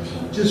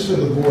 8%. Just for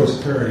the board's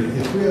clarity,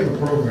 if we have a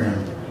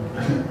program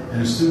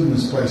and a student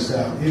is placed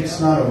out, it's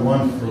not a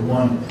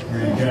one-for-one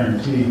and a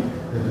guarantee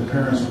that the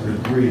parents would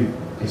agree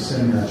to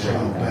send that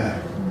child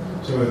back.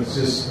 So it's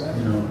just,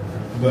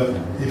 but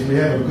if we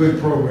have a good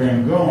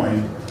program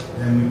going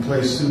and we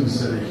place students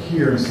that are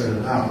here instead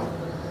of out,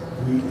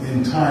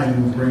 in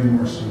time we'll bring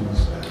more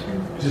students back.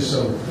 Just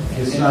so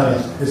it's not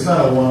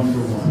a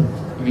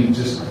one-for-one. I mean,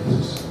 just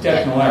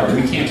technical error.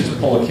 We can't just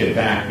pull a kid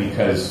back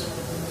because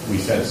we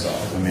said so.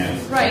 I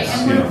mean, Right,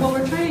 and what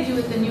we're trying to do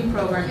with the new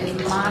program is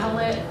model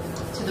it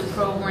to the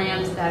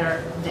programs that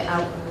are the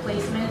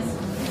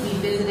outplacements. We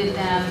visited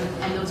them,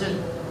 and those are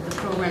the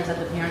programs that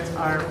the parents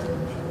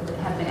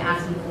have been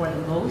asking for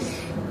the most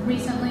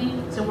recently.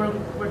 So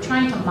we're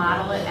trying to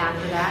model it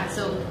after that.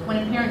 So when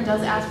a parent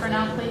does ask for an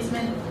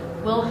outplacement,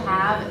 we'll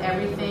have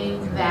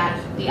everything that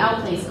the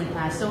outplacement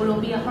has. So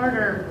it'll be a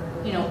harder,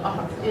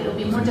 it'll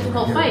be a more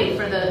difficult fight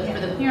for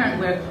the parent,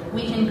 where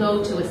we can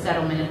go to a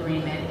settlement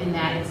agreement in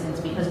that instance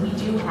because we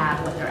do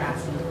have what they're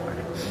asking for.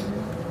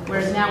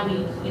 Whereas now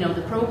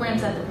the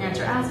programs that the parents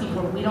are asking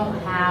for, we don't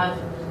have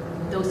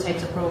those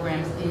types of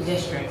programs in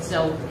district.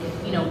 So,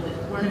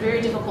 we're in a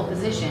very difficult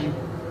position.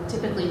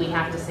 Typically, we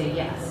have to say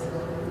yes.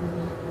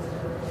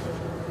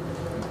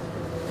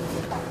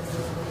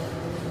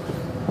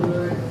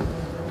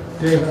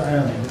 Dave,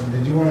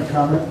 did you want to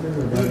comment?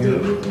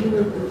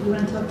 You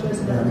want to talk to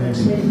us about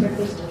legislative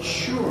breakfast?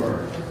 Sure.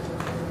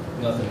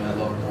 Nothing I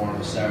love more on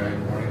a Saturday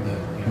morning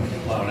than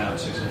plowing out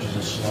 6 inches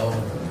of snow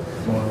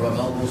and going to rub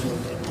elbows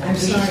with it. I'm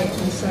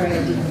sorry,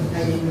 I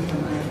didn't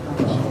come.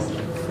 I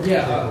apologize.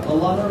 Yeah, a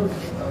lot of.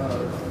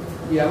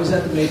 I was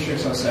at the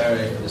Matrix on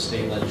Saturday for the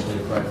state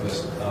legislative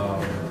breakfast.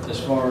 As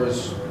far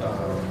as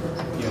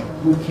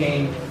who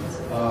came,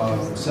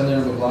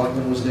 Senator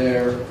McLaughlin was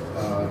there,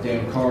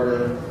 Dan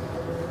Carter,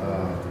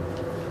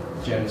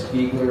 Janice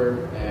Giegler,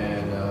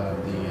 and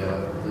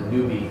the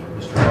newbie,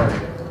 Mr.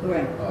 Harding,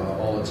 Right.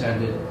 all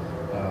attended.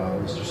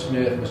 Mr.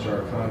 Smith, Mr.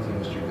 Arconte,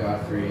 Mr.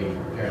 Godfrey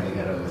apparently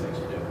had other things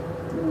to do.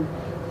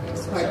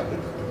 It's hard So,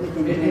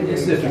 within the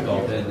it's members.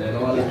 difficult, and a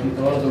lot of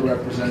people, a lot of the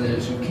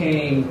representatives who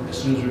came as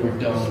soon as we were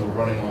done were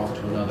running off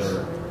to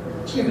another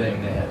Sure. thing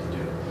they had to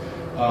do.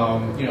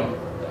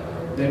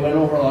 They went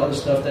over a lot of the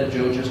stuff that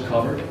Joe just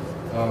covered.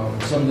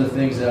 Some of the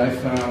things that I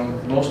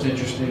found most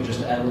interesting,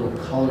 just to add a little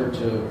color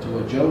to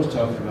what Joe was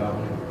talking about,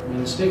 when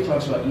the state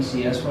talks about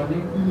ECS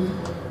funding,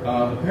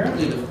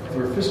 apparently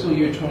for fiscal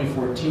year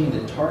 2014,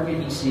 the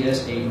target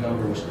ECS aid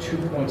number was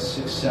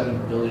 $2.67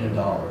 billion.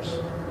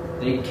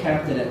 They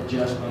capped it at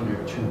just under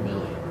 $2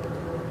 billion.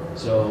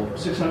 So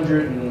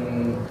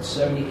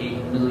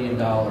 $678 million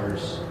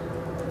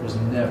was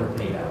never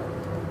paid out.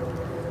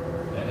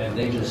 And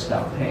they just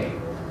stopped paying.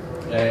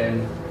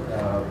 And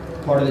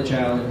part of the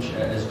challenge,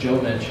 as Joe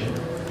mentioned,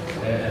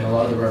 and a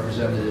lot of the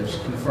representatives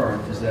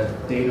confirmed, is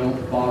that they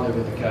don't bother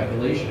with the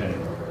calculation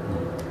anymore.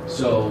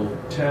 So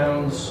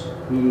towns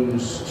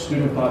whose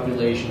student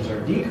populations are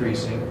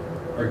decreasing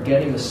are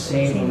getting the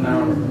same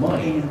amount of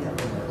money.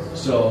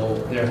 So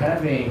they're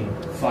having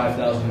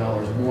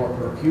 $5,000 more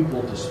per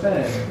pupil to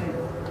spend,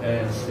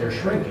 and they're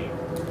shrinking.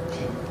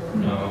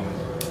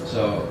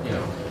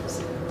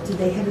 Do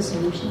they have a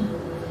solution?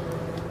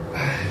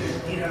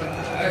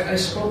 I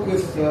spoke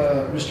with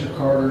Mr.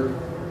 Carter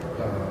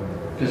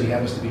because he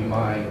happens to be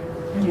my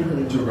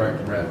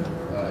direct rep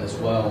as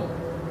well.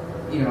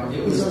 It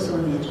was He's also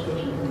on the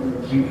education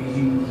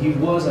committee. he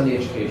was on the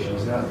education.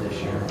 He's not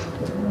this year.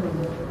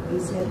 He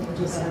said he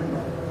just signed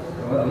up.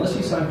 Well, unless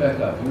he signed back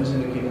up, he was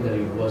indicating that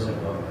he wasn't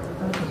on it.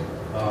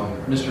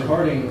 Mr.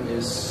 Harding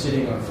is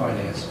sitting on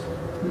finance.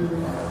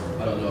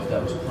 I don't know if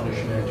that was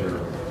punishment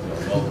or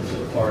welcome to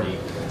the party.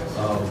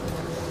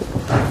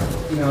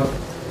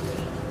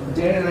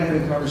 Dan and I had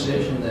a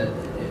conversation that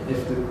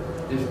if the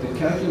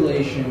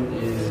calculation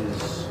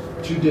is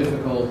too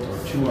difficult or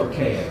too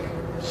archaic,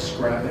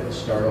 scrap it and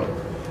start over.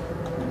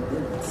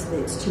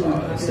 It's too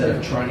instead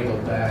of trying to go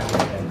back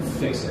and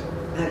fix it.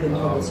 I've been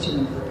told it's too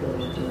unpopular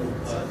to do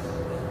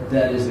it.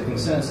 That is the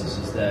consensus,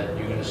 is that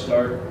you're going to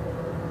start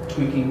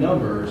tweaking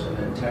numbers, and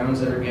then towns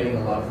that are getting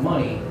a lot of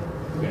money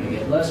are going to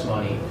get less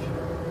money,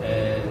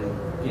 and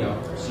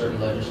certain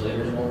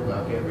legislators will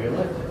not get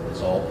reelected.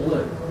 It's all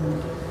political.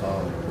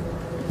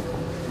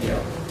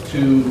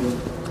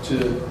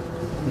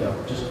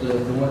 Just the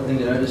one thing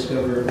that I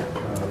discovered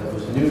that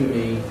was new to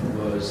me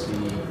was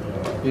the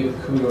big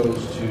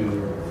kudos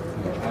to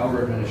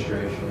our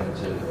administration and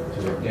to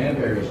what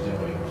Danbury's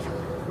doing.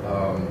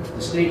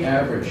 The state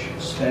average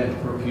spend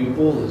per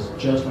pupil is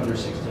just under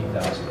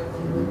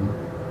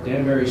 $16,000.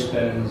 Danbury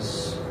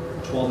spends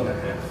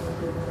 12.5.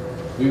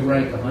 We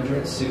rank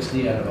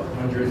 160 out of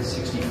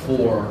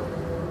 164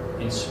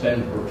 in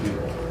spend per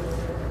pupil.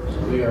 So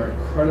we are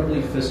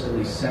incredibly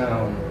fiscally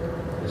sound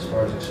as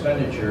far as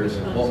expenditures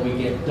and what we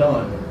get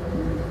done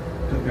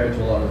compared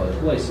to a lot of other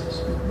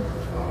places.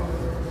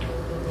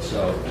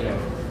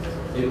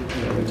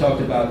 We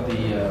talked about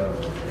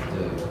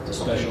the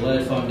special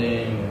ed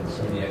funding and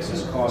some of the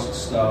excess cost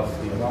stuff,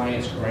 the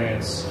alliance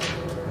grants.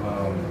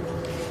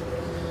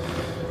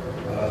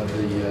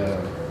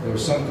 There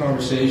was some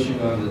conversation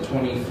on the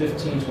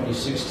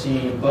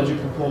 2015-2016 budget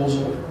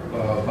proposal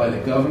by the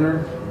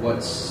governor,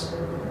 what's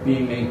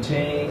being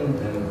maintained,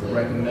 and the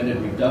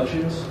recommended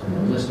reductions. And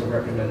the list of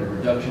recommended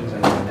reductions, I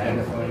need a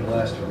magnifying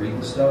glass to read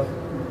the stuff,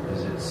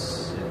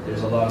 because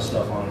there's a lot of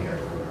stuff on here.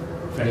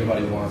 If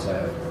anybody wants, I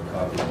have a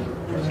copy of the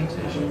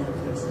presentation.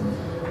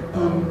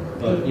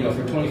 But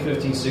for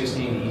 2015-16,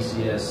 the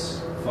ECS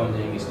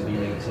funding is to be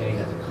maintained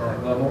at the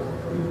current level,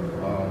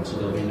 so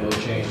there'll be no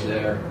change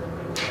there.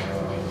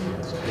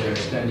 They're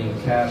extending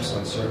caps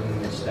on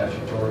certain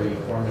statutory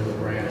formula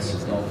grants,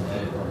 adult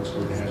ed, public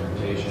school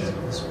transportation.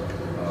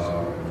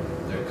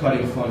 They're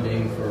cutting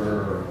funding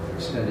for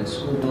extended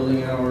school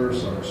building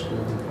hours, other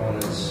school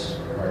components,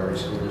 priority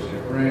school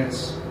district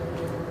grants.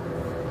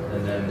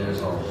 And then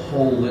there's a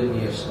whole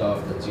litany of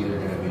stuff that's either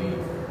going to be,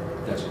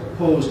 that's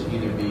proposed to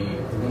either be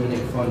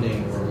eliminate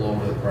funding or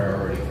lower the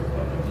priority for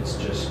funding.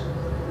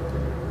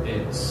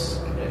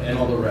 And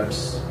all the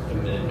reps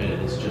admit it,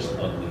 it's just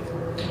ugly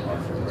and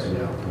hard for right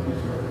now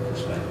for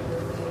spending.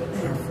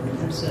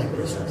 I'm sorry, but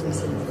it's like we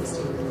said, it's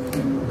too,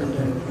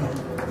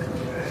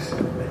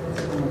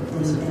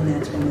 and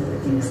that's one of the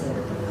things that,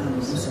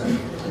 I'm sorry,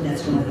 and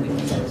that's one of the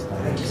things that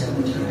I just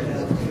want to talk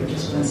about for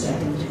just 1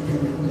 second, and then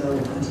we can go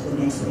on to the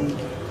next thing.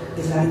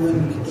 Because I'm going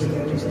to give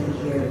everybody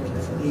here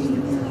the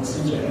email, I'll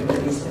send you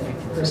everybody's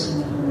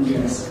personal home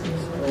address,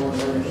 all of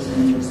our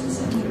representatives and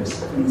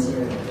senators in this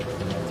area.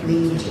 We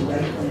need to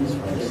write them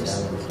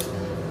letters.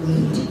 We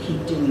need to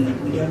keep doing it.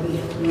 We don't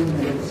need one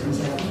letter that comes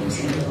out from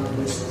central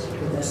office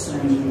with us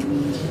signing it. We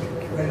need to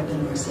write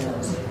them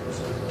ourselves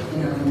in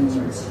our own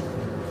words.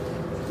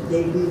 We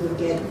would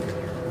get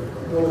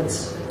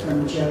bullets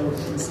from Joe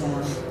and Sal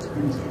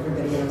and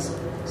everybody else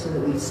so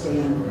that we stay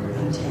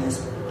on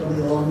task. but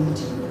we all need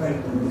to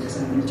write them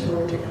because I've been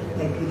told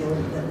by people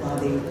that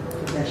lobby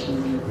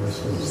professionally,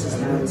 this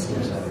is how it's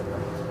done.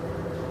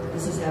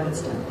 This is how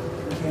it's done,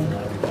 okay?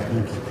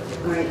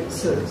 All right,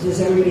 so does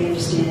everybody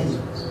understand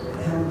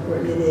how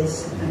important it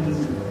is? I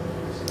mean,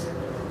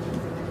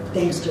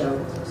 thanks,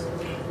 Joe.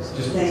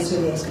 Thanks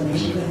for the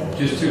explanation. Go ahead.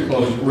 Just to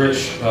close,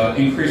 Rich,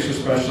 increase for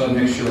special ed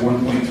next year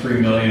 1.3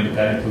 million.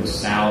 That includes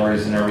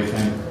salaries and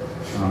everything,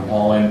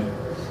 all in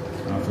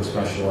for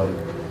special ed.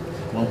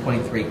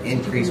 1.3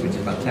 increase, which is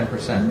about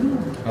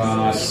 10%.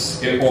 The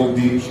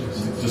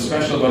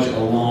special ed budget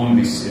alone,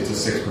 it's a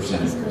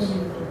 6% increase.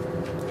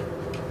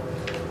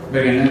 But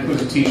again, that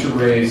includes the teacher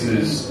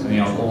raises. A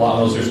lot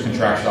of those there's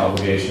contractual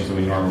obligations that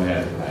we normally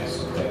have to pay.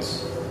 So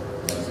that's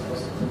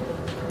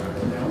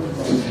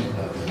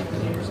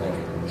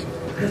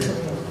That's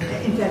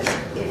okay. In fact, I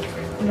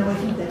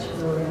think that should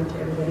go around to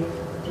everybody.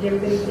 Did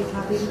everybody get a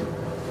copy of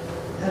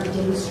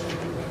James?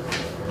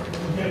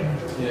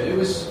 Yeah, it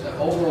was,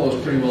 overall, it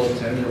was pretty well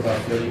attended,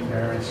 about 30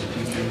 parents and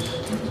teachers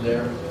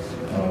there.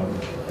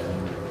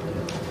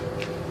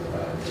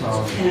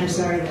 And I'm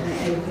sorry, I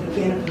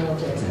again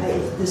apologize.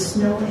 The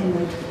snow and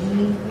my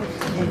painting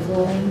and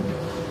falling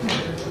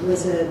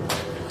was a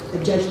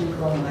judgment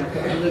call on my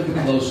part. I live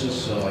the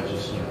closest, so I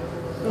just,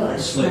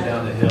 slid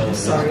down the hill. I'm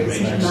sorry,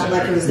 it's not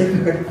like it was the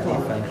vertical.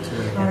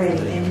 All right,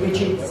 and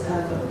Richard was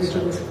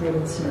afraid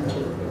of snow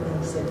too.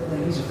 He said,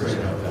 He's afraid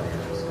of that.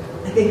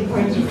 I think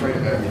He's afraid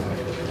of everything.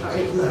 All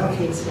right,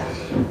 okay, stop.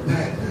 All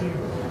right.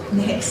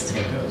 Next.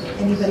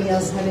 Anybody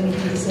else have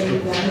anything to say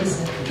about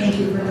this? Thank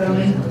you for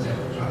going.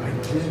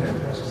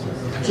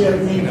 Joe,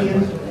 thank you.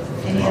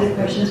 Any other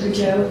questions for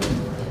Joe?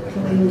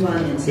 Can we move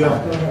on then?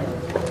 Scott, go ahead.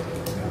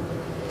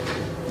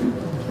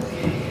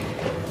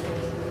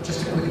 Just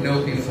a quick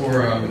note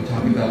before we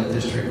talk about the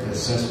district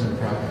assessment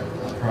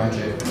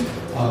project.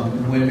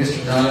 When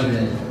Mr.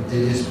 Donovan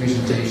did his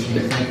presentation, he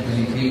thanked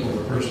many people.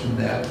 The person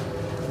that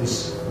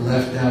was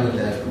left out of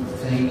that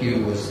thank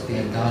you was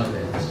Dan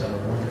Donovan. He's done a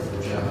wonderful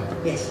job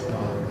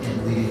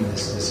in leading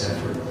this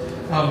effort.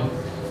 I'll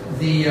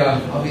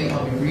be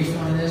brief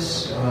on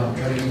this. Try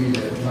to give you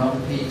the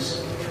mountain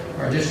peaks.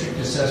 Our district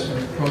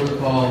assessment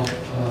protocol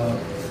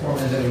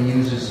format that we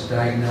use is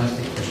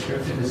diagnostic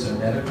prescriptive. It's a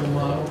medical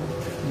model.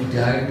 We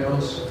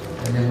diagnose,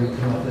 and then we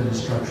come up with an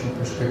instructional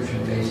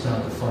prescription based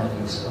on the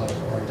findings of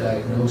our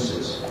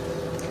diagnosis.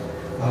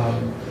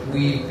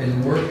 We've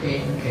been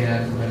working,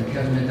 and when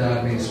Kevin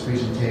Haddad made his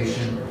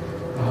presentation,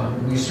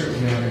 we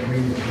certainly are in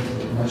agreement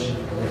with much of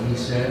what he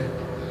said.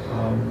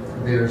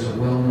 There's a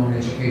well-known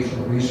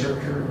educational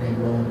researcher named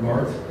Roland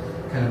Barth,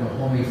 kind of a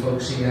homey,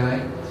 folksy guy,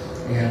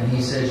 and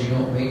he says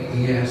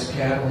he has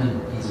cattle,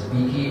 and he's a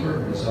beekeeper,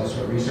 but he's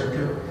also a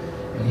researcher,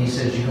 and he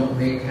says you don't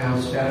make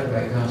cows fatter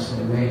by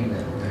constantly weighing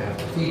them, you have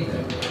to feed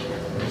them.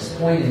 And his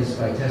point is,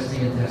 by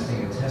testing and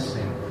testing and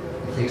testing,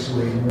 it takes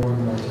away more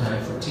and more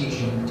time for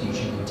teaching.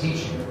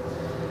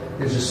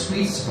 There's a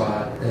sweet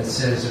spot that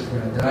says if we're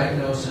going to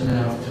diagnose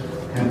enough to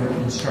have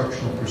an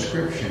instructional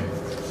prescription,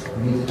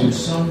 we need to do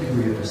some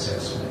degree of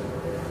assessment.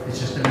 It's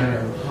just a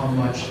matter of how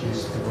much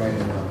is the right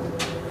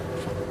amount.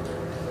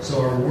 So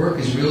our work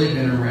has really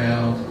been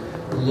around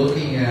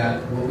looking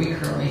at what we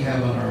currently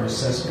have on our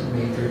assessment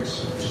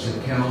matrix, which is a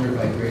calendar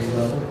by grade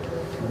level.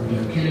 We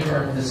do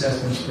kindergarten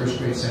assessments, first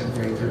grade, second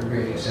grade, third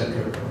grade,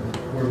 etc.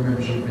 Board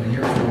members who have been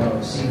here for a while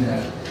have seen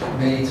that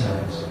many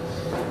times.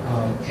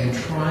 And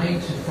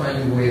trying to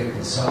find a way of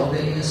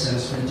consolidating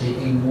assessment,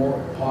 taking more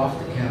off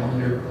the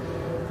calendar,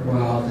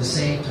 while at the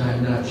same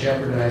time not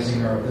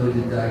jeopardizing our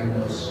ability to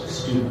diagnose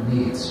student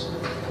needs.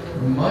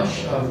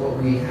 Much of what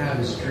we have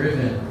is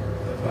driven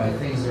by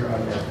things that are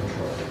out of our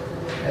control.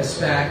 As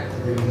fact,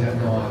 that we have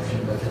no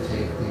option but to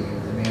take the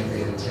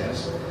mandated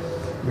test.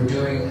 We're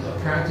doing a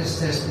practice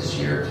test this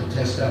year to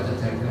test out the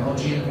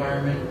technology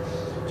environment,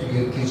 to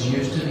get kids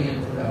used to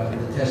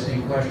the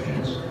testing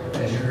questions.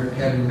 As you heard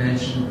Kevin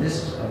mention,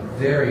 this is a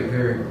very,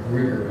 very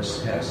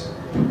rigorous test.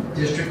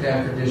 District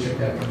after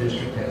district after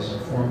district has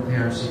informed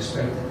parents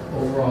expect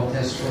overall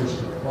test scores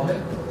to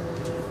plummet.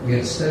 We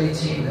had a study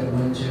team that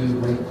went to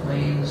White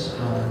Plains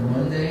on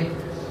Monday,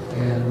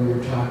 and we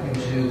were talking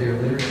to their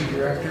literacy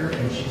director,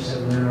 and she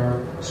said when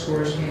our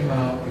scores came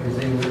out, because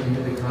they were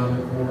into the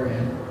Common Core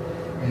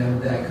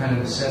and that kind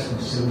of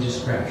assessment, she said we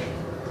just crashed.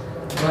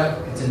 But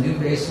it's a new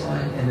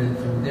baseline, and then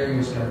from there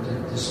you start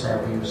to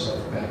spiral yourself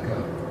back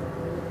up.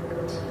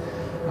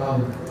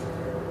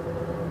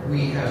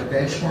 We have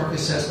benchmark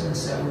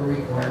assessments that we're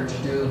required to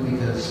do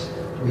because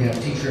we have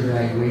teacher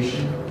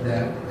evaluation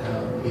that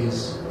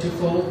is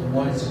twofold.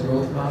 One, it's a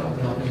growth model,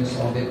 helping us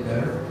all get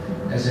better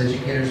as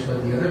educators,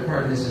 but the other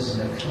part of this is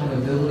an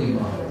accountability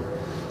model.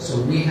 So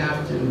we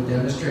have to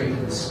demonstrate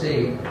to the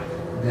state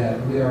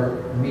that we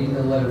are meeting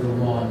the letter of the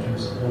law in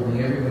terms of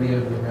holding everybody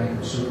under the rank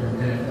of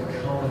superintendent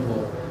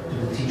accountable to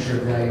the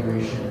teacher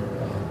evaluation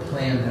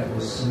plan that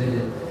was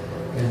submitted.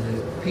 And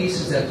the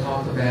pieces that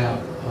talk about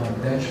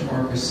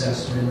benchmark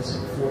assessments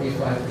and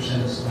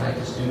 45% assigned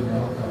to student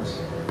outcomes,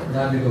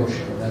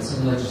 non-negotiable. That's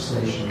in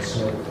legislation.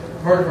 So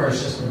part of our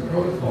assessment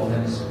protocol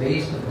then is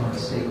based upon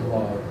state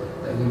law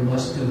that we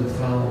must do the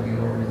following in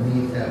order to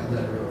meet that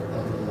letter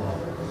of the law.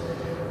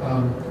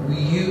 We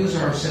use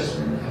our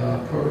assessment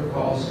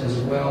protocols as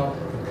well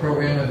for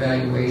program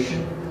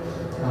evaluation.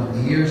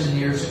 Years and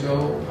years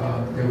ago,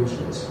 there was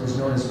what was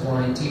known as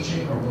blind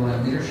teaching or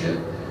blind leadership.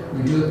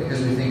 We do it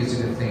because we think it's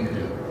a good thing to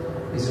do.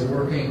 Is it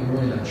working?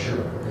 We're really not sure.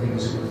 I think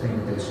it's a good thing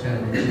to do. It's kind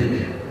of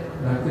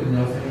intuitive, not good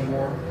enough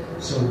anymore.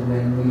 So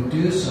when we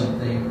do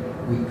something,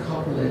 we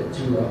couple it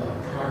to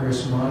a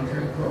progress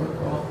monitoring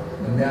protocol,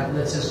 and that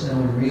lets us know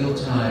in real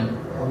time,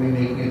 are we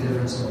making a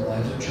difference in the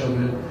lives of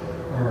children?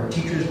 Are our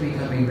teachers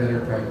becoming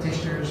better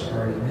practitioners?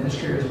 Are our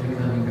administrators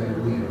becoming better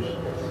leaders?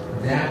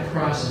 That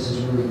process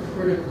is really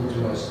critical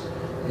to us.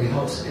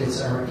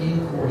 It's our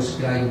in-course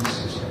guidance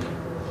system.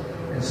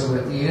 And so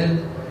at the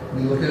end,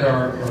 we look at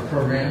our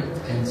program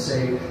and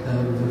say,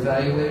 we've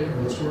evaluated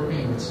what's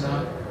working, what's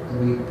not. Do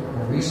we put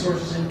more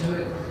resources into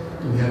it?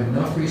 Do we have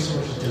enough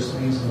resources, just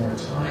means more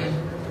time?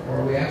 Or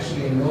are we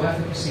actually getting no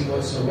efficacy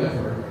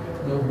whatsoever,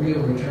 no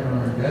real return on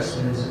our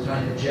investment? Is it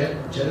time to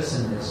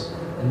jettison this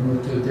and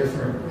move to a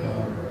different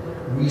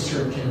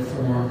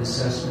research-informed,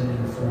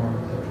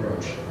 assessment-informed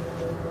approach?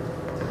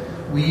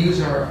 We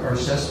use our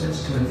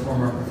assessments to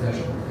inform our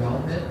professional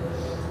development.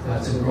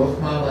 It's a growth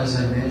model, as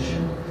I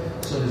mentioned.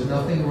 So there's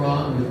nothing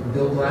wrong with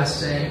Bill Glass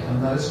saying,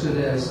 I'm not as good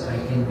as I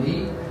can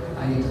be.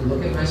 I need to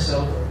look at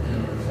myself in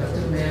an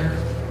effective manner.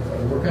 If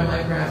I work on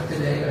my craft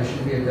today, I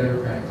should be a better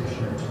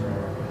practitioner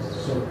tomorrow.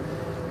 So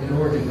in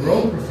order to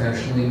grow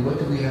professionally, what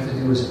do we have to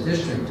do as a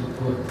district to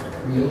put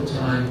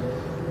real-time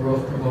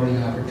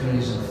growth-promoting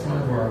opportunities in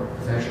front of our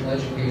professional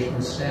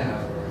educational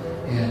staff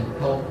and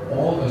help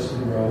all of us to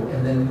grow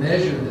and then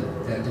measure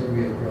that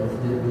degree of growth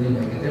that really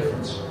make a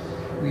difference?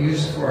 We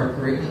use it for our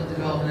curriculum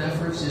development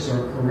efforts. Is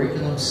our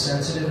curriculum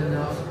sensitive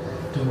enough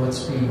to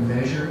what's being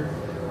measured?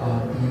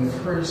 You've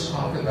heard us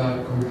talk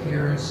about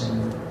coherence,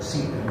 and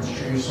I'm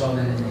sure you saw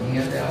that in the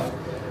handout.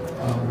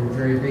 We're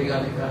very big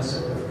on the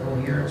concept of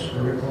coherence,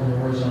 vertical and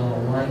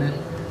horizontal alignment.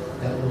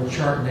 That little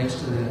chart next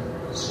to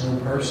the snow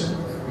person,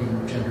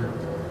 being gender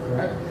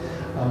correct.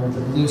 With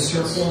the blue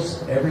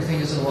circles, everything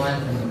is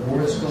aligned from the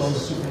board's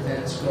goals,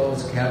 superintendent's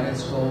goals,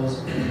 cabinet's goals,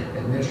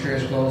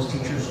 administrators' goals,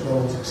 teachers'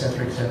 goals,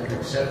 etc., etc.,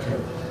 etc.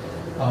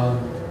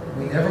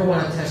 We never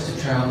want to test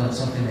a child on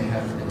something they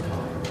haven't been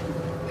taught,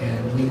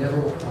 and we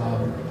never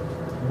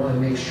want to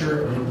make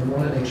sure. We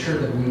want to make sure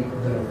that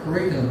our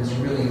curriculum is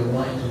really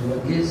aligned to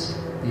what is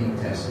being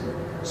tested.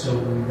 So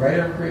we write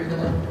our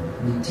curriculum,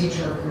 we teach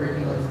our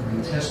curriculum,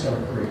 we test our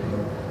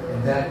curriculum.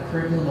 And that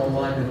curriculum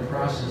alignment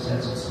process,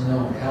 as it's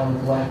known, Alan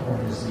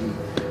Blackburn is the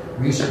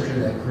researcher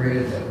that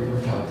created that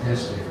written top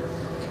testing.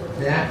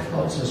 That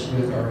helps us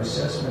with our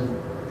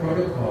assessment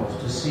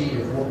protocols to see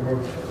if what we're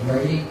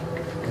writing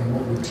and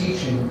what we're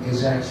teaching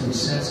is actually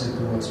sensitive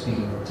to what's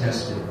being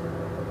tested.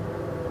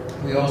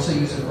 We also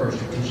use it for our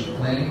strategic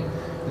planning.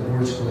 The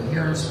board's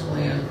coherence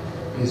plan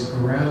is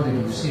grounded.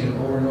 You've seen it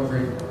over and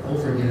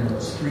over again in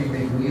those three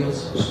big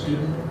wheels: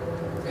 student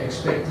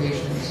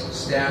expectations,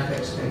 staff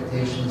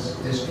expectations,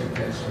 district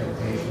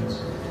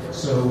expectations.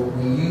 So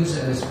we use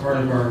it as part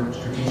of our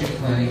strategic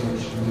planning,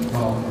 which we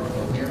call our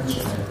coherence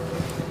plan.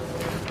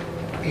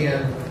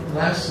 And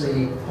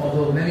lastly,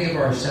 although many of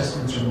our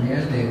assessments are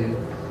mandated,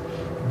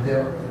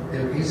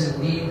 there is a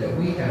need that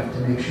we have to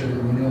make sure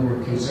that we know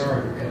where kids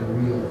are in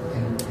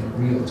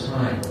real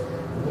time.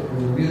 What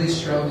we're really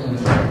struggling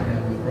with right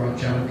now, we brought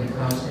Jonathan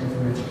Constant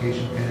from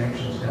Education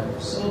Connections to help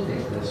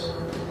facilitate this,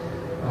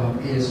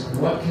 is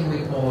what can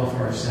we pull off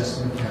our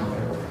assessment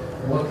calendar?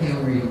 What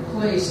can we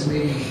replace and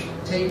maybe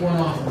take one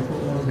off and put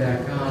one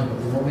back on,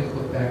 but the one we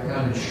put back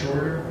on is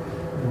shorter,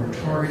 more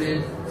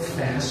targeted,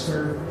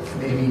 faster,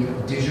 maybe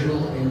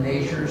digital in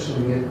nature, so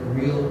we get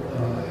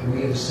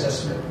we get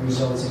assessment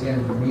results again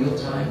in real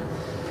time.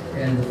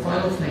 And the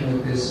final thing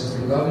with this is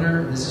the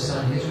governor, this is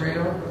on his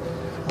radar,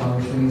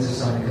 which means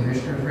it's on the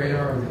commissioner's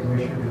radar, or the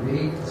commissioner to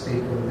be, the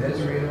State Board of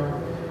Ed's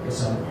radar,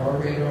 it's on our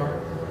radar.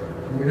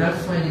 We're not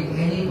finding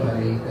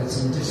anybody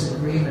that's in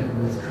disagreement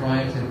with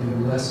trying to do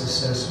less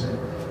assessment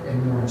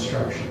and more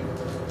instruction.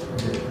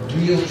 The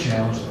real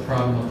challenge, the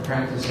problem of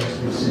practice, as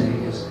we say,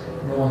 is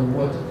knowing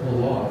what to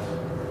pull off.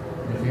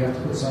 And if you have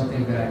to put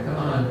something back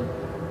on,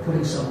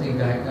 putting something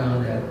back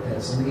on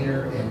that's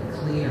leaner and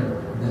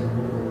cleaner than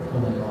what we're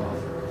pulling off.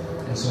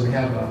 And so we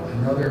have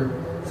another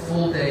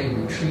full-day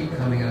retreat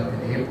coming up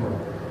in April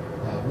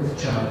with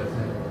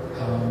Jonathan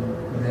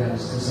that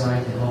is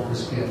designed to help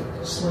us get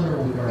slimmer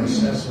with our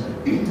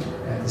assessment,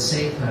 at the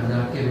same time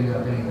not giving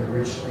up any of the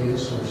rich data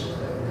sources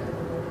that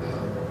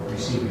we're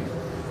receiving.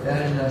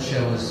 That, in a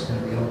nutshell, is going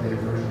to be the elevated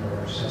version of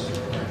our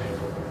assessment planning.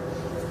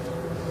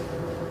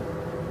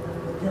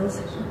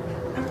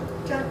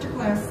 Dr.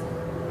 Glass,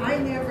 I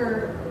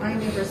never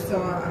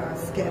saw a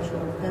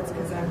schedule. That's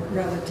because I'm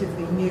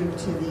relatively new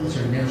to the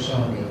So you never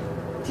saw the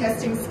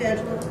testing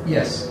schedule?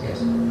 Yes.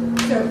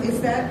 So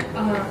is that,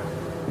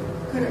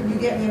 could you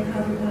get me a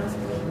copy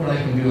possibly? What I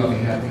can do, I'll be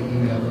happy to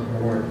email the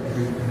board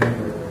every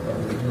member of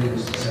the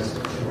latest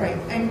assessment. Sure. Right,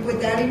 and would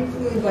that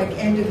include like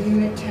end of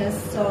unit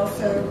tests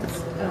also?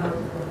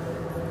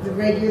 the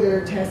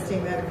regular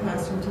testing that a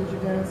classroom teacher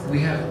does? We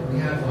have.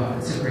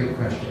 It's a great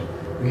question.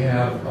 We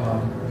have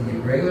the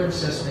regular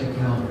assessment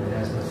calendar that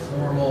has the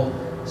formal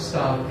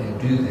stop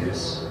and do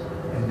this,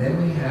 and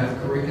then we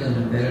have curriculum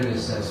embedded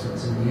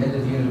assessments. And the end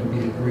of unit will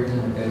be a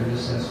curriculum embedded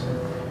assessment.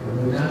 It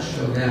will not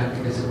show that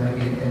because it might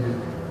be an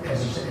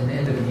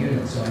end of a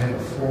unit. So I have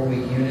a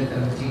 4-week unit that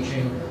I'm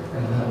teaching,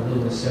 and I'll have a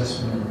little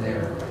assessment in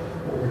there.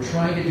 What we're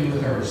trying to do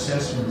with our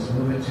assessment is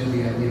move it to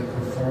the idea of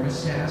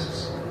performance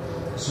tasks.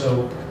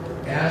 So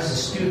as a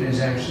student is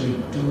actually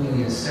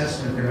doing the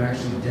assessment, they're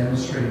actually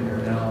demonstrating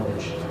their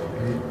knowledge.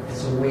 And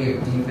it's a way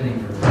of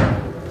deepening their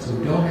learning. So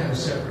we don't have a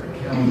separate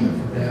calendar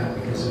for that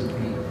because it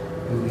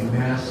would be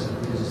massive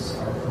because it's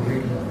our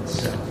curriculum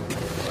itself.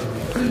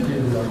 What we could do,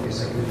 though,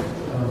 is we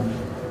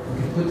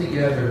could put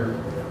together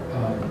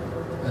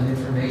an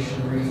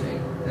information briefing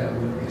that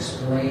would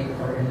explain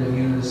our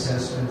end-of-unit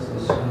assessments,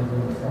 those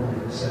ongoing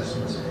formative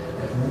assessments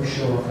that won't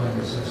show up on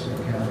the assessment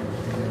calendar.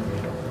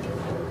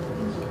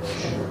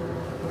 Sure.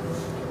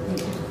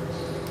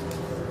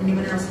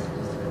 Anyone else?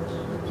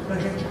 Go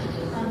ahead.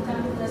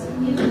 Dr. Les,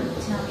 can you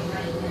tell me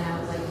right now,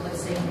 like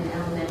let's say in an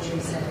elementary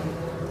setting,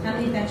 how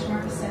many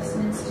benchmark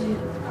assessments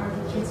are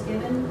the kids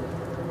given?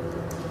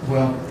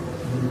 Well,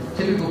 the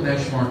typical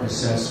benchmark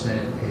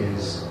assessment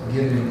is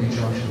given in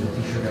conjunction with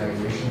the teacher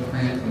evaluation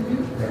plan.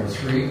 Mm-hmm. There are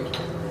 3,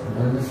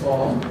 one in the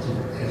fall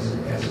as an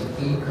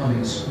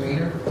incoming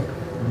screener,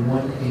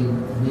 one in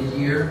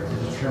mid-year to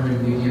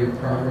determine mid-year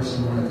progress,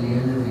 and one at the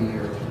end of the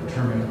year to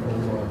determine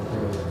overall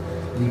growth.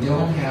 We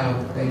don't have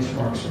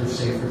benchmarks per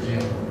se, for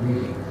example,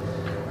 reading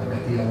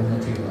at the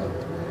elementary level.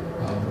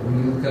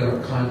 When you look at our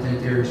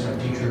content areas, our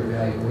teacher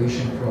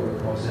evaluation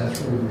protocols, that's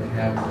where we would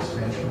have those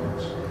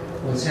benchmarks.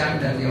 What's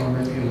happened at the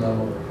elementary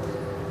level,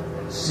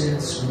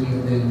 since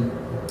we've been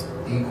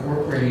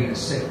incorporating in a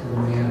cyclical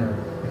manner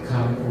the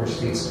Common Core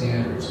state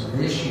standards,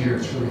 this year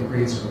it's really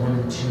grades 1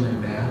 and 2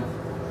 in math.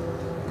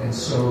 And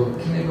so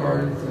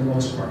kindergarten, for the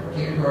most part,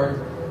 kindergarten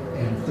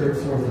and 3rd,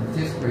 4th, and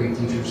 5th grade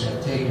teachers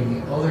have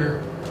taken the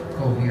other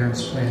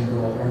coherence plan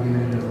goal,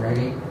 argumentative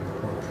writing,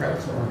 or prep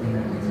for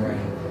argumentative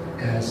writing,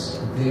 as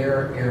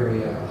their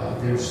area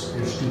of their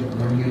student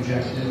learning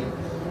objective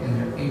and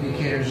their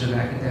indicators of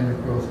academic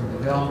growth and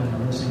development.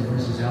 I'm listening to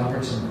Mrs.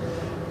 Albertson.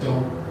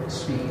 Don't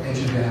speak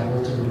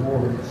edge-babble to the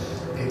board.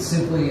 It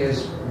simply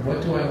is, where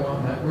do I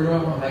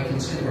want my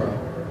kids to grow?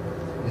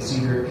 It's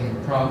either in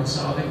problem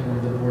solving, one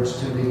of the board's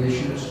 2 big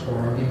issues, or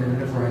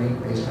argumentative writing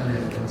based on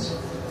evidence.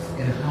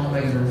 And how am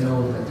I going to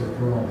know that they're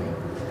growing?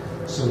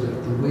 So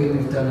the way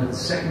we've done at the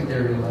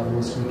secondary level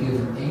is we give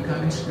an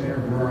incoming screener,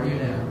 where are you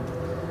now?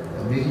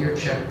 A mid-year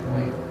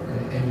checkpoint, and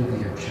an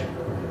end-of-the-year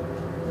checkpoint.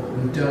 What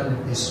we've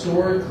done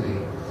historically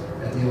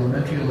at the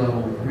elementary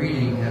level with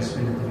reading has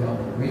been a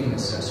developmental reading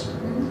assessment.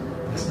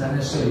 It's not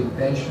necessarily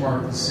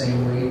benchmarked the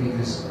same way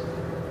because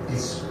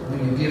it's when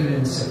you give it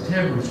in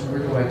September, it's where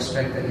do I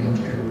expect that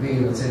youngster to be?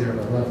 Let's say they're at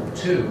a level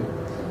 2.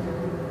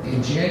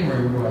 In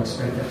January, where do I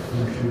expect that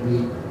youngster to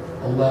be?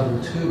 A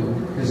level 2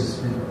 because it's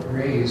been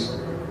raised,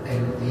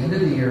 and at the end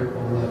of the year,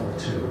 a level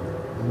 2.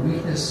 The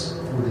weakness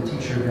for the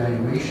teacher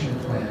evaluation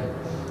plan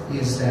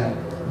is that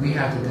we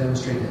have to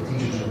demonstrate that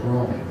teachers are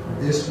growing.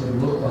 This would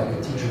look like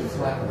a teacher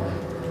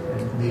flatline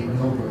and made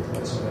no growth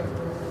whatsoever.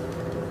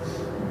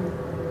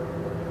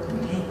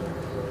 Okay.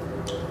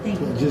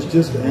 Thank you.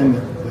 Just to end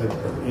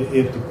it,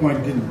 if the point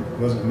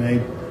wasn't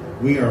made,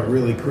 we are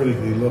really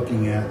critically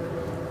looking at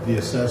the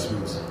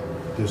assessments.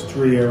 There's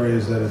 3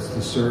 areas that it's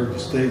to serve. The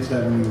state's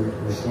having a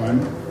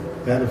requirement.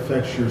 That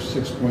affects your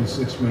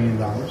 $6.6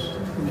 million.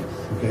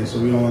 Okay, so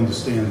we all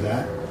understand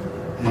that.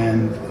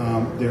 And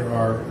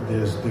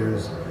there's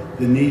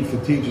the need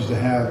for teachers to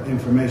have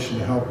information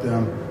to help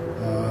them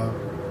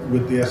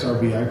with the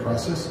SRBI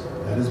process.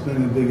 That has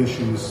been a big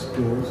issue in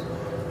schools.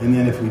 And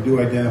then if we do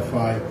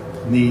identify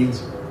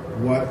needs,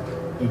 what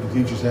do the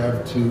teachers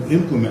have to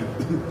implement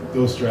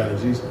those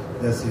strategies?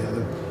 That's the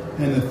other.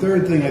 And the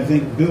third thing I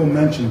think Bill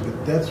mentioned,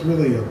 but that's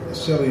really a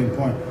salient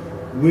point,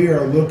 we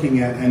are looking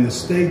at, and the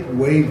state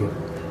waiver,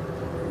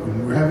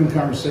 when we're having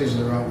conversations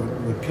around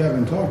what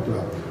Kevin talked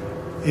about,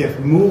 if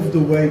moved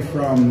away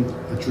from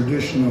a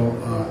traditional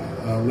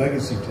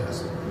legacy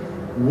test,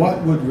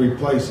 what would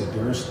replace it?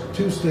 There are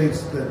 2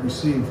 states that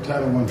receive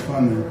Title I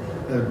funding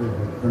that were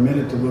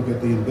permitted to look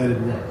at the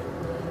embedded work,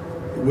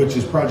 which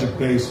is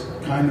project-based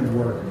kind of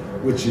work,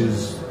 which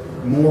is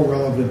more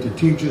relevant to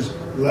teachers,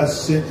 less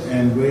sit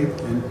and wait,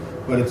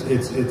 but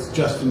it's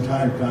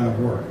just-in-time kind of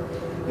work.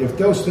 If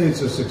those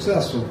states are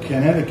successful,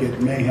 Connecticut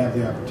may have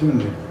the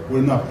opportunity,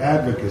 with enough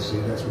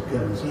advocacy, that's what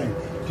Kevin's saying,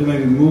 to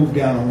maybe move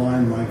down a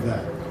line like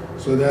that.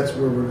 So that's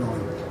where we're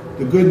going.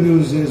 The good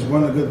news is,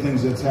 one of the good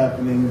things that's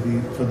happening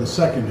for the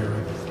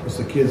secondary, because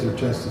the kids are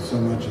tested so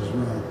much as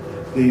well,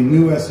 the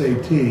new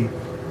SAT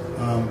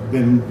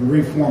been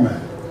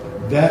reformatted.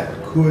 That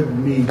could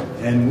meet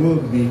and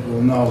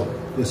will know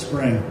this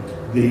spring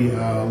the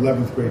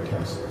 11th grade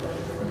test.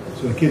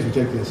 So the kids would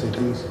take the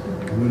SATs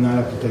and would not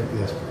have to take the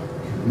SBAC.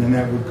 And then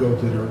that would go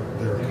to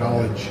their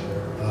college,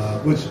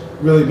 which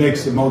really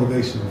makes the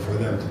motivation for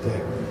them to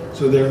take. So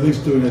So they're at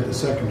least doing it at the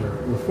secondary.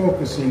 We're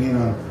focusing in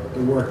on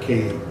the work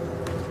K-8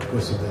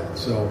 because of that.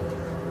 So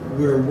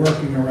we're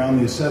working around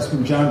the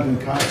assessment. Jonathan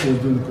Cox, who's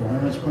doing the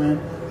coherence plan,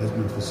 has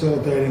been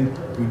facilitating.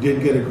 We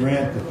did get a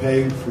grant to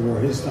pay for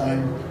his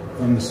time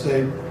from the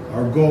state.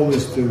 Our goal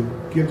is to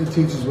give the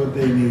teachers what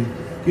they need,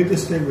 give the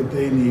state what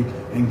they need,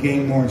 and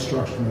gain more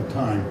instructional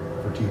time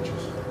for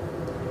teachers.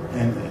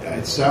 And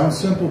it sounds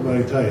simple, but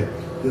I tell you,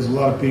 there's a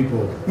lot of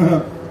people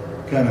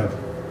kind of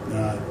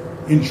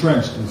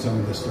entrenched in some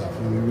of this stuff,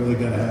 and we really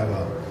got to have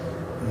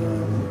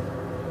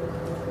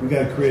we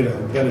got to create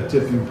a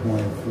tipping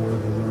point for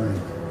the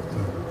learning. So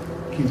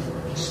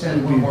Just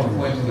add one more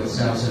point to what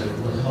Sal said. It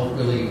will help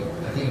really,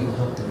 I think it will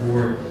help the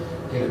board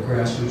get a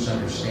grassroots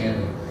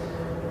understanding.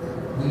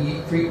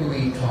 We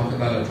frequently talk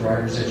about a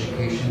driver's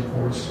education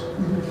course,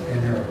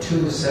 and there are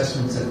two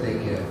assessments that they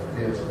give.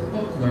 There's the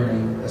book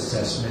learning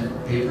assessment,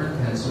 paper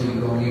and pencil, you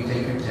go and you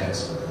take your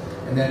test.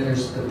 And then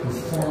there's the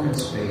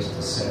performance-based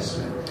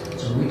assessment.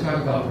 So when we talk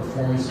about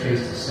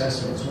performance-based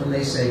assessments, when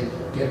they say,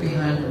 get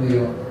behind the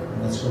wheel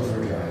and let's go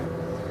for a drive.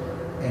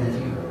 And if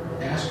you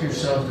ask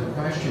yourself the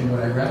question,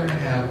 would I rather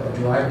have a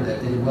driver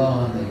that did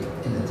well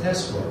in the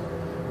test book,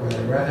 or would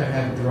I rather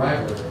have a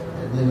driver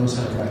that really knows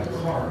how to drive a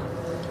car?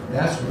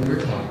 That's what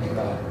we're talking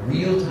about.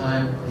 Real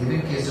time,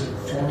 giving kids a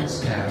performance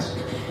task,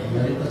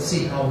 and let's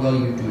see how well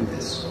you do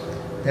this.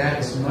 That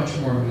is much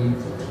more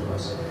meaningful to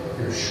us.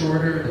 They're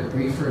shorter, they're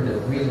briefer,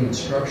 they're really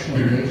instructional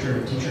in nature.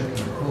 A teacher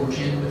can coach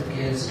in with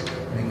kids,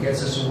 and it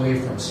gets us away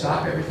from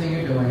stop everything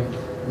you're doing,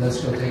 and let's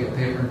go take a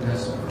paper and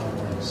pencil and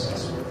online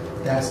assessment.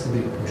 That's the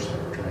big push that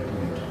we're trying to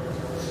make.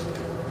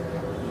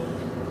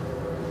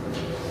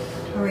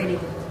 Alrighty.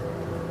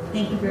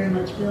 Thank you very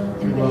much, Bill.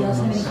 Anybody else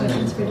have any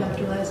questions for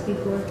Dr. Lasky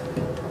before?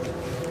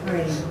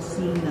 Alrighty,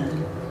 seeing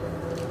none.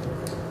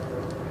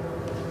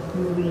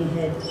 Moving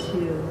ahead to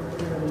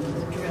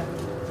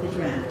the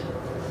draft.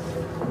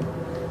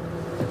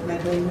 Am I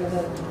going to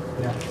vote?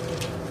 Yeah.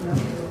 No?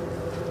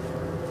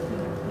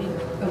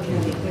 Okay,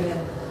 go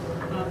ahead.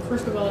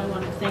 First of all, I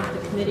want to thank the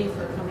committee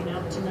for coming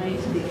out tonight,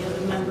 and the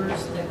other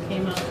members that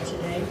came out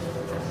today.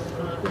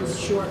 It was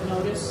short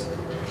notice.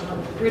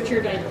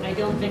 Richard, I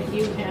don't think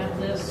you have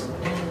this,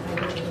 and I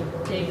don't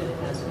think David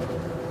has it.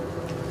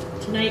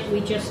 Tonight we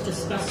just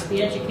discussed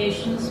the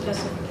education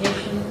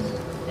specifications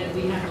that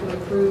we have to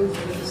approve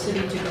for the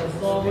city to go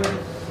forward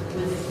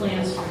with the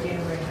plans for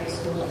Danbury High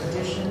School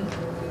addition.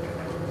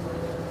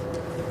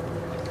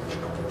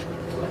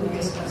 What we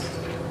discussed.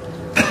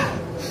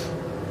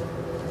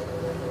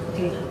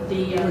 Okay,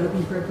 we're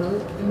looking for a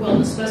vote? Well,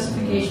 the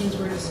specifications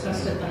were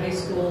discussed at the high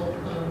school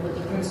with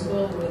the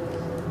principal, with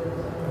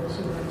the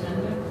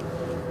superintendent.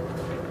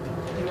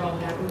 They're all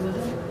happy with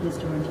it.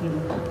 Mr. Martino.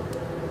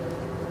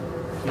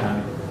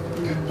 Yeah.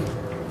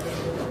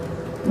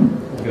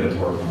 We'll get it to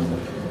work on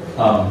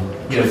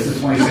it. Yes, the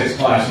 26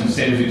 classrooms,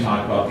 same as we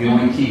talked about. The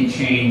only key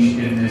change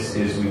in this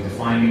is we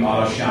define the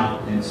auto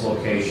shop and its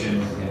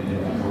location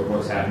and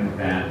what's happening with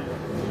that.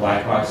 The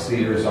Black Box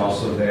Theater is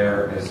also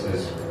there, as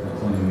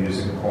including the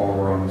music and choral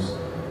rooms.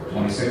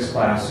 26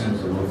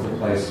 classrooms, a roof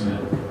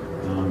replacement.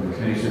 The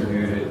committee's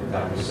reviewed it.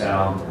 Dr.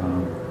 Sal,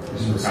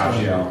 Mr.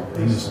 Procaccio.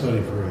 And the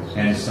study for ACE.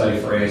 And the study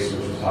for ACE,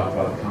 which was talked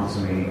about at the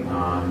council meeting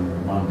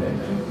on Monday.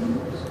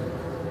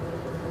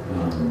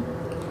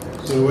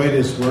 So the way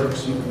this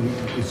works,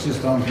 it's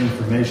just on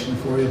information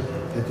for you.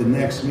 At the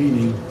next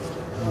meeting,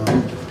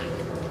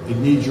 it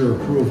needs your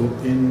approval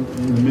in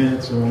the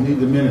minutes, and we'll need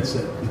the minutes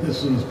as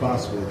soon as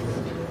possible.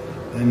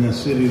 And the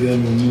city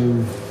then will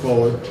move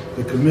forward.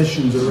 The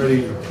commission's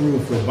already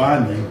approved for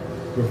bonding,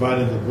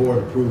 provided the board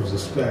approves the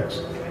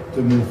specs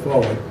to move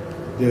forward.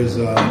 There's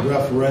a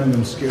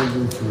referendum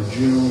scheduled for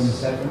June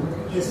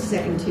 2nd. The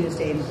second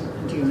Tuesday in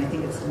June. I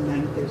think it's the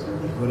 9th or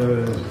something. Whatever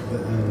it is.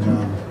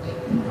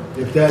 And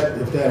if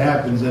that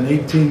happens, then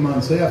 18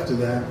 months after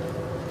that,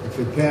 if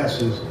it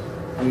passes,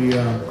 we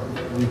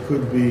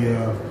could be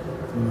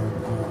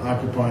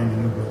occupying a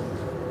new building.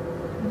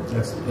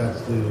 That's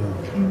the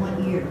In what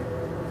year?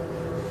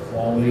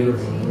 Fall year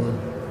of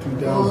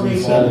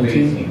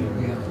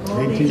 2017. Yeah.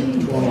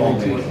 18,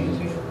 12, 18.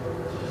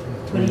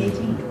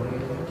 2018?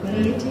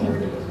 2018?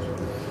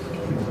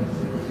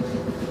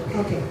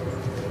 Okay.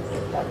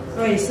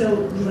 All right, so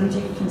you want to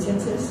take a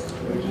consensus?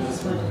 Or do you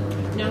just want...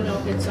 No,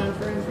 it's on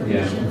for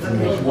information. Yeah.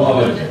 We'll Well,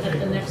 vote on it at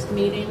the next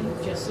meeting,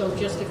 just if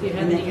you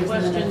have And that any gives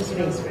them enough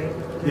questions, space, right?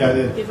 Yeah,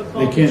 give a they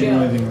call to can't do Joe.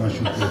 anything unless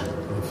you do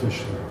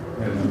officially.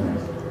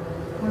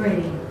 All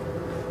righty.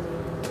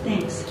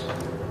 Thanks.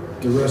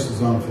 The rest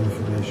is on for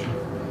information.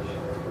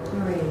 All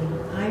righty.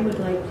 I would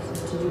like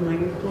to do my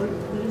report,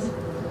 please.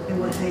 I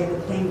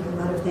have a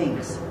lot of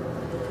thanks.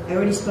 I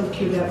already spoke to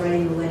you about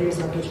writing the letters.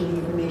 I'll get you the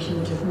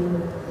information to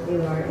whom they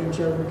are, and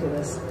Joe will give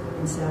us,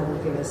 and Sal will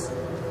give us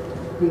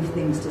brief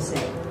things to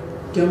say.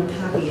 Don't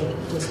copy it,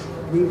 just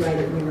rewrite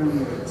it in your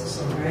own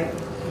words, all right?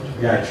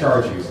 Yeah, I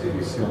charge you if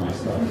you steal my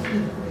stuff.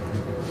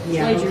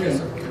 Yeah, okay.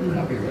 Plagiarism.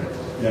 Copyright.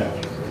 Yeah.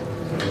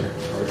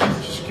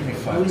 Just give me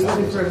 5 Always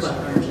looking copies. for a buck,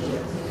 aren't you?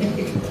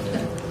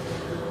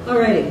 All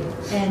righty,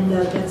 and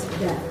that's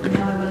that.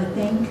 Now I want to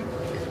thank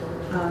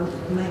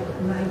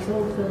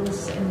Michael,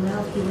 Phyllis, and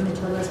Ralph, you want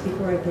to tell us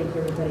before I thank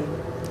everybody,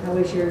 how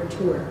was your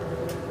tour?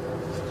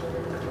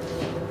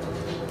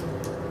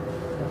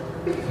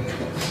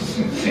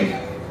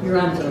 You're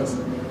on, Phyllis.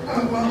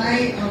 Well,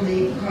 I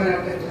only caught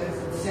up with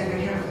the second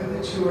half of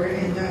the tour,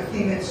 and the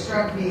thing that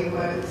struck me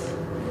was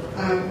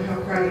how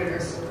crowded our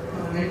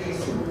elementary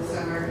schools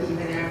are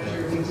even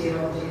after we did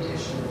all the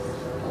additions.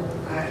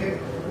 It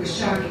was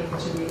shocking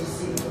to me to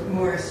see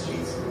Morris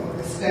Street School,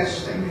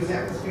 especially, because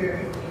that was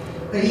very.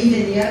 But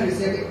even the others,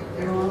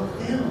 they're all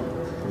filled.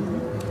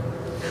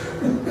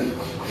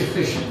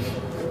 Efficient.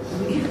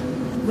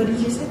 What did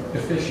you say?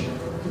 Efficient.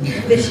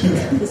 Efficient.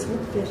 This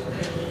word efficient.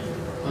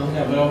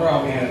 No, but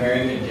overall we had a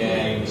very good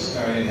day. We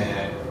started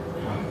at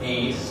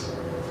ACE,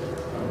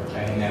 which I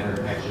had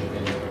never actually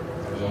been.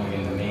 I was only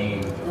in the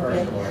main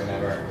first floor,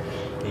 never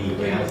the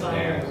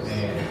downstairs.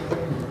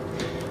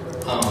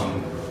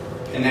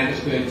 And that was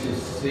good to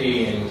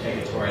see and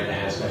take a tour of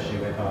that, especially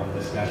with all the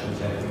discussions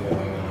that have been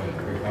going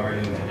on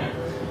regarding that.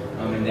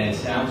 And then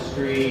South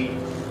Street,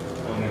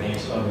 when they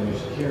installed the new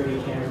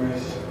security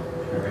cameras,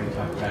 I already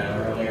talked about it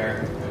earlier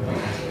in the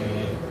last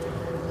meeting.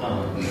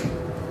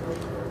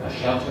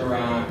 Shelter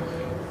Rock,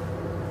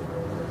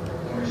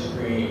 Morris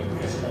Street,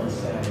 as Phil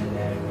said, and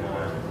then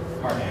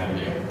Park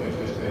Avenue, which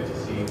was good to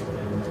see,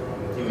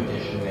 and new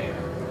addition there,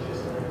 which is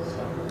nice.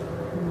 So,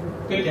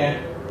 good day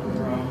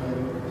overall.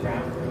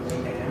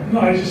 No,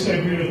 I just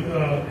agree with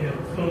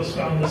Phyllis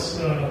found this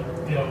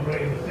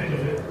right in the thick of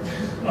it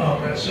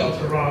at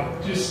Shelter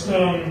Rock. Just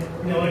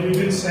like we've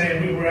been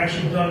saying, we were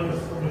actually done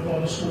with all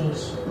the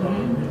schools.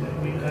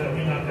 We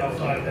knocked out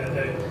 5 that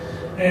day.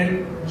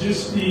 And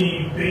just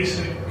the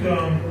basic,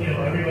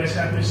 everybody's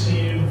happy to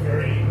see you,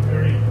 very,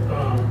 very,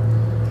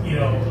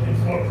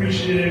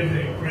 appreciative,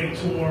 they great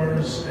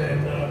tours,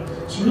 and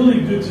it's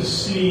really good to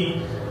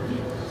see.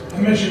 I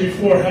mentioned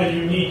before how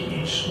unique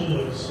each school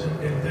is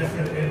and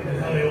different, and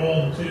how they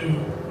all do,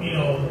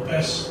 the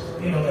best,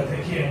 that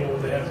they can,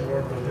 what they have to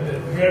work with. And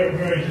they're very,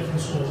 very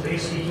different schools.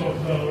 ACE we talked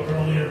about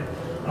earlier.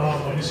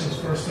 I guess it was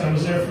the first time I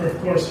was there for, of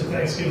course, the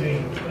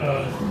Thanksgiving,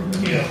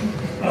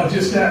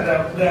 just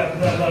that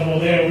level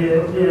there. We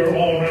were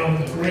all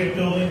around the great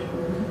building.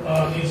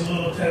 Needs a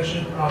little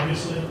attention,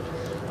 obviously.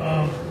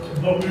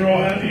 But we were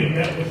all happy and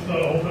met with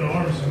open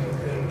arms,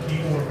 and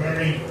people were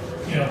very,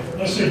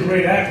 unless they're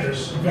great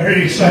actors,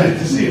 very excited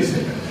to see us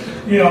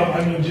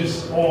there.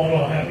 Just all in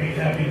all, happy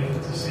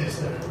to see us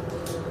there.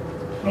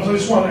 Also, I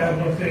just want to add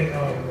one thing.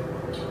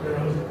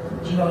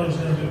 Janelle was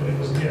going to do, but he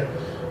wasn't here.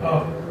 I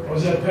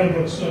was at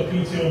Pembroke's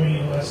PTO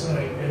meeting last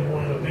night, and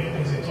one of the big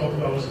things they talked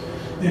about was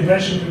the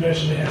Invention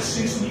Convention. They had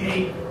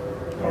 68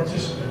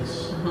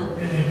 participants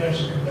in the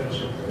Invention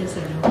Convention. Yes,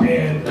 sir.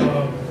 And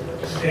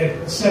they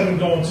had 7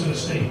 going to the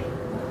state.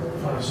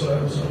 So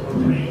that was a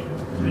pretty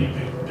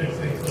big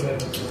thing for them.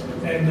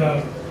 And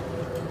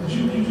did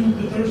you do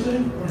the Thursday?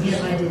 Or just,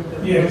 yeah, I did.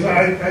 Yeah, because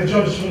I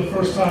judged for the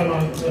first time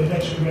on the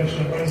Invention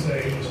Convention on Wednesday.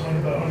 It was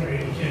about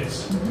 180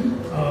 kids.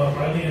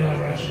 Eileen and I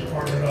were actually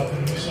partnered up,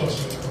 and we saw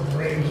some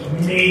great, it was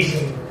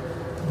amazing,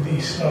 the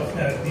stuff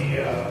that the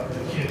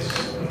kids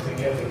put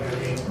together.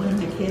 One of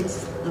the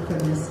kids from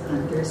this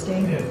on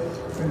Thursday,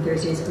 from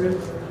Thursday's group,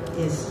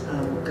 is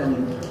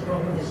going.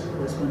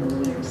 Was one of the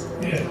winners.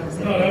 Yeah,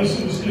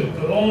 it was good.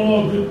 But all in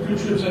all, good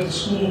trips at the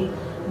school.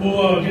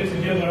 We'll get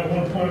together at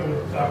one point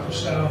with Dr.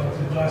 Stout and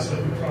the class that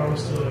we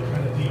promised to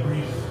kind of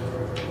debrief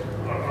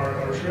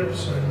our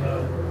trips,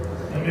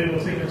 and maybe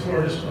we'll take a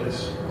tour of this place.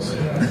 We'll see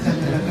that.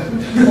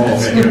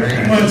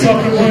 When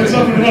it's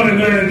up and running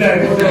during the day,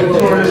 we'll take a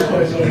tour of this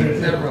place over here.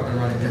 Never up and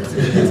running.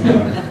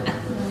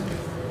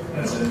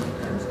 That's it.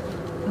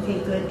 Okay,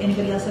 good.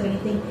 Anybody else have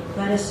anything?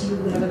 Gladys, you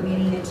have a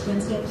meeting next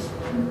Wednesday?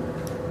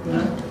 No?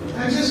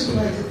 I just would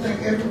like to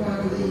thank everyone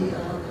on the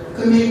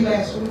committee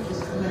last week for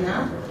coming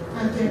out.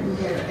 I think we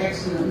had an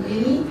excellent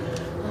meeting.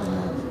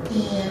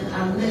 And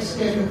our next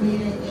scheduled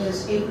meeting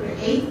is April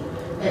 8th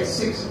at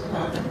 6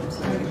 o'clock.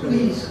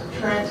 Please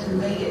try to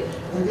make it.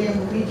 And then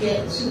when we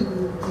get to the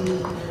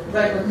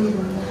regular meeting,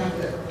 we'll have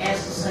to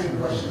ask the same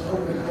questions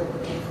over and over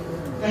again.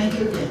 Thank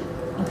you again.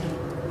 Okay.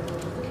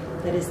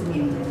 That is the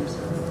meeting item.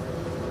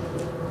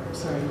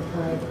 Sorry.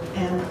 All right.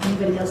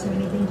 Anybody else have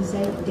anything to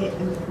say?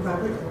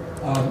 Robert?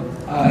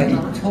 I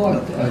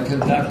talked to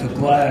Dr.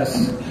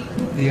 Glass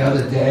the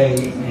other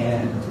day,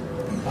 and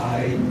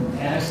I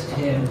asked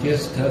him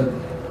just to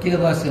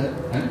give us an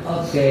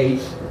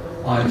update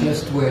on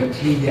just where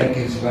TDEC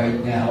is right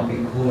now,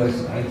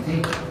 because I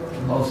think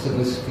most of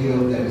us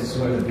feel that it's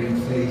sort of been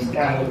phased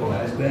out or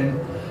has been,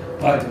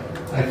 but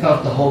I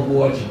felt the whole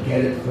board should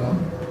get it from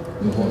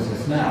the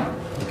horse's mouth.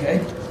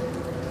 Okay?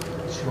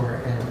 Sure,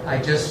 and I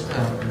just,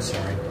 I'm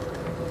sorry.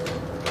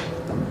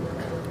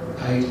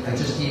 I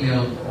just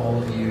emailed all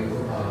of you,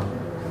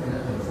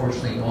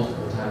 unfortunately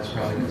multiple times,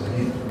 probably because I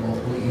hit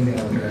multiple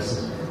email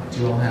addresses,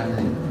 to all have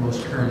the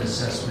most current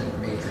assessment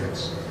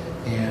matrix.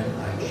 And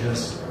I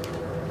just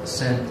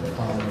sent the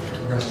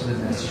rest of the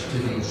message to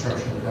the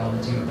instructional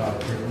development team about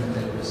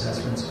curriculum-embedded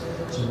assessments.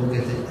 So we'll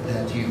get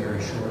that to you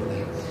very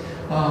shortly.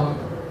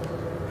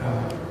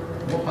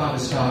 what Bob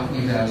is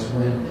talking about is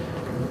when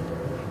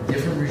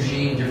different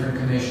regime, different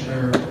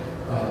commissioner,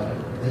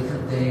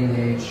 different day and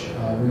age,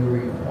 we were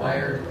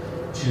required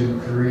to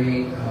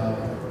create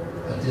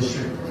a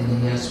district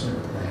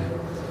enhancement plan.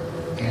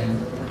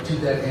 And to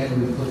that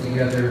end, we put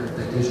together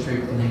the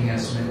District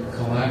Enhancement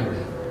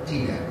Collaborative,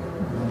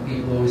 TDEC.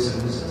 People always say,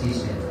 what does the T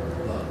stand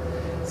for? Well,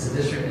 it's the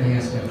District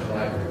Enhancement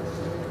Collaborative.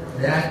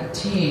 That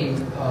team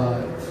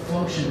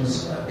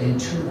functions in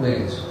two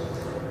ways.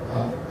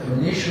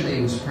 Initially,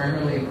 it was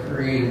primarily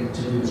created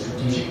to do a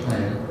strategic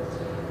plan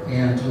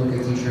and to look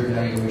at teacher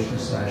evaluation /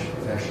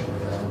 professional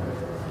development.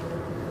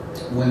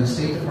 When the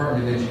State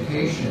Department of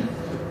Education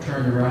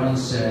turned around and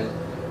said,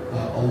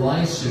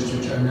 alliance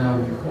districts are now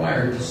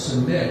required to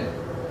submit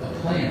a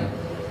plan,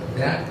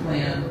 that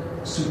plan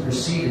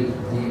superseded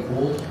the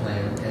old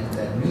plan, and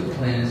that new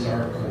plan is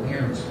our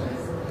coherence plan.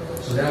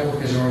 So that work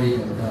has already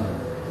been done.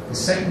 The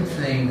second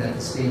thing that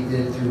the state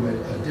did through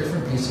a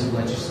different piece of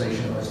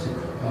legislation was to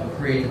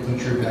create a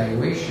teacher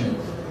evaluation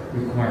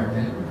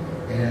requirement.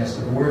 And as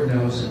the board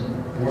knows, and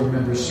board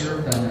members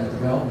served on that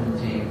development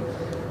team,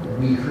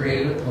 we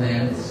created a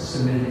plan. It's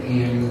submitted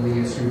annually.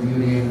 It's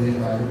reviewed annually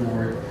by the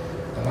board,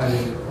 by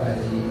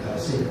the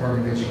State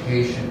Department of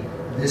Education.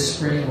 This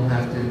spring, we'll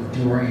have to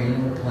do our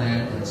annual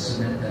plan and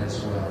submit that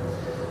as well.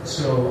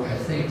 So I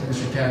think to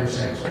Mr.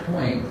 Tabersak's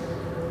point,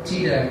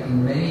 TDEC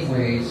in many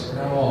ways,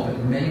 not all, but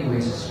in many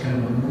ways, is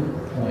kind of a moot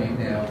point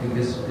now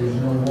because there's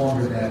no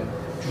longer that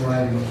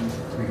driving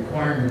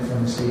requirement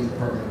from the State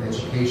Department of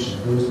Education.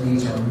 Those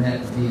needs are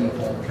met via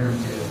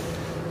alternative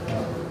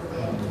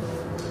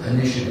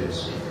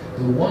initiatives.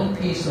 The one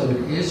piece, though, that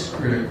is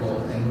critical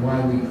and why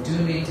we do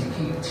need to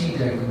keep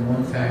TDEC in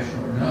one fashion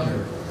or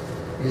another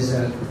is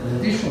that an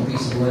additional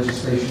piece of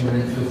legislation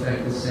went into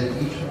effect that said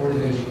each Board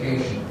of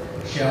Education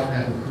shall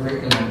have a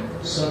curriculum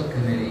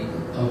subcommittee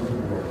of the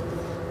board.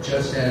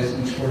 Just as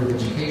each Board of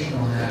Education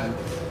will have,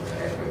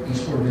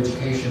 each Board of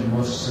Education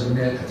must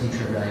submit a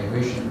teacher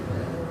evaluation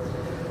plan.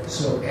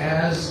 So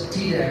as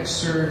TDEC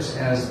serves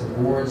as the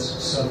board's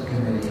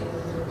subcommittee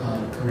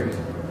on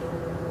curriculum,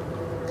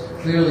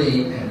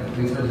 clearly, and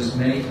we've heard this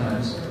many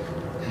times,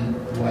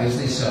 and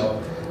wisely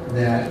so,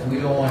 that we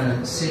don't want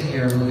to sit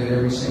here and look at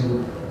every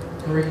single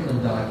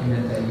curriculum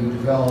document that you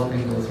develop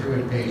and go through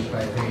it page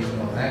by page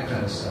and all that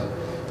kind of stuff.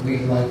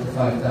 We'd like the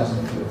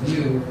 5,000-foot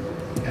view,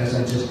 as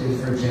I just did,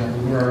 for example,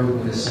 where are we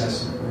with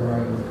assessment? Where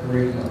are we with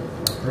curriculum?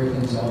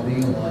 Curriculum's all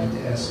being aligned to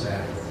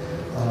SBAC.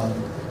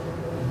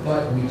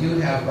 But we do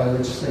have, by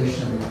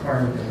legislation, a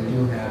requirement that we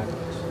do have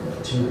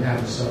to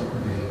have a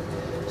subcommittee.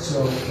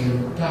 So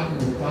in talking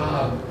with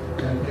Bob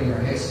and putting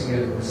our heads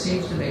together, it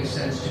seems to make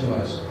sense to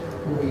us.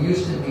 Where we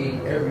used to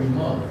meet every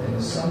month,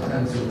 and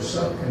sometimes there were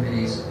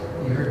subcommittees.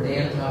 You heard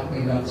Dan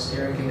talking about the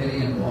steering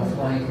committee and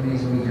offline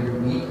committees we every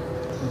week.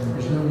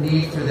 There's no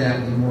need for that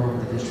anymore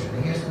with the district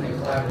enhancement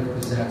collaborative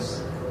because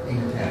that's in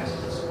the past.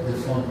 It's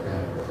defunct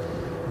now.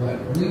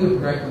 But we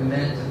would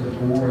recommend to the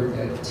board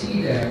that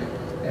TDEC,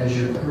 as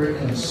your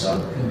curriculum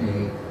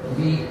subcommittee,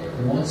 meet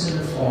once in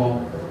the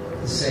fall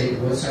to say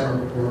what's our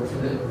work for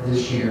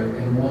this year,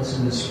 and once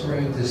in the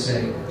spring to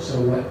say, so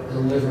what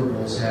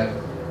deliverables have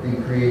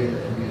been created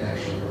that we can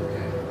actually look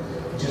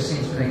at. It just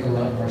seems to make a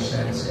lot more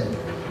sense, and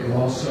it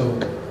also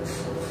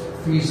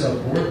frees up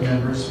board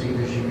members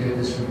because you get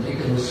this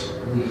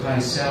ridiculously high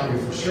salary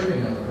for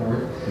serving on the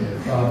board.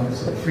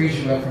 So it frees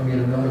you up from yet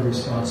another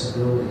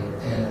responsibility,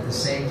 and at the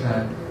same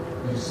time,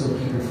 you still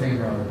keep your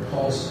finger on the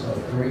pulse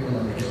of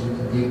curriculum because we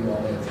can give you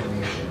all the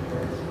information.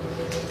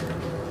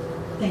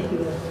 Thank you,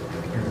 Bill.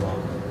 You're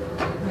welcome.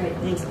 All right,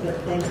 thanks, Bill.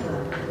 Thanks,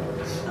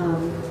 Bob.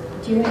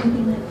 Do you have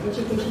anything that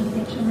education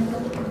connection,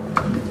 Michael?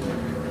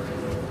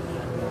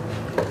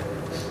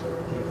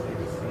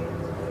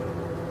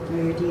 Or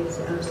your deeds?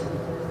 I'm sorry.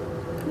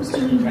 Who's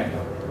doing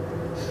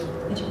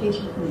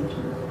education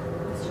connection?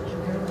 Mr.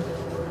 Gerald.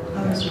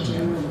 Oh, Mr.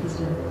 Gerald. He's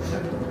doing it.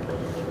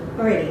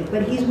 Alrighty,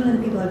 but he's one of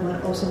the people I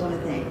also want to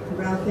thank.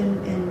 Ralph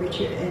and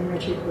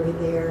Richard were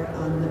there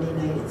on Monday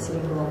night at City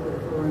Hall for the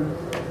forum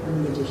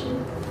on the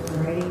addition.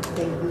 Alrighty,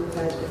 thank you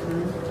guys for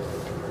coming.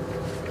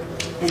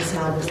 And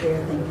Sal was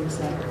there. Thank you,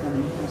 Sal, for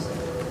coming also.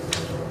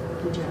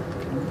 Good job.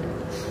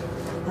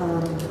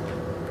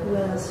 Who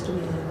else do we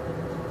have?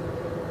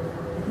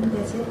 I think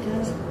that's it,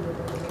 guys.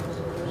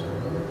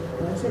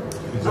 What is it?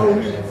 Oh,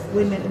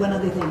 wait a minute. One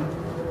other thing.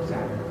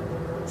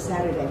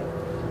 Saturday.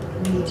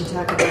 We need to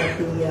talk about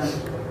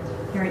the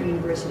Parent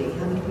University.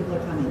 How many people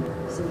are coming?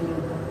 So we know.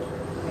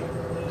 Okay.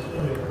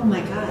 Oh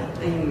my God!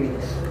 I know you're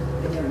there.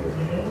 I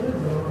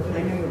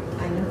know you're there.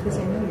 I know because I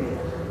know you're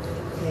there.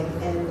 Okay,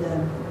 and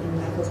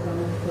Michael's going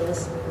with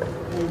us,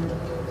 and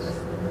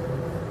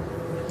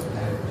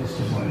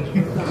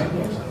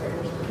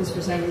because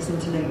for some reason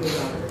tonight you're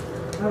wrong.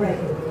 All right,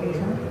 are you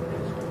coming?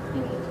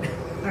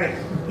 All right,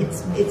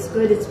 it's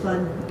good. It's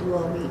fun. We'll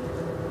all meet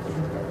and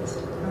have breakfast.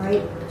 All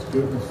right. It's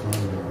good. It's fun.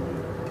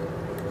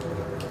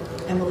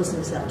 And we'll listen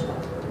to Sal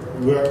talk.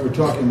 We're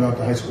talking about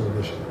the high school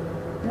edition.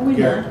 No, we're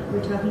not.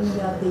 We're talking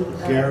about the.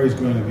 Gary's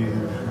going to be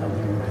there. The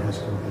high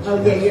school edition. Oh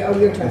yeah,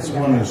 you're talking. It's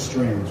about one of that. the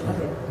streams. Right?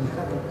 Okay.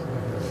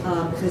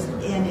 Because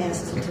Ann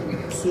asked to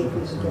see if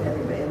we could get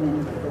everybody, and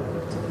then to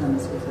come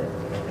as we could.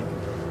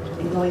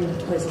 And going to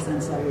places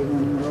on Saturday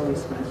morning are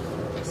always fun.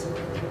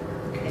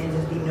 And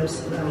there'd be no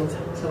snow,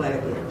 so I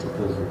would get to.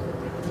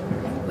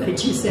 What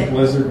did you say?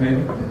 Blizzard,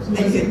 maybe? I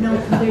said, no,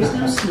 there's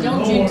no snow.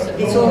 Don't jinx it.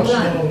 It's all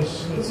done.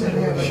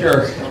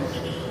 Sure.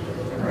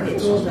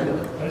 It's all done.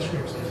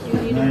 You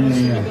need a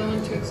motion to go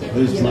into executive.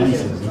 This session. line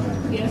says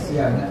 9. Yes?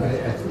 Yeah, I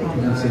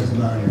think It says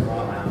 9.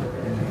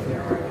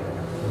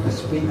 the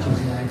speech is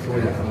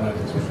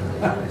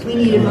 9:45. We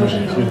need a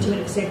motion to go into an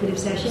executive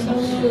session. So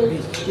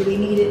moved. Do we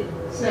need it?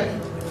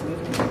 Second.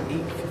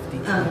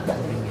 All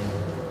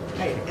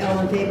right, all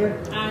in favor?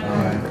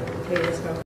 Aye. Okay, let's go.